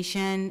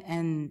location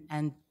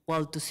and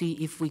well, to see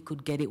if we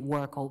could get it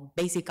work out.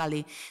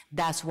 Basically,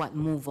 that's what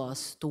moved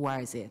us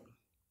towards it.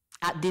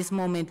 At this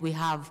moment, we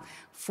have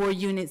 4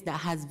 units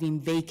that has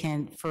been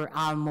vacant for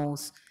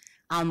almost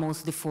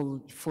the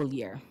full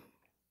year.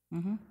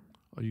 Mm-hmm.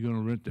 Are you going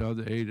to rent the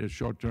other 8 as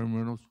short-term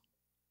rentals?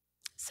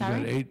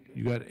 Sorry?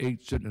 You got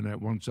 8 sitting in that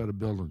one set of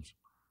buildings.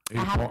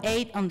 I have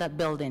 8 on that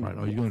building. Right.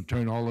 Are you going to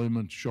turn all of them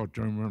into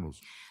short-term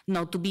rentals?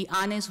 No, to be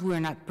honest, we're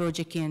not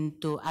projecting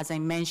to, as I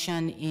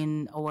mentioned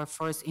in our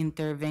first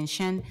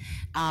intervention,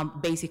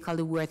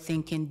 basically we're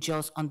thinking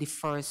just on the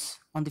first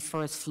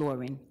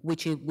flooring,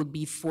 which it would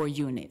be 4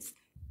 units.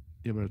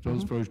 Yeah, but if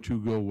those first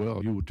 2 go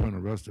well, you will turn the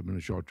rest of them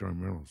into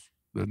short-term rentals.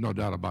 There's no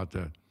doubt about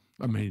that.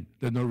 I mean,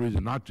 there's no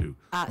reason not to.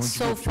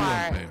 So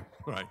far,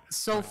 right.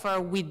 So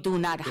far, we do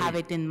not have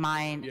it in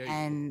mind,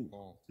 and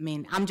I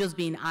mean, I'm just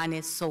being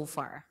honest so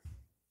far.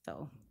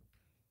 So,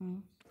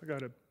 I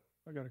got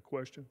a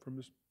question from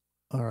Ms.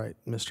 All right,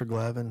 Mr.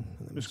 Glavin.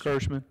 Ms.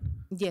 Kirschman.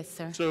 Yes,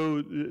 sir.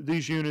 So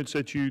these units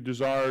that you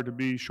desire to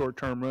be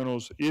short-term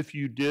rentals, if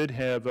you did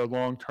have a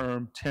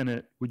long-term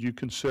tenant, would you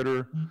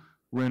consider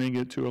renting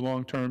it to a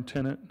long-term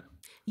tenant?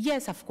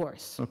 Yes, of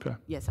course. Okay.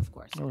 Yes, of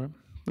course. All right.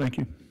 Thank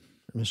you.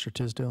 Mr.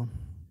 Tisdale?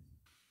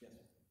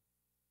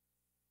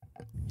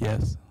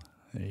 Yes,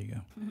 there you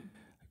go.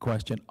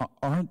 Question,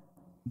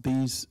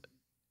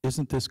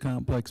 isn't this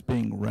complex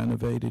being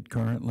renovated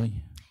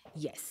currently?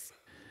 Yes.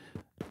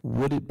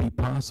 Would it be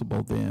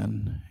possible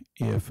then,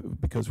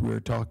 because we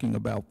were talking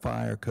about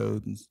fire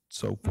code and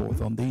so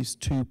forth, on these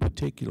 2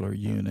 particular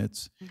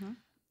units,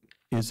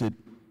 is it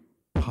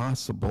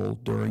possible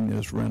during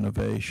this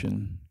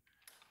renovation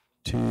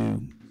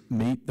to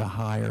meet the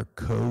higher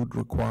code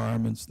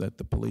requirements that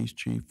the police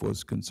chief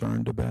was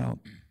concerned about?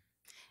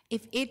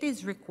 If it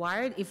is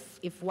required,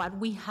 if what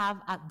we have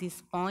at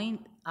this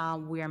point,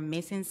 we are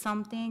missing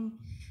something,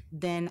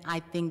 then I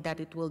think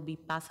that it will be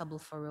possible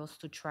for us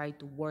to try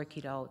to work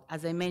it out.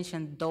 As I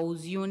mentioned,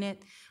 those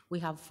units, we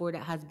have 4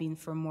 that has been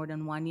for more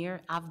than 1 year.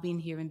 I've been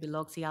here in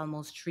Biloxi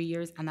almost 3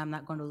 years, and I'm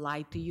not going to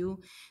lie to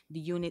you. The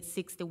unit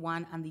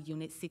 61 and the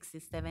unit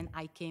 67,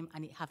 I came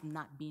and it have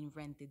not been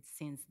rented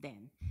since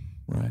then.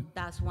 Right.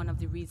 That's one of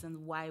the reasons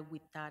why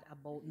we thought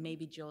about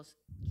maybe just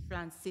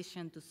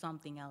transition to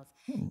something else.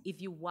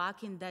 If you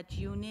walk in that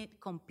unit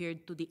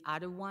compared to the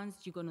other ones,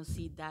 you're gonna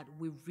see that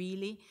we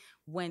really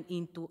went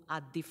into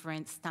a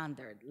different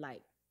standard.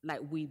 Like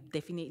we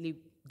definitely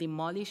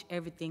demolished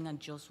everything and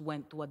just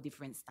went to a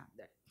different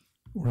standard.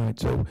 Right,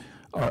 so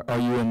are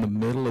you in the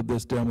middle of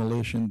this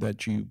demolition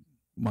that you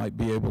might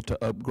be able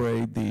to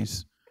upgrade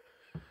these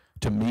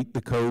to meet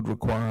the code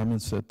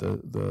requirements that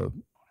the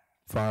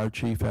fire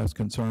chief has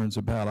concerns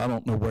about? I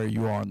don't know where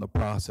you are in the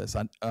process.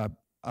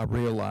 I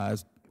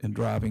realized in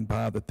driving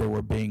by that they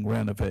were being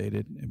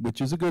renovated,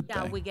 which is a good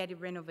thing. Yeah, we get it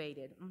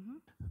renovated. Mm-hmm.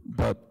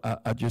 But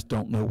I just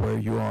don't know where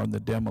you are in the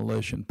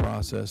demolition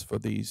process for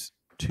these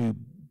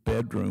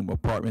 2-bedroom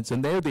apartments,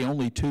 and they're the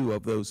only 2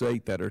 of those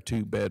 8 that are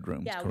 2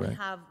 bedrooms, Yeah, correct?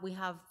 we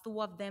have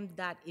 2 of them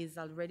that is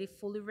already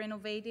fully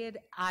renovated.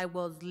 I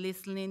was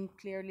listening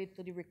clearly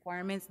to the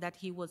requirements that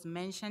he was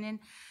mentioning,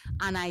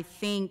 and I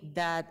think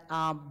that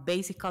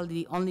basically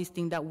the only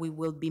thing that we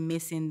will be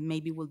missing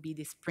maybe will be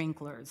the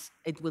sprinklers.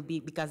 It will be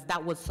because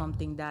that was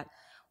something that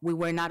we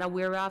were not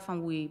aware of,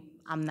 and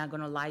I'm not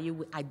gonna lie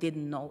you, I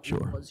didn't know Sure.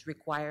 it was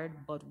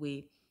required, but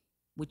we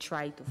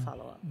tried to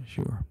follow up.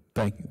 Sure.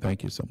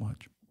 Thank you so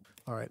much.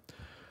 All right.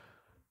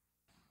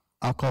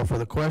 I'll call for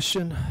the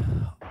question.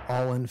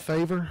 All in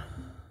favor?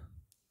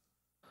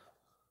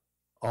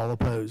 All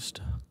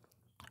opposed?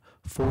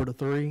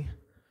 4-3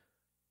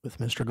 with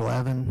Mr.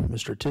 Glavin,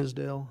 Mr.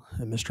 Tisdale,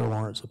 and Mr.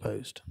 Lawrence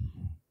opposed.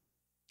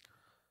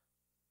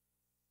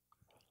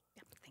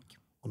 Thank you.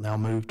 We'll now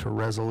move to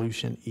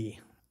Resolution E.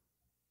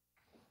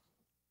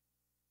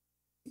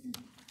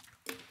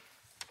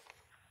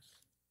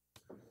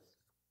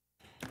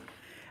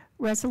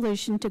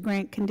 Resolution to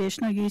grant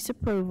conditional use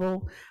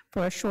approval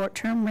for a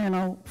short-term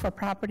rental for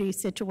property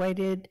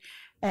situated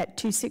at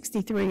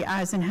 263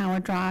 Eisenhower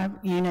Drive,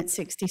 Unit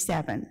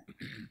 67.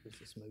 This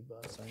is moved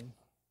by same.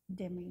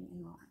 Deming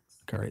and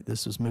Lawrence. All right,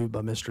 this is moved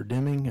by Mr.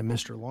 Deming and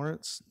Mr.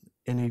 Lawrence.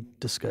 Any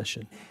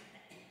discussion?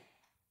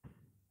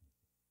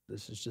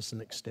 This is just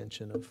an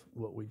extension of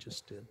what we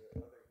just did.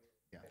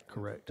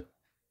 Correct.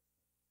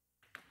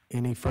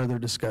 Any further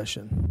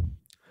discussion?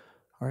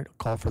 All right, I'll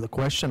call for the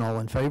question. All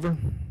in favor?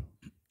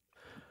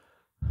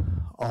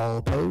 All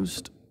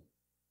opposed?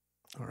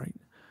 All right,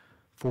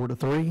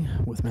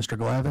 4-3 with Mr.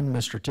 Glavin,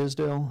 Mr.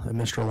 Tisdale, and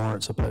Mr.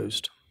 Lawrence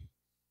opposed.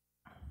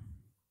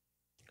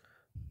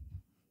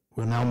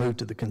 We'll now move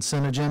to the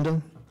consent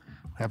agenda.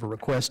 I have a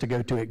request to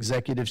go to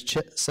executive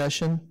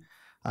session.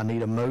 I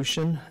need a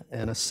motion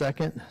and a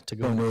second to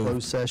go into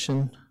closed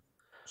session.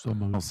 So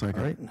moved. All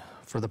right,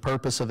 for the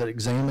purpose of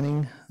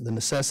examining the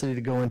necessity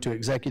to go into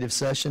executive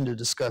session to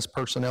discuss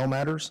personnel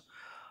matters.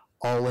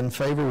 All in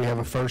favor? We have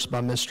a first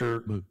by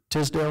Mr.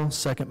 Tisdale,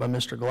 second by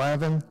Mr.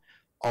 Glavin.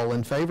 All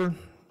in favor?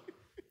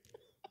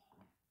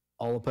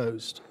 All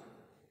opposed?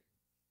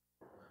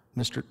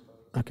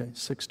 Okay,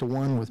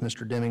 6-1 with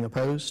Mr. Deming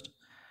opposed.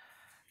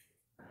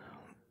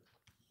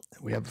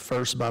 We have a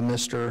first by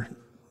Mr.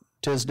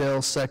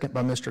 Tisdale, second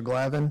by Mr.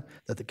 Glavin,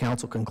 that the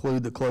council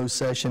conclude the closed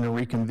session and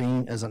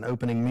reconvene as an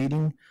opening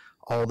meeting.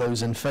 All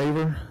those in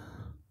favor?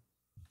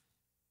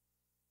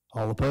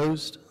 All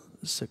opposed?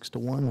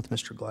 6-1 with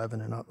Mr.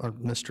 Glavin or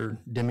Mr.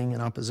 Deming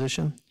in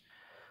opposition.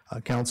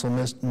 Council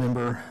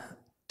Member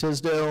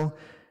Tisdale,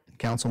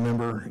 Council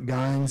Member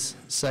Guines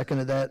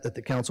seconded that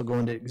the council go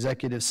into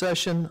executive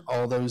session.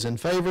 All those in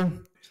favor?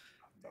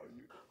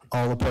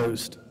 All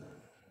opposed?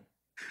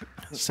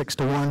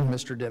 6-1,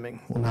 Mr.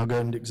 Deming. We'll now go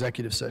into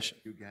executive session.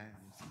 You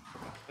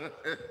guys.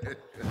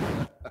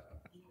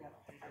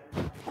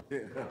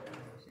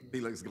 He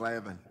looks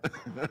Glavin.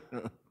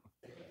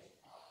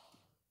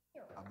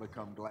 I've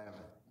become Glavin.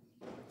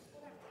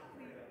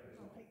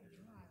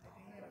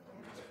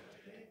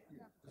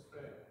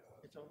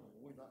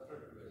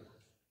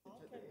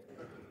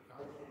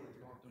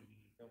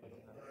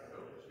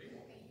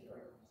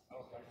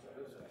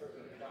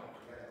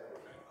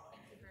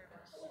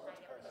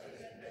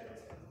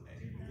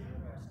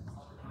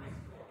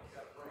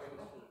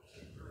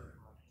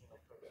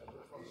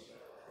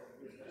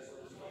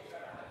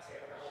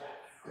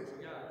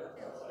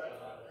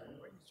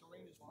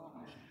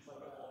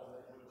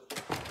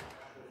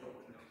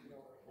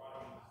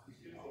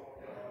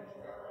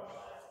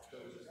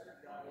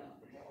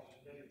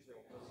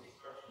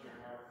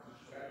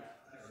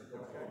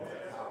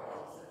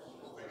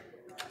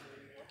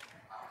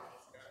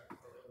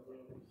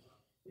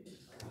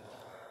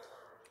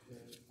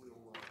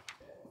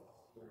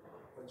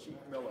 Chief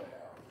Miller.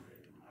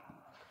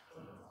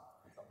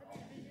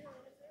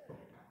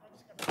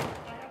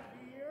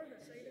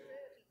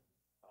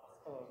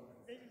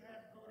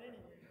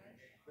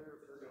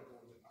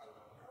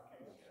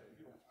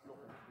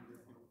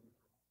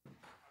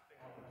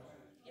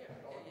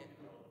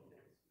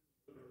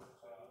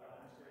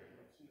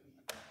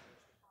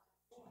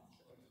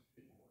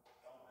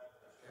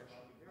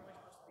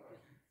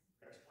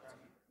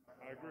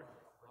 I agree.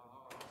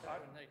 I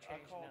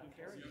called and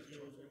carried it.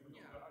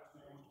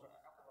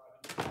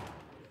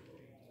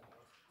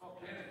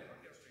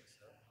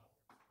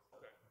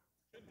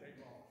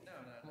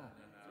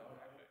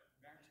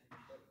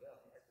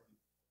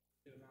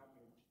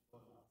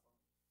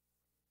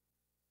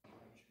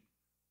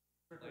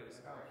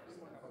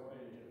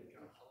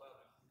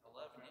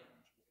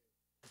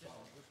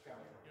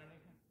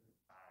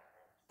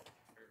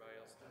 Everybody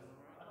else doing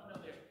all right? I don't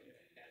know the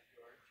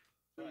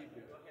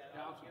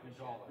council can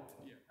call it.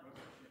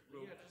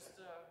 Yeah, just,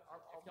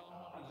 I'll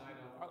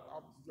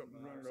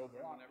Run it over.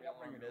 I'll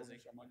bring it over,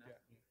 something like that.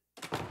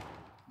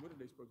 What are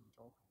they supposed to be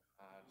talking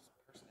about? Just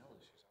personnel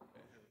issues.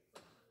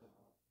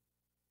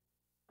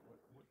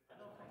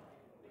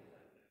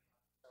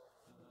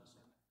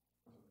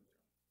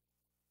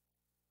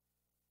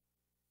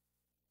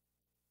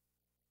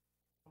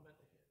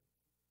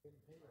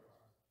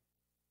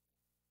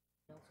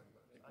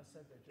 I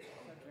said that.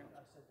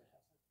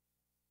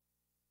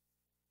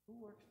 Who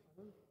works for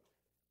who?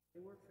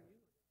 They work for you.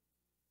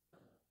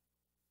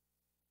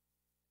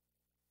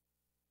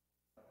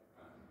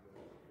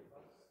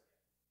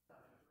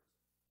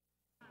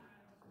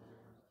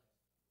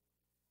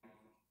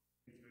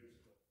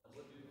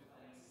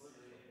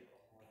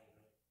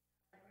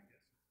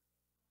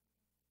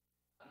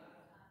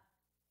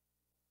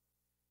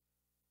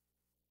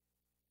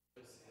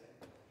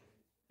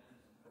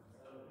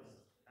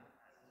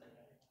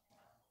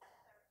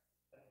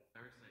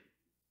 Thursday.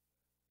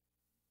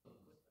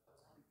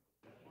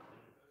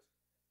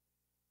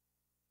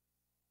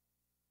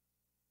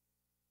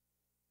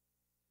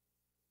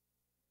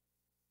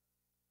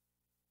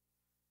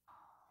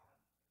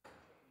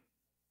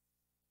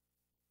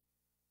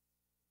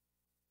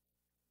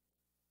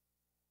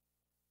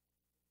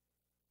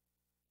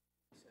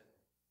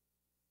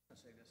 I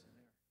say this in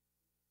there.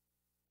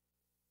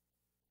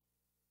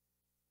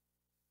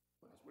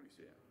 That's what he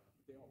said.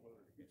 They all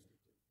voted against it.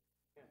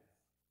 Yeah.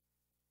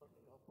 Look,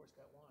 the golf course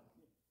got one.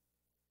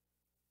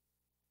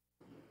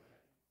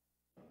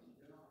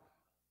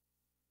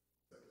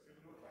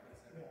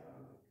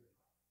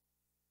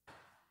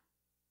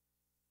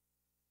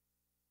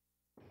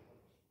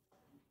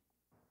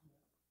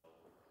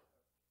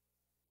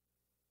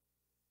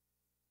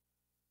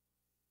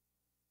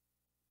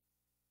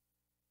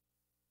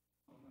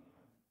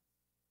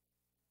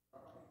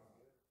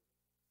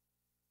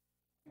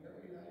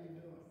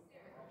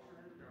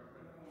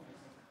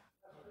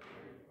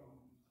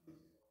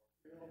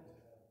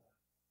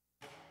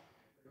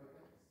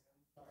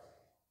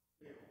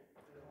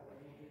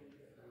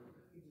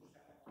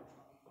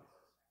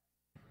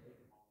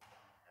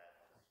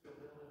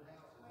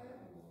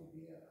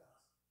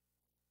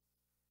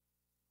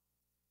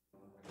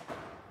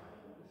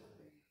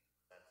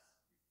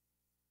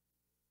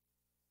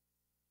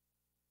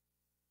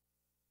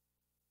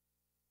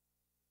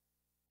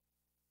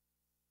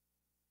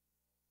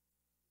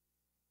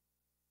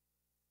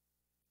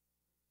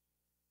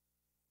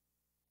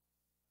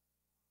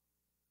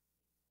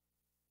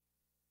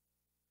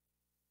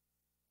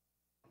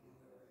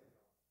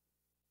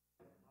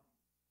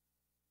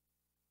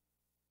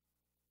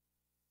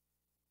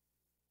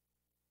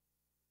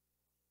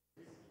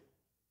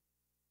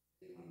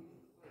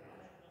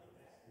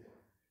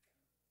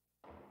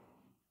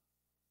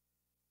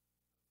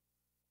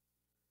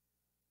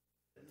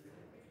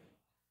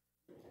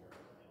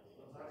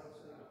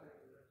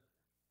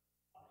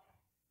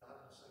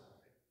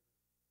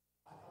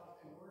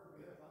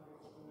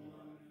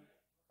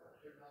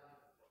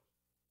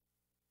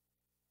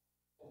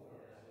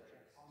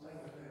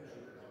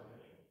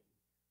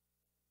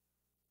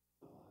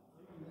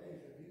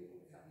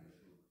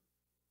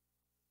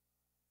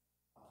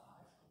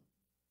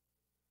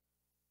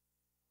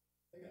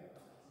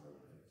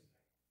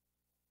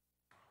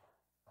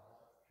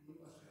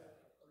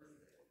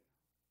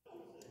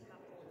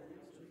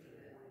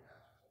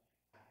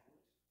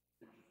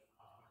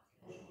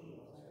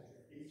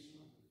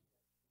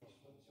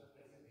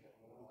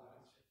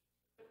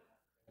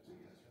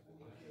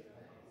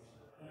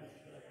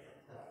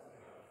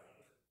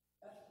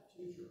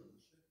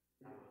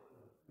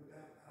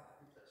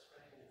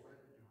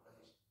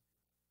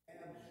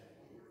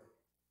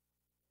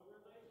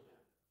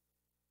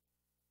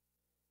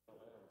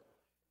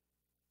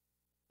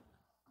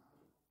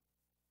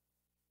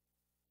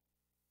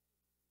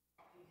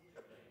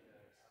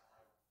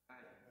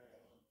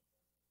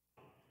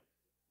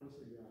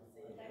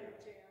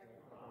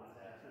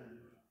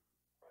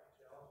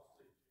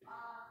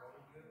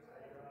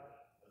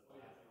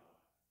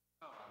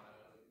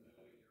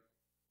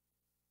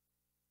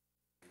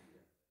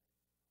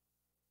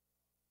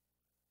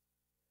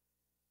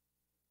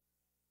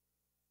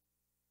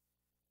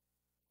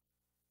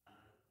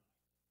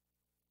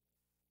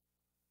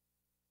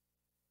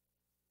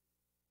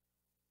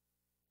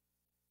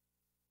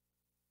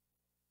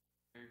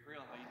 Very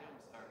real. How you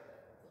doing, sir?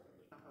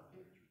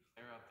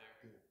 They're up there.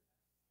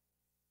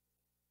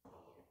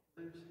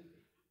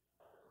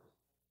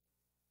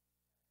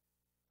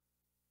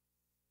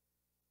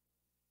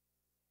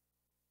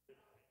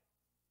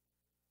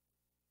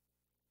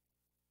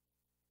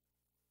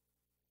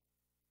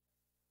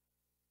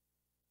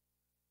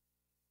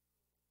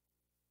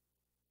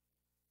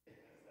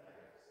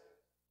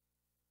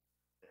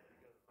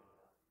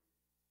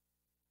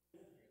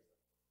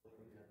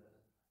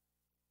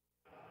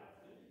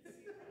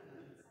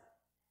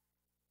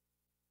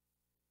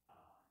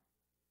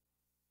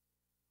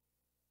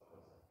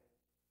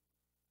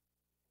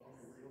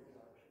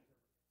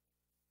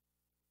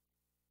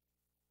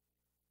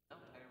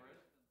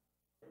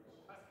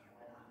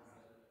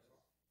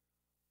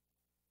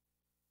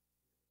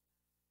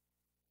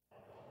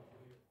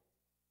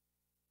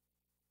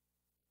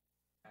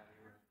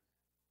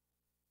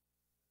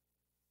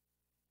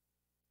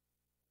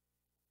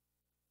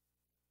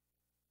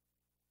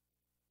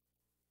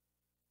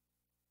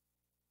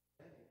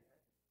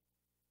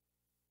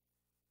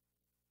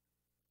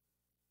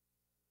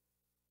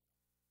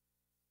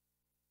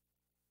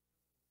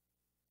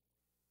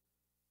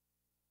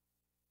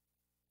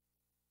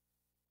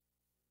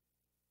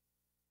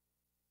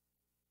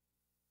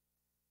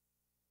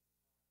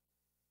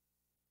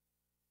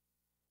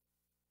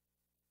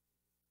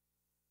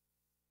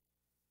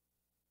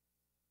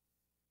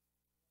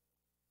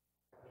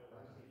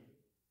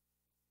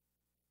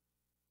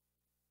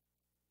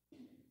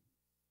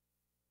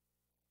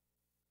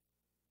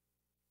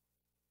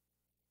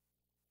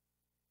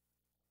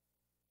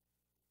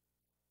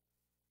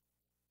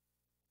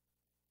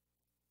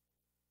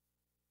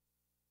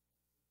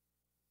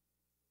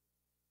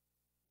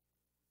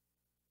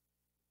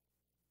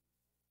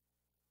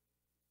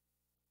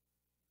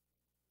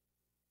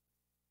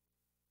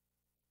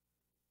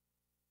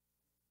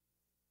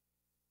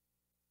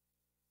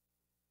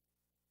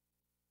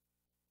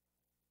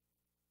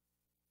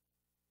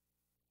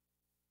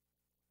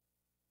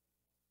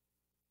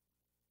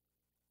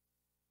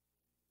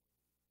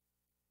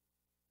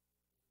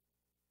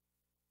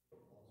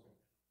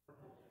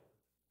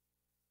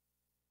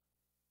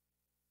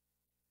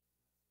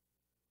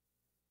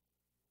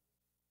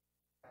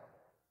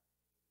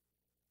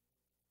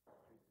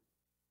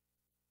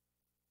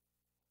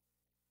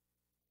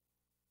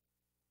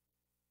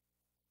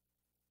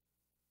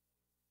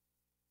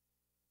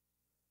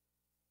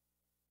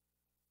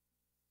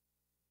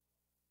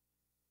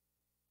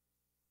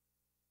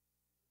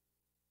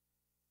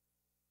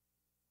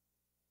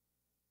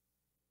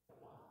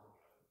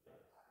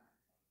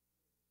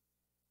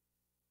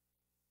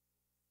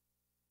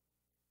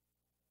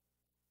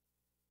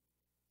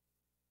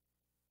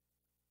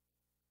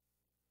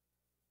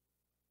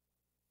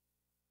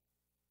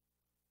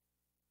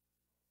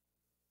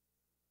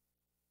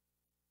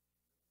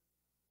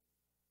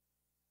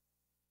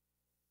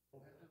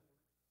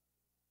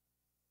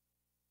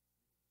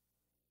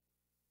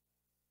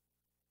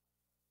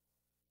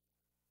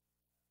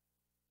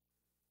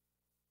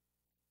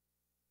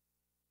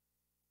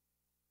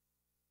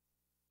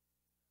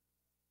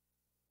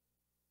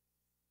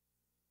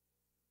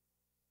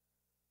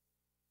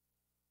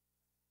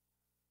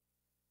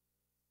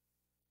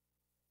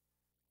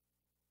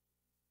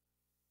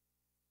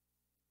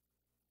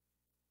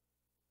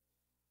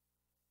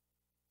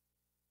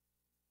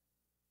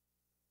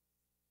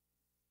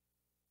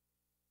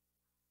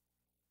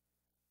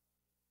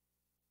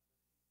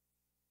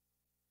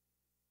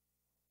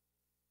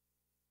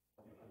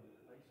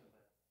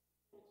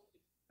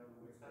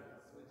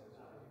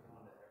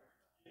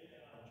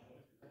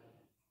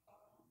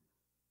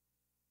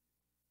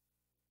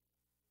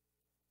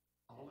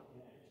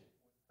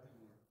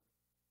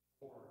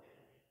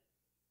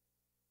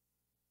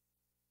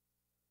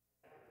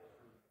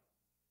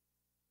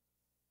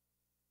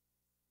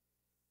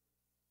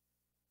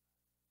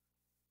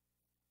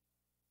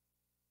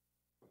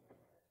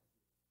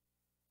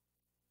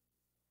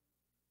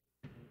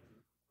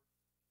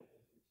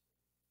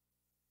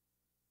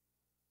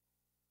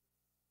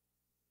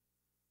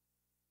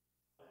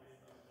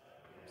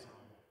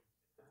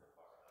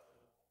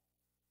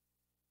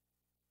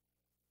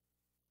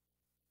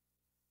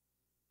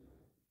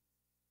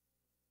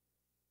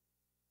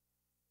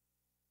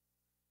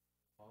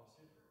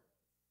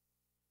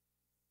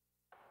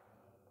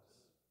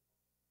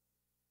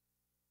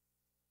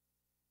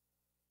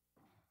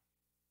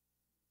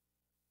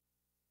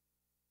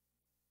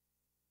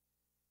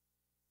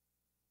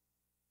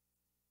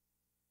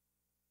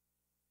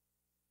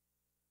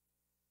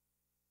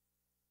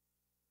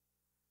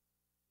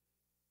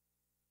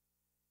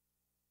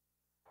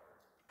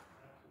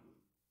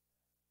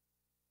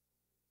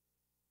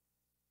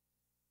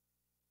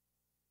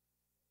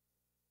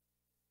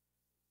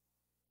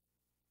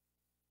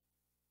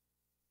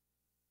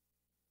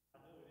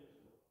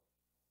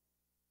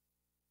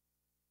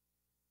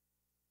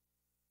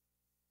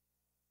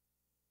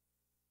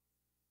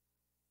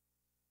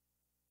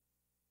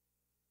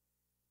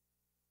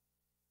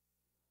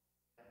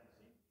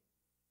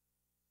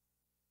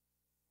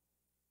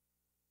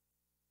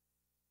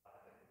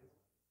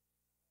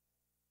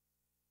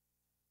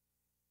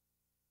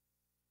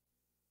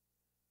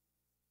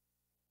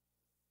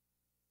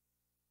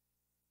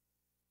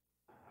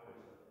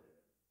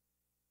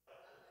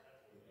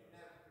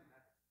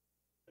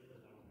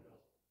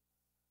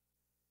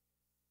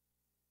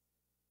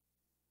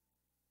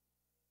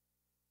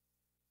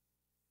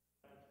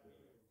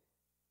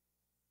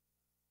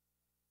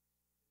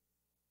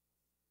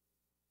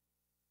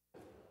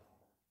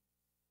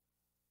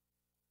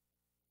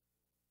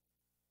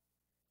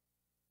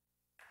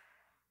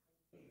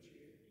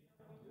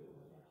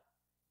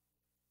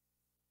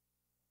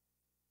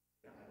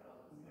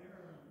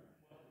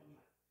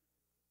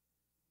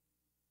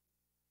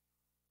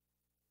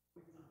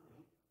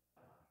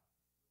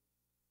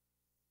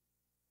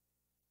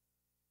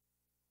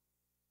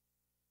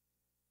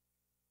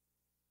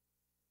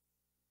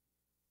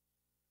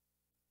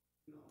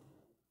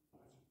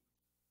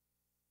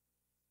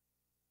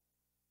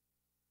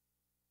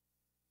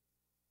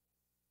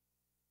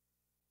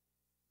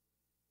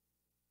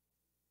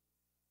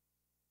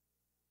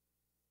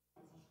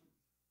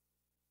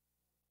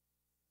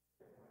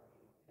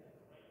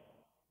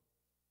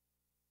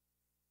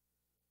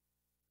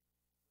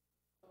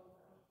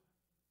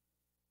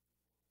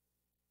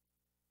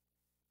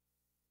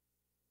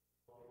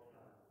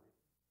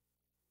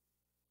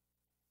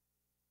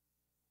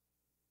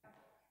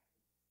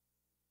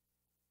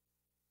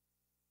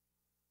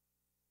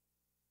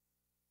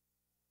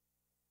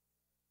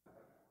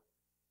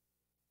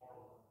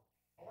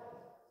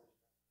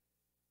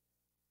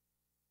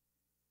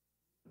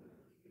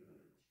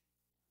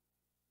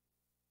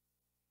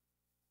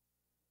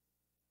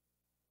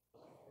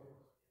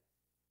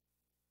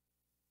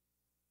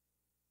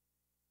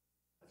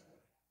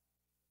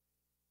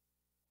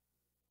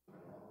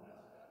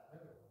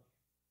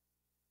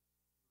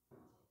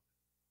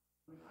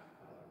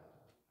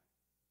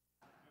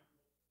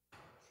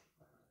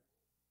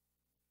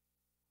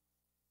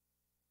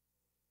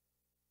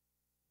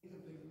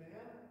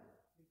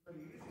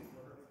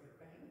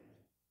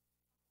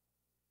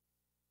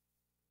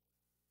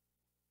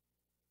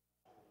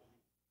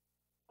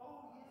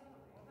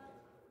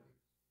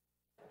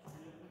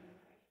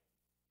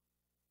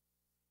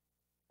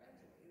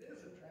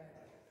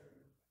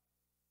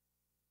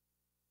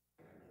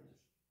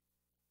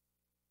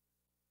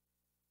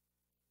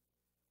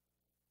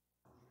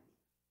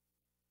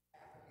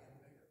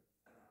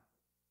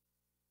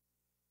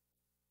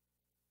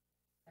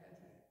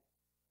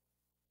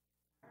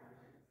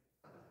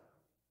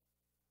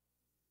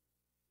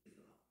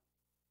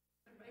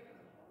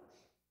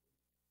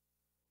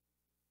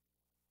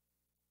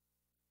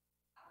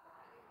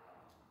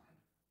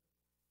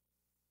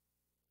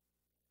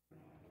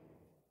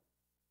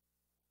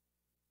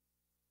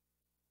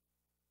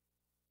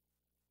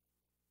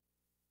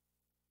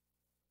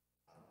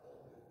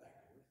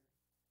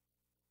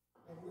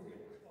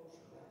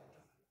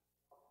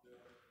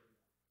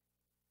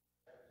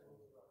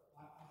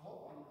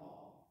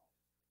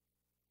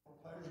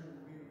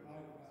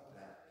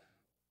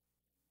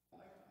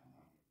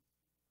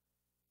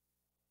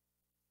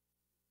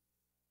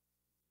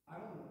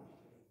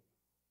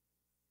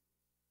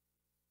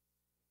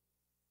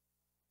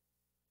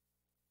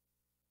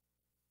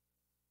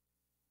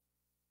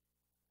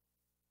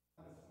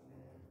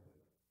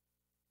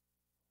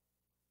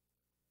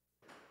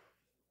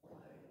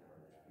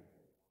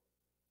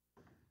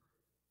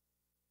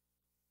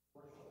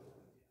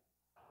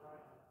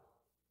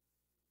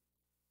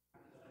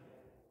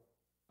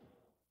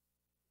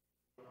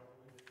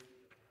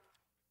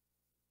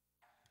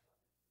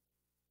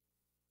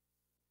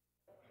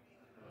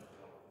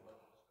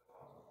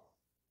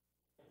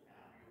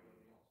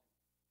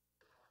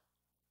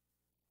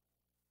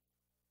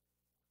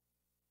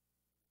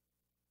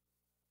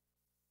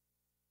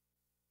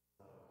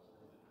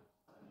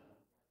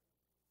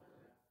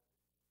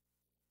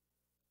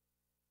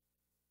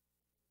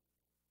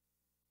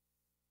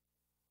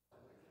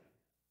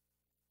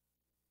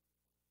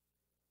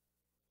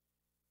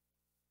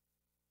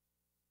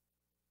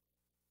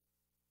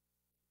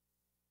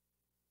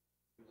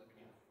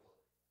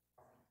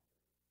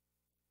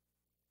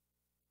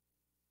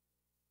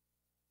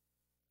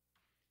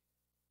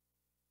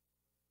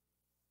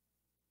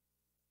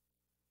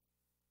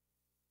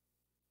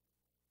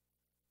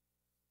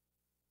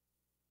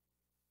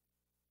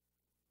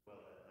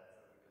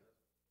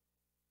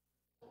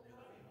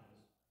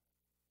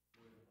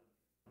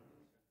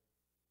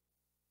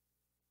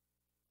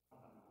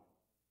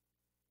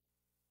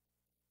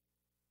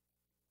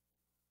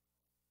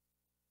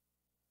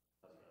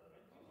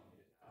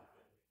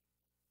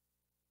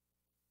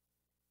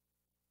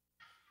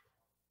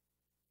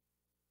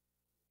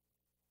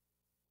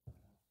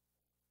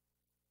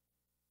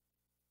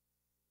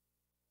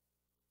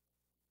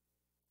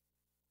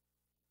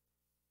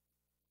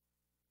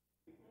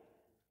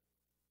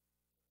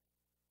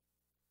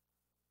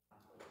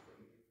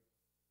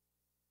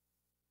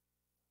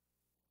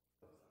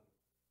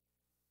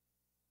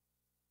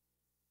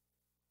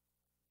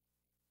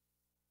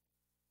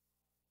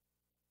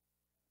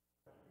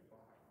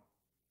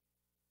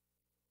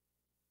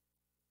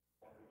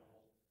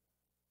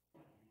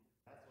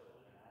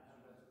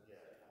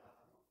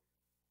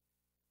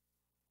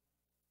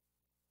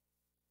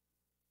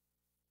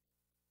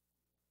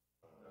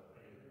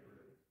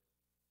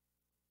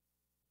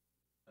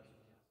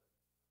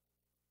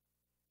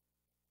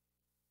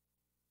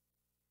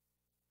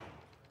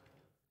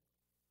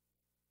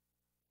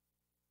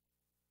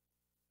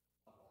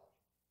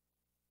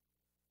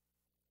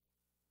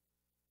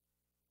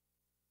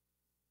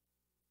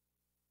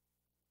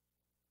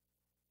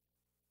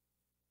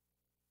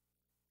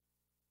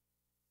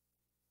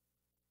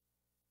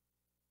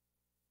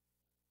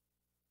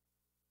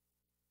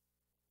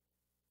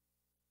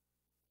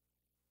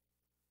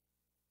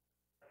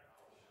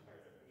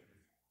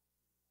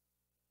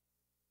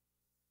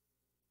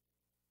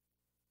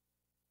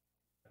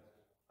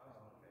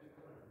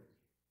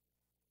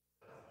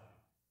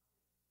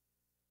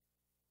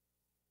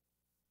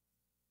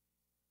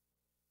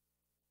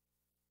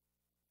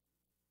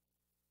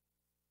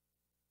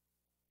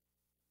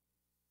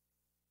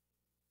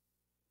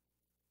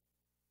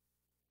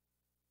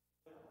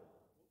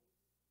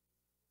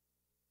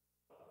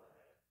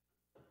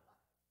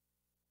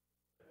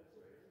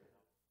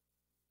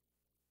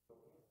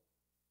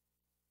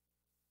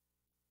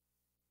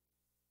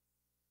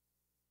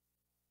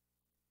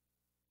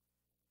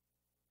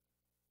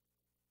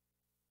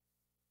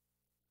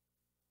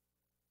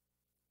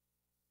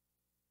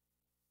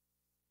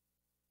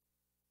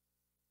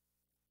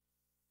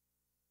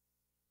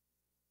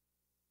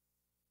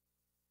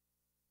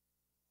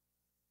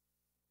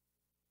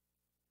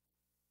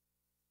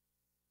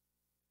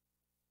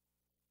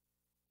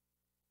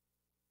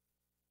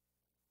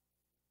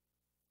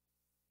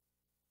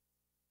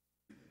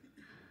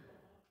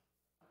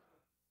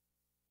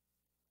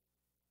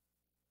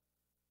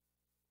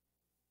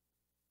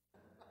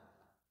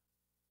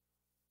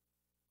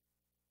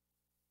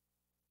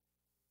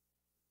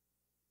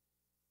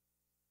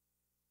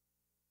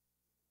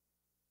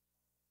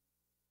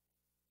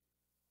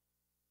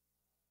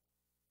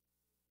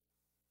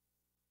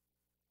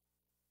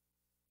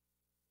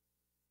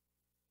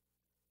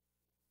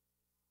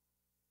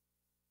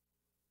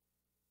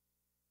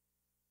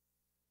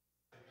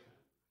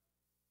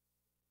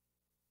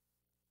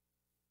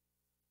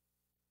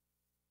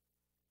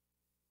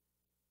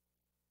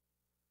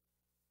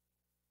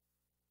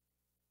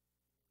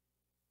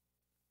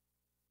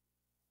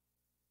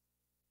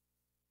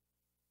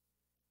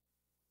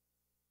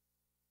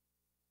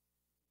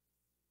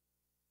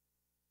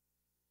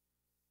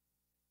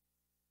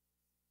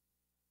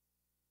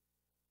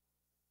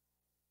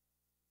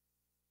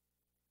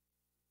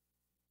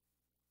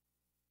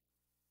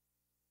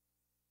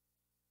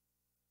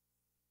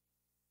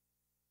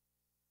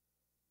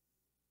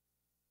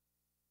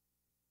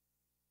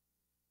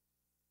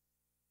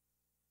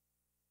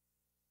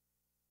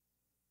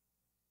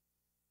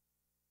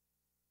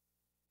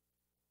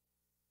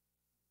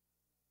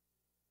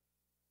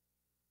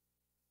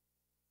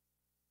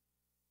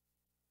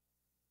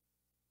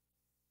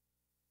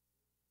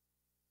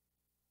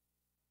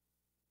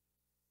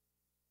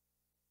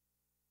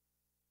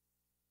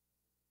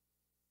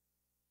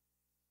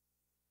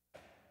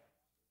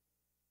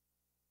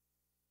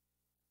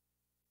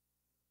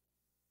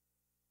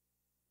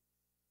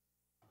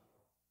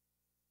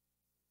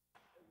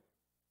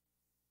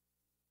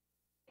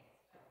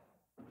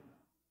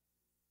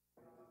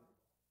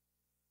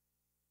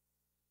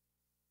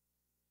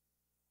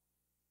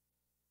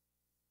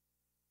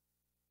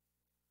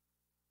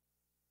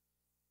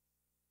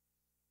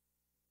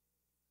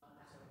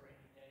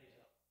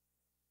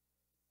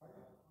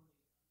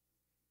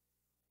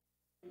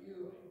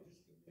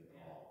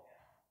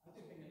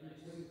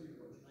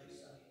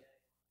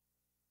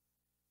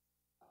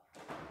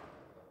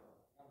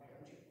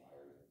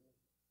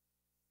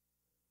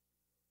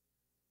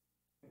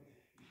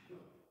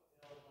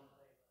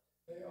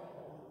 Do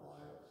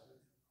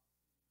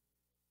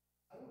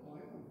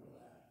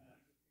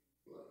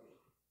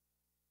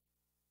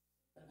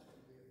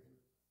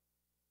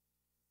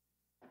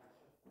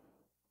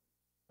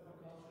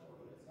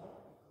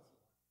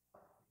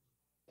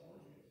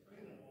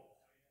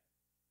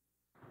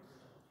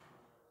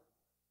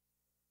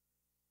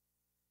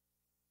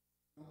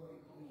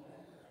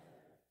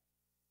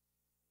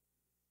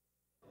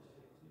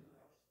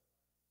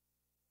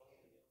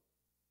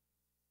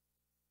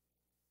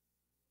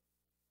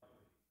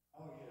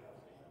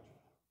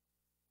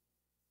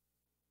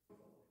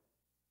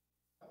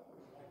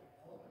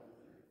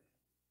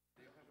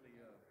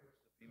you have the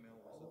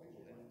female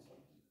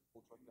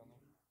full truck down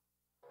there?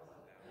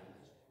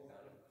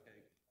 Okay.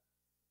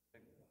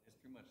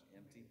 It's pretty much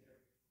empty.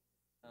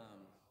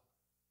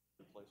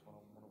 Replace one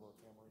of our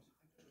cameras.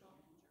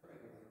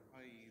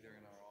 Probably either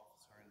in our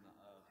office or in the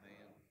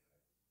van.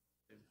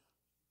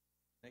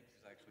 Nick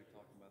was actually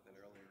talking about that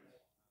earlier.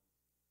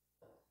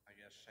 I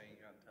guess Shane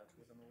got in touch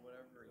with him or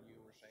whatever, or you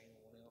or Shane or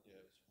one else.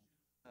 Yeah,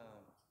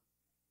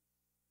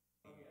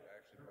 he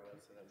actually brought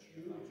us to that we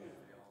need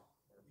for y'all,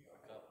 or a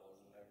couple, or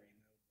whatever,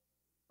 you know.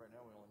 Right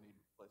now, we only need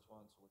to replace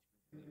one, so which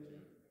means we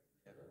need two.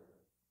 Yeah.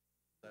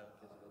 That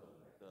because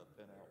the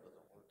pin out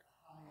doesn't work.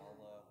 I'll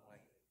when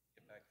I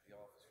get back to the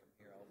office from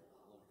here, I'll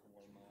look for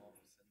one in my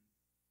office and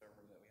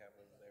server that we have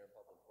over there,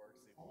 Public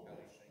Works, see if we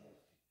got anything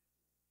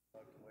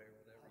tucked away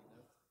or whatever, you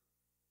know.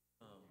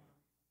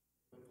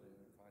 Hopefully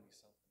we can find you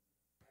something.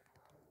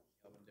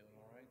 Y'all been doing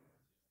all right?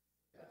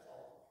 That's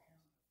all.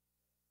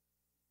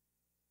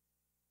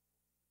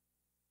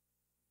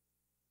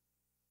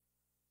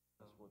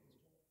 That's what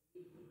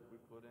we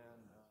put in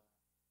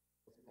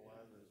with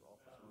Palazzo's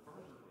office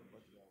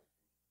budget.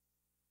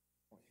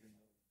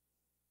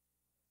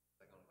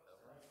 That gonna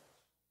cover?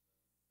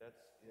 That's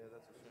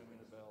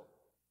assuming about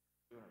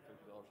 $250 a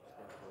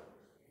square foot.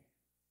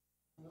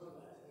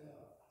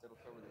 It'll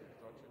cover the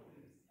construction.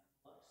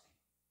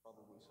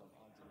 Probably some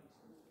odds and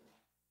ends.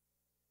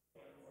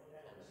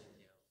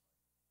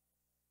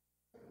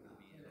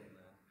 Be in on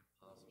that if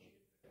possible.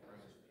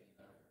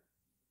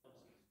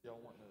 Y'all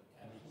want to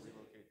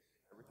relocate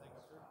everything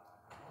up there?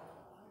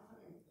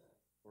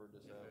 Or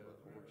just have the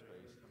board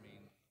space? I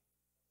mean,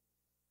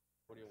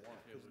 what do you want?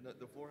 Because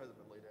the floor hasn't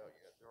been laid out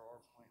yet. There are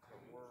planks that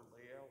were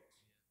layouts.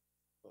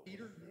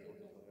 Peter?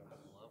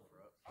 I'd love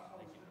for us.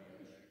 They can be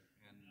over there.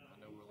 And I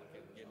know we're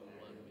looking at getting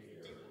one,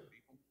 maybe 2 more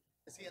people.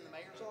 Is he in the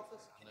mayor's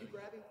office? Can you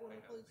grab him for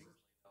me, please? Have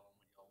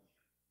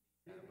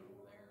him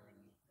over there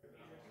and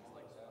things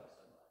like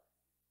that.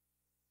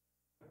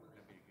 But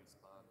that'd be a good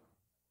spot.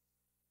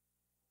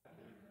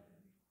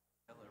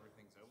 Hell,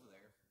 everything's over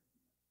there.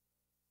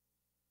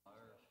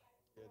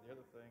 Yeah, the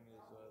other thing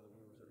is that we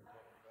were sort of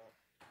talking about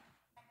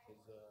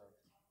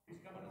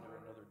is want to do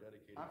another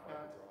dedicated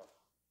fiber drop.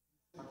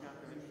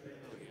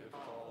 It's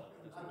all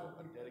just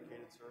a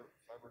dedicated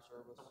fiber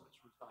service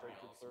straight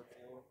to the 3rd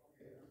floor.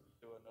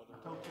 Do another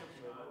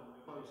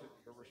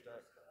server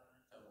stack.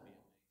 That would be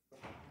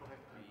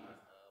amazing.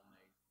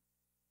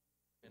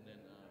 And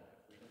then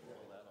if we can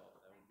pull that off,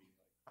 that would be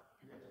like,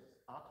 speaking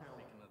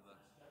of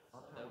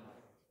that would be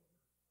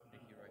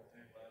Mickey right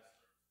there.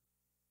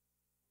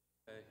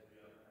 Hey.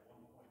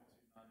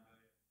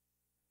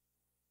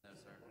 No,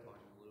 sir. I'm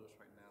talking to Lewis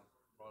right now.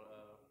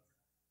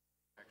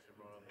 Actually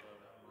brought up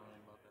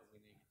Ronnie about that.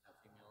 We need to get that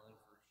female in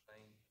for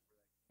Shane for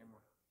that camera.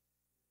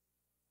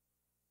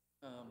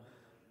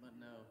 But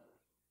no.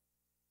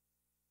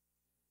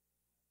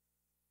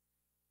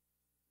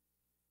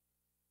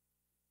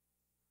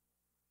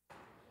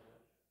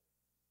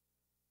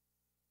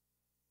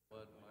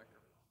 Bud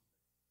microphone.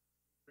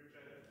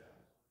 Appreciate it.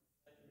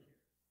 Thank you.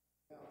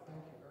 Yeah,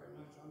 thank you very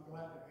much. I'm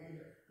glad to be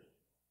here.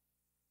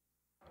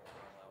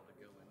 Allowed to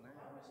go in there.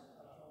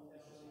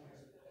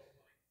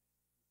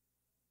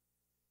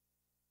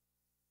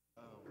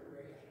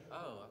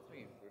 Oh, I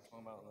think we're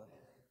talking about the.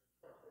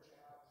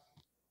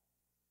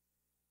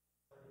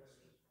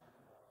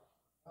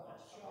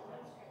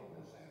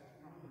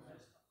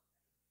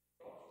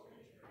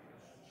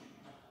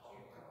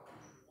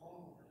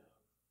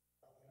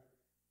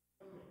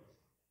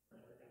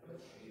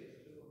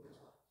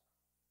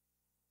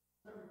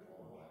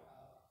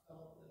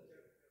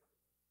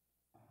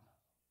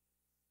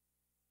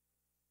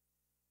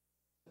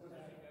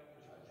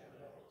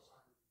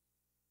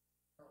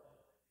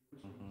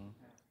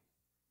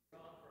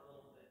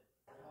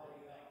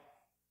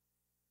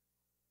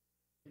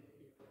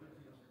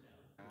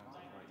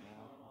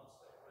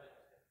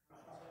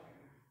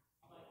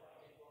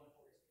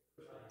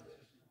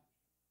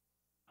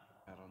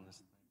 Out on this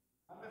thing.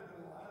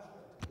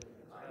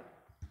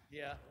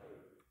 Yeah.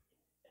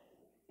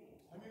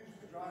 I'm used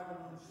to driving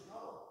on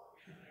snow.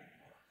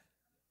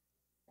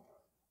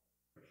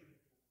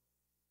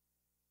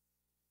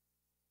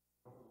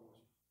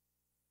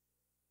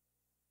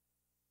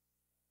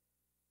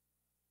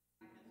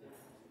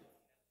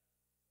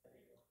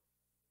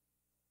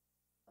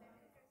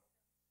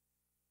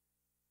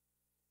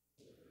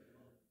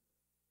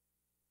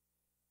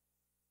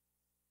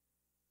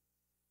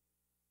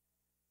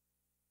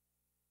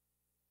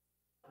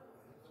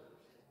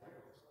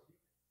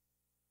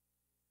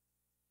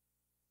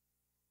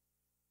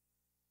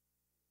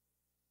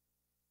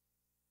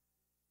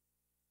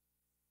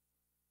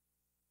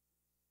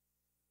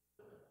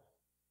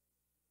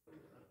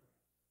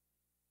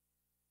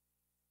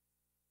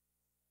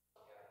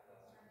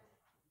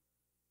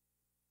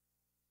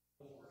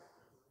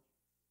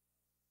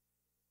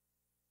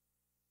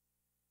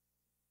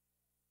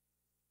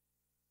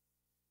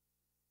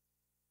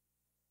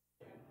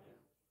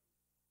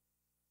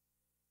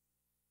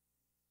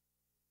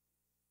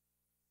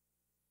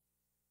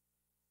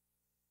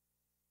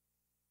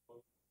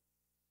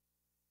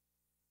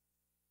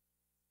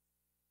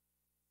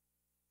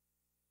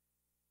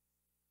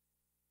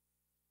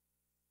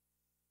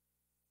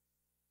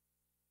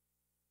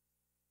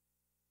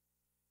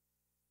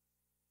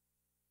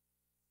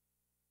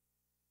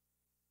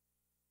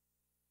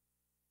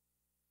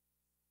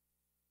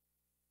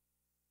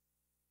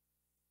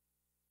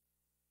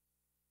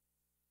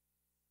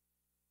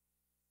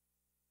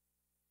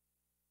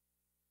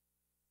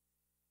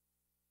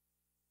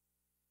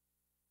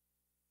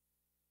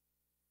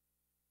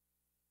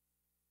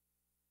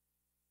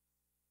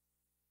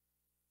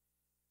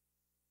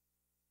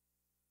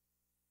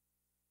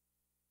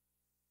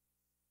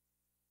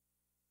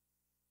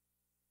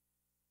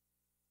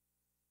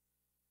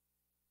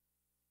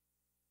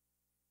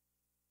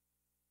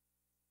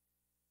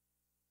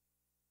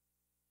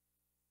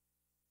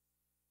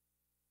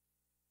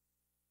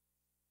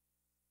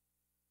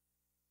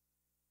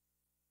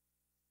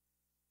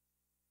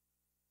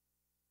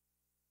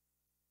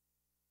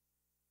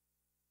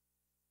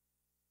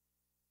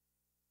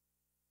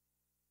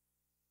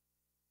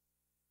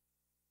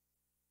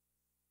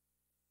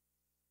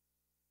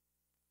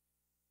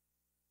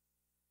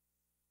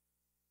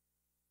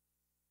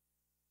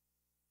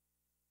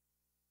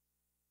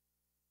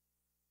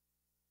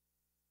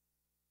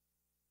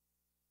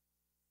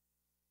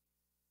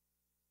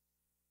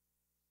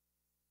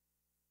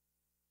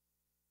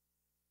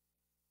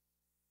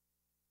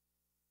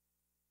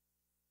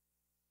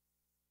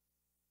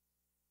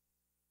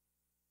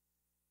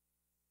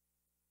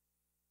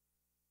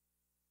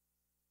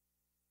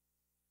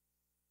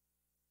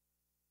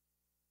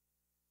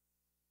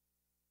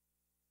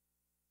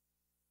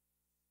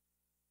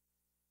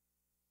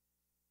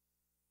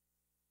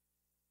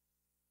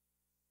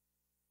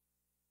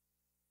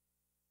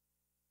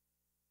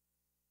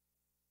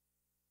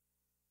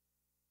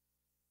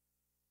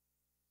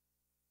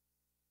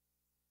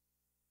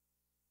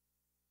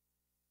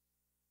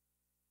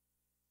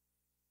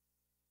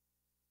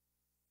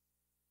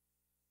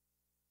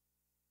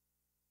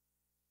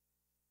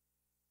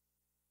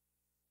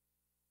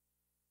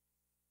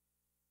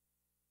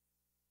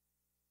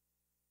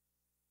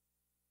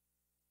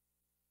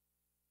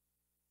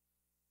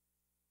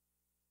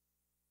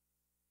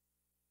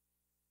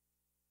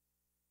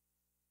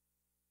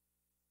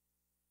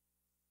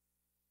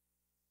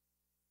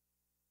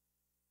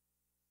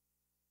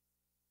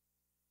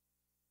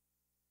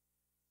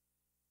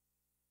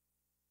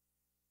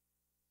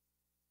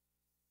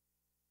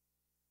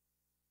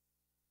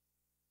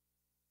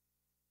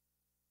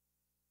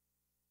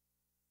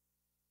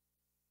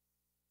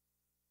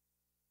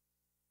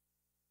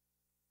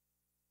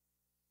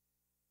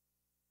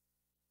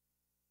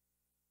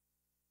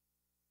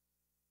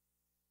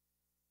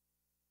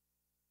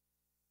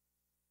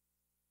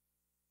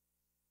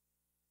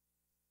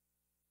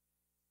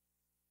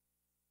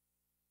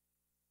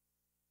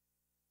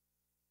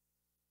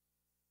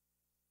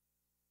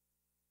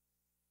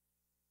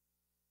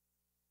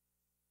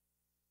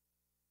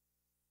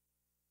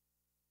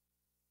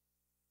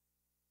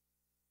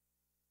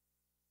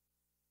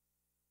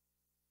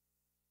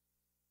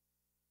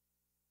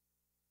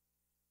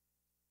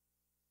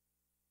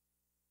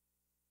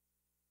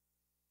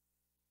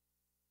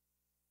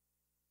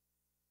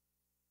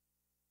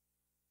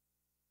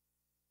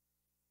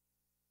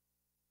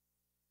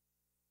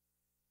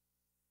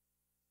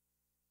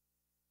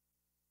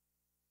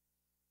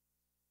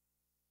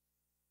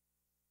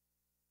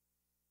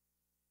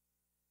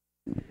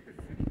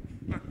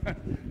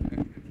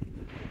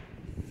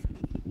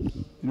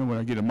 You know, when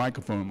I get a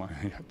microphone in my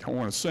hand, I don't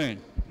want to sing.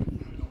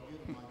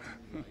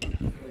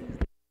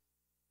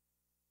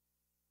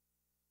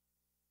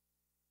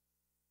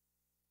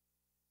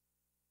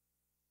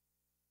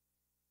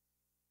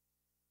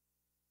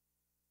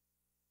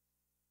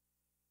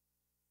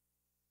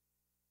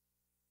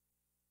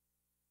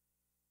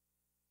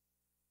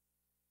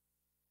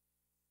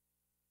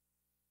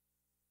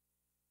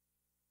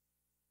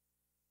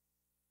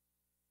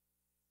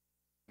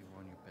 You were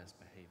on your best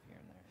behavior in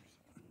there.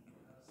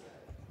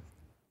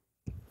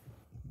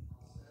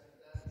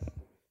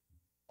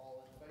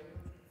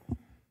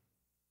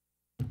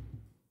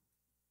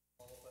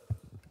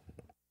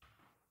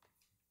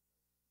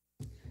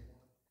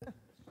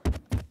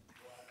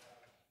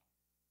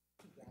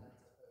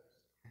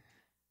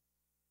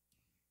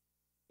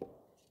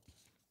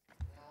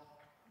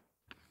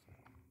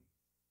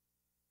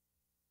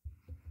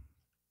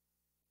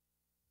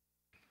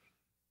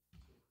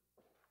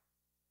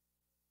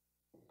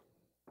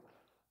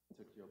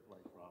 Took your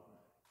place, Robert.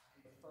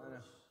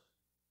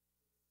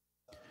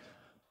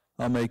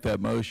 I'll make that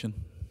motion.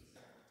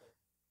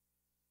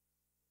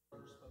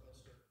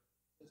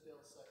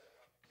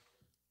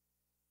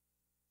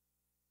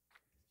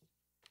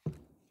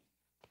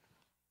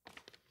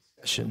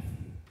 Discussion.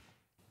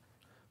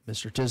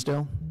 Mr.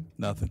 Tisdale?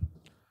 Nothing.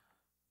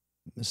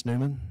 Ms.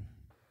 Newman?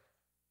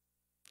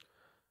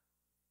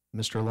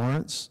 Mr.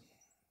 Lawrence?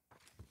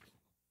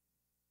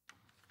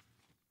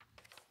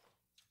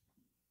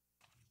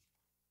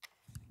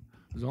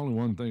 There's only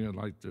one thing I'd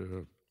like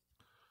to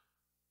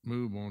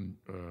move on,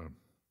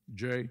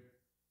 J.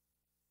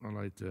 I'd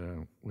like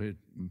to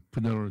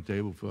put that on the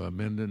table for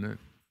amending it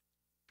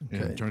Okay.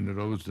 and turn it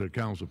over to the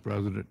council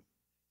president.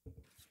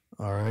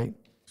 All right.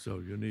 So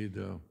you need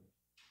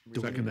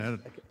second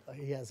that.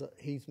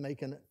 He's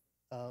making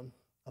a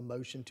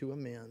motion to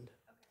amend,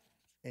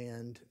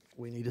 and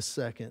we need a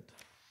second.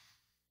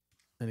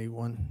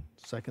 Anyone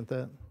second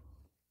that?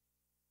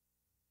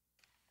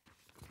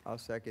 I'll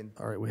second.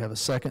 All right, we have a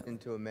second. And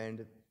to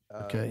amend.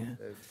 Okay.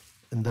 the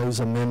And those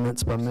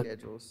amendments by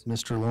schedules.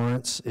 Mr.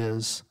 Lawrence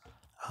is,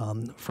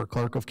 for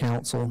clerk of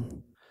council,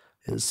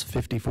 is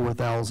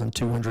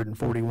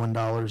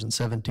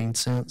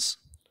 $54,241.17.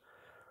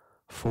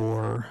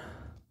 For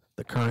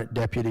the current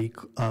deputy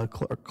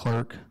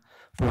clerk,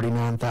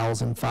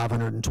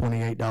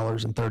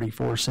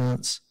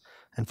 $49,528.34.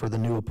 And for the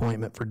new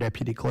appointment for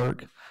deputy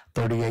clerk,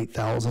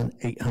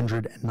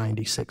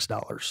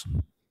 $38,896.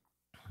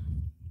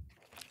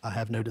 I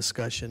have no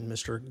discussion.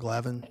 Mr.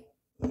 Glavin?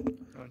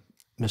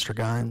 Mr.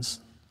 Guines?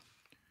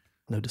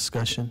 No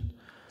discussion.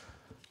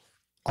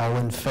 All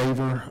in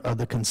favor of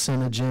the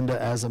consent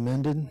agenda as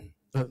amended?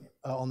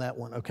 On that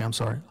one, okay, I'm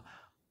sorry.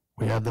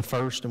 We have the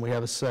first and we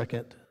have a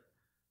second.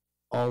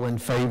 All in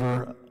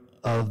favor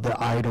of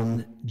the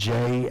item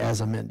J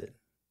as amended?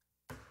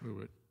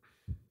 Move it.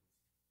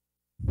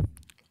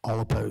 All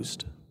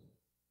opposed?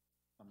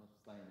 I'm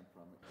abstaining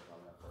from it because I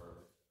left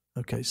early.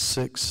 Okay,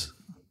 6-0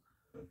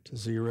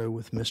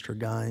 with Mr.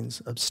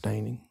 Guines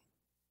abstaining.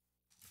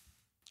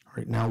 All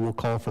right, now we'll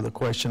call for the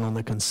question on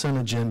the consent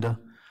agenda.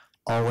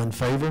 All in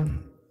favor?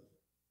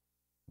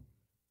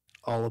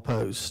 All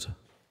opposed?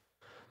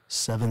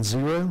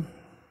 7-0.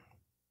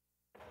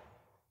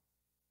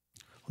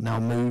 We'll now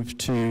move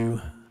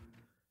to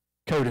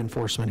code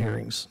enforcement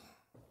hearings.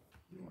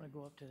 You want to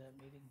go up to that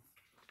meeting?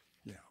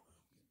 Yeah.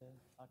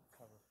 I'll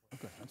cover for you.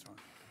 Okay, that's fine.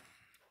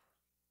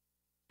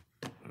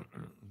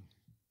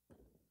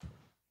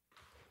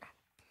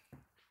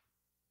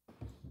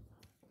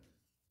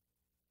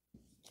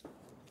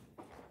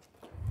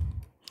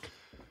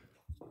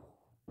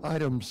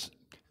 Items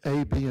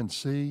A, B, and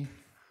C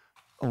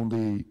on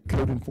the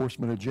code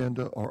enforcement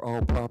agenda are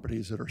all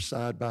properties that are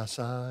side by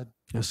side.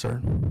 Yes,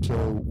 sir.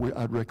 So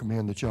I'd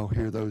recommend that y'all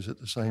hear those at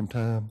the same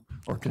time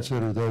or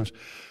consider those.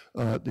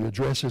 The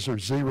addresses are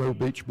 0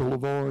 Beach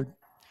Boulevard,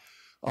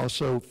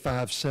 also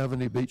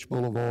 570 Beach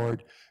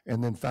Boulevard,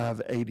 and then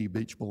 580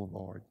 Beach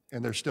Boulevard,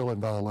 and they're still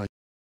in violation.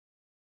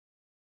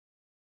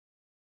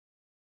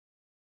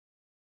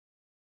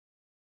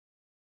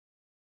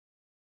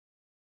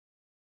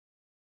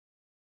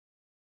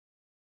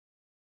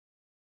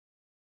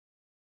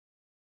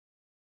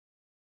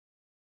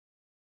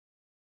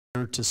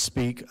 To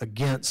speak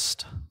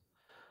against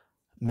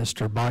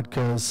Mr.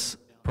 Bodka's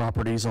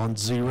properties on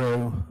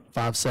 0,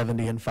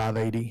 570, and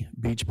 580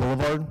 Beach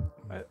Boulevard.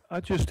 I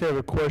just have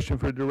a question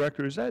for the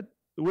director.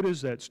 What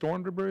is that,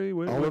 storm debris?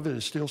 All of it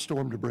is still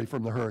storm debris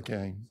from the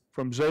hurricane.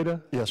 From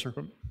Zeta? Yes, sir.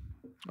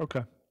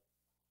 Okay.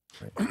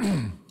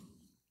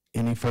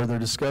 Any further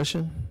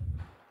discussion?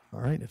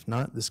 All right, if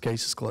not, this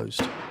case is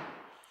closed.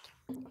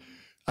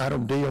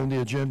 Item D on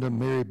the agenda,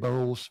 Mary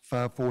Bowles,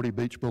 540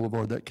 Beach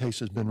Boulevard. That case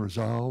has been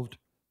resolved.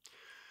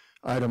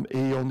 Item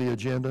E on the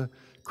agenda,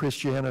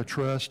 Christiana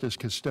Trust is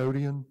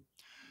custodian,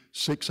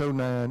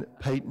 609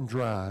 Peyton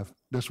Drive.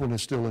 This one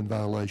is still in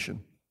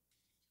violation.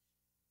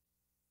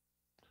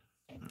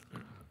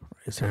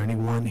 Is there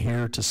anyone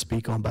here to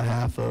speak on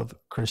behalf of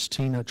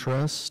Christina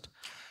Trust?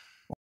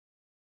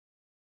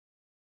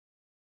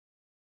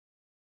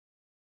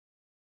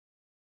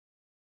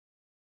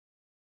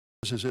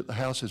 is that the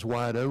house is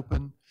wide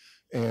open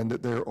and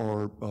that there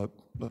are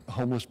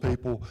homeless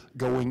people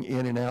going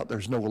in and out.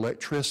 There's no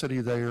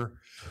electricity there,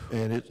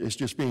 and it's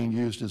just being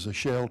used as a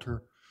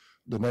shelter.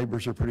 The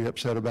neighbors are pretty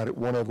upset about it.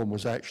 One of them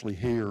was actually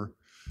here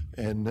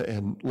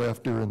and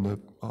left during the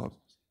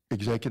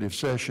executive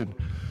session.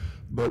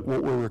 But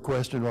what we're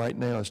requesting right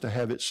now is to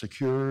have it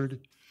secured.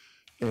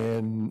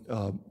 And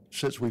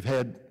since we've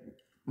had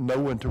no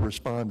one to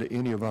respond to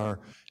any of our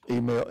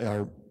email,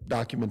 our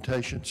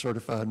documentation,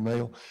 certified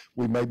mail,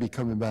 we may be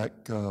coming back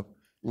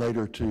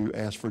later to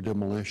ask for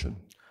demolition.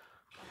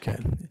 Okay.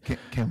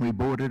 Can we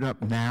board it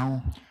up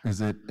now?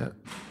 Is it?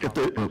 If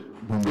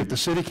the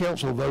city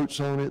council votes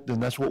on it, then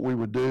that's what we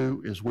would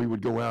do, is we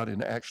would go out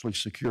and actually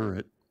secure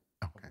it.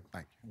 Okay,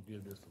 thank you.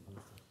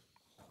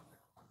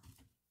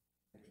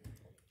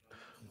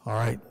 All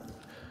right.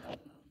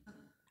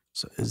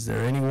 So is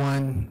there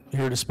anyone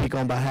here to speak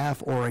on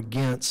behalf or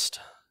against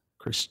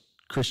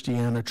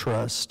Christiana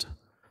Trust,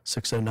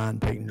 609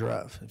 Peyton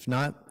Drive? If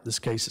not, this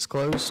case is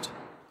closed.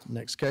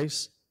 Next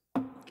case.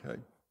 Okay.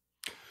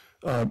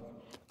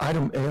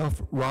 Item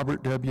F,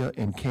 Robert W.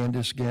 and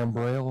Candace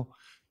Gambrell,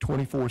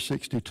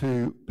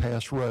 2462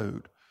 Pass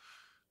Road.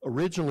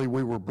 Originally,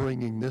 we were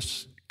bringing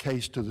this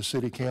case to the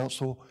city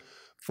council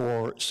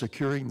for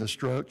securing the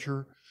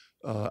structure.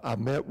 I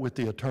met with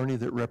the attorney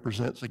that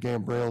represents the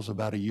Gambrells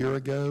about a year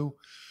ago,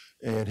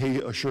 and he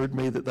assured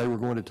me that they were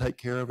going to take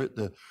care of it.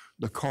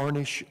 The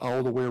cornice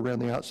all the way around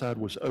the outside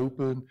was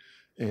open,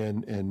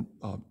 and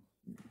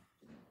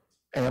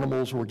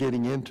animals were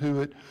getting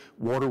into it,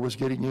 water was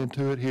getting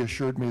into it. He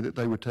assured me that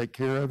they would take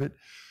care of it.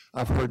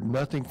 I've heard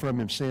nothing from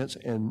him since,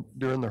 and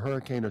during the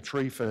hurricane, a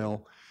tree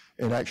fell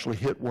and actually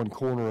hit one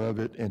corner of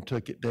it and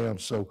took it down.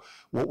 So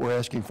what we're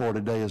asking for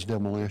today is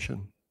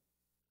demolition.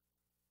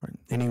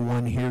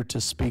 Anyone here to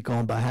speak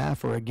on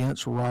behalf or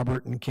against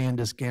Robert and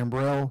Candace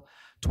Gambrell,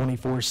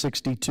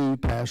 2462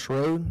 Pass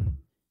Road?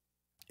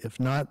 If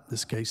not,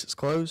 this case is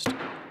closed.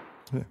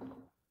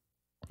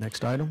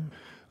 Next item.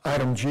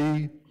 Item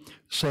G,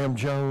 Sam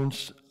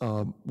Jones,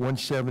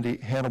 170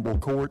 Hannibal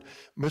Court.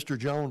 Mr.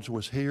 Jones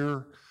was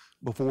here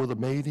before the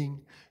meeting,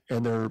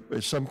 and there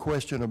is some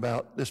question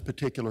about this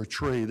particular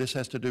tree. This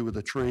has to do with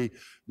a tree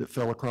that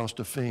fell across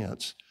the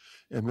fence.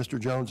 And Mr.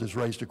 Jones has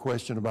raised a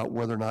question about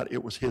whether or not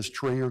it was his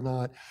tree or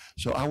not.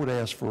 So I would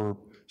ask for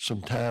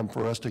some time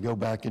for us to go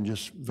back and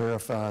just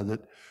verify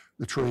that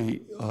the tree.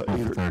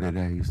 30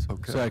 days.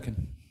 Okay.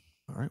 Second.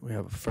 All right, we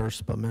have a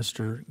first by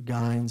Mr.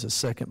 Guines, a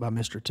second by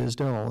Mr.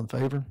 Tisdale. All in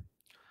favor?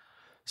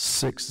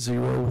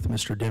 6-0 with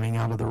Mr. Deming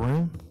out of the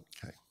room.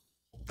 Okay,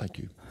 thank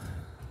you.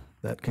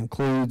 That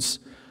concludes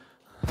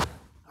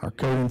our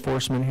code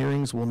enforcement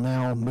hearings. We'll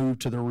now move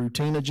to the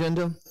routine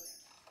agenda.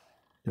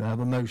 Do I have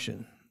a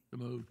motion? So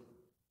moved.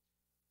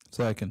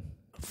 Second.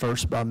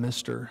 First by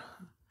Mr.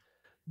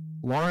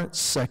 Lawrence,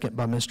 second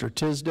by Mr.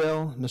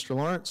 Tisdale. Mr.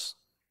 Lawrence?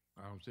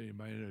 I don't see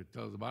anybody that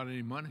tells about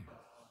any money.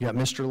 You got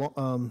Mr.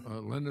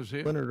 Linda's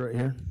here. Leonard right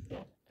here.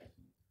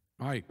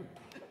 Mike.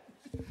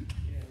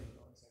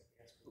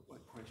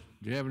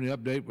 Do you have any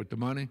update with the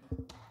money?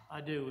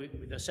 I do.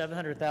 The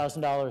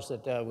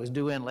 $700,000 that was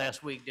due in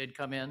last week did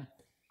come in,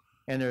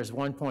 and there's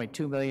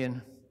 1.2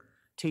 million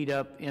teed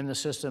up in the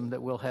system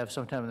that we'll have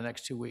sometime in the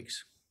next 2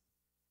 weeks.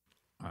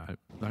 All right,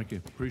 thank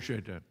you.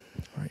 Appreciate that.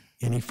 All right,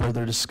 any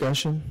further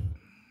discussion?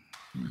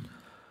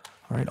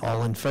 All right,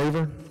 all in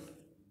favor?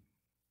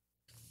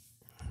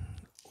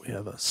 We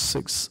have a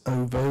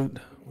 6-0 vote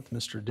with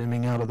Mr.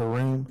 Deming out of the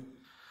room.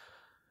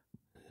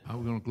 How are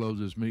we going to close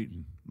this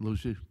meeting,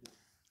 Lucy?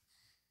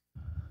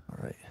 All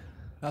right.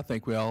 I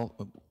think we all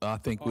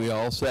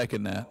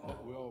second that.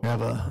 We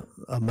have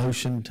a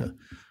motion to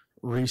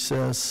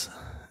recess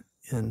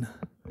in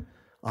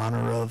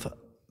honor of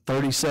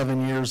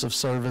 37 years of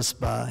service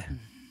by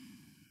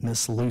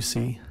Miss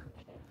Lucy.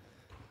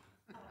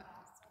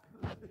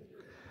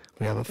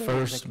 We have a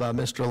first by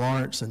Mr.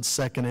 Lawrence and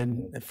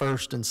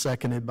first and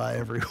seconded by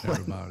everyone.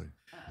 Everybody.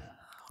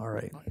 All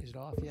right. Is it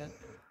off yet?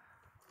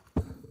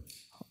 That's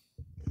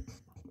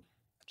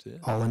it.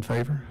 All in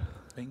favor?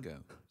 Bingo.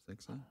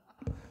 Think so.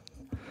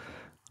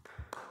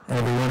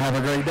 Everyone have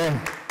a great day.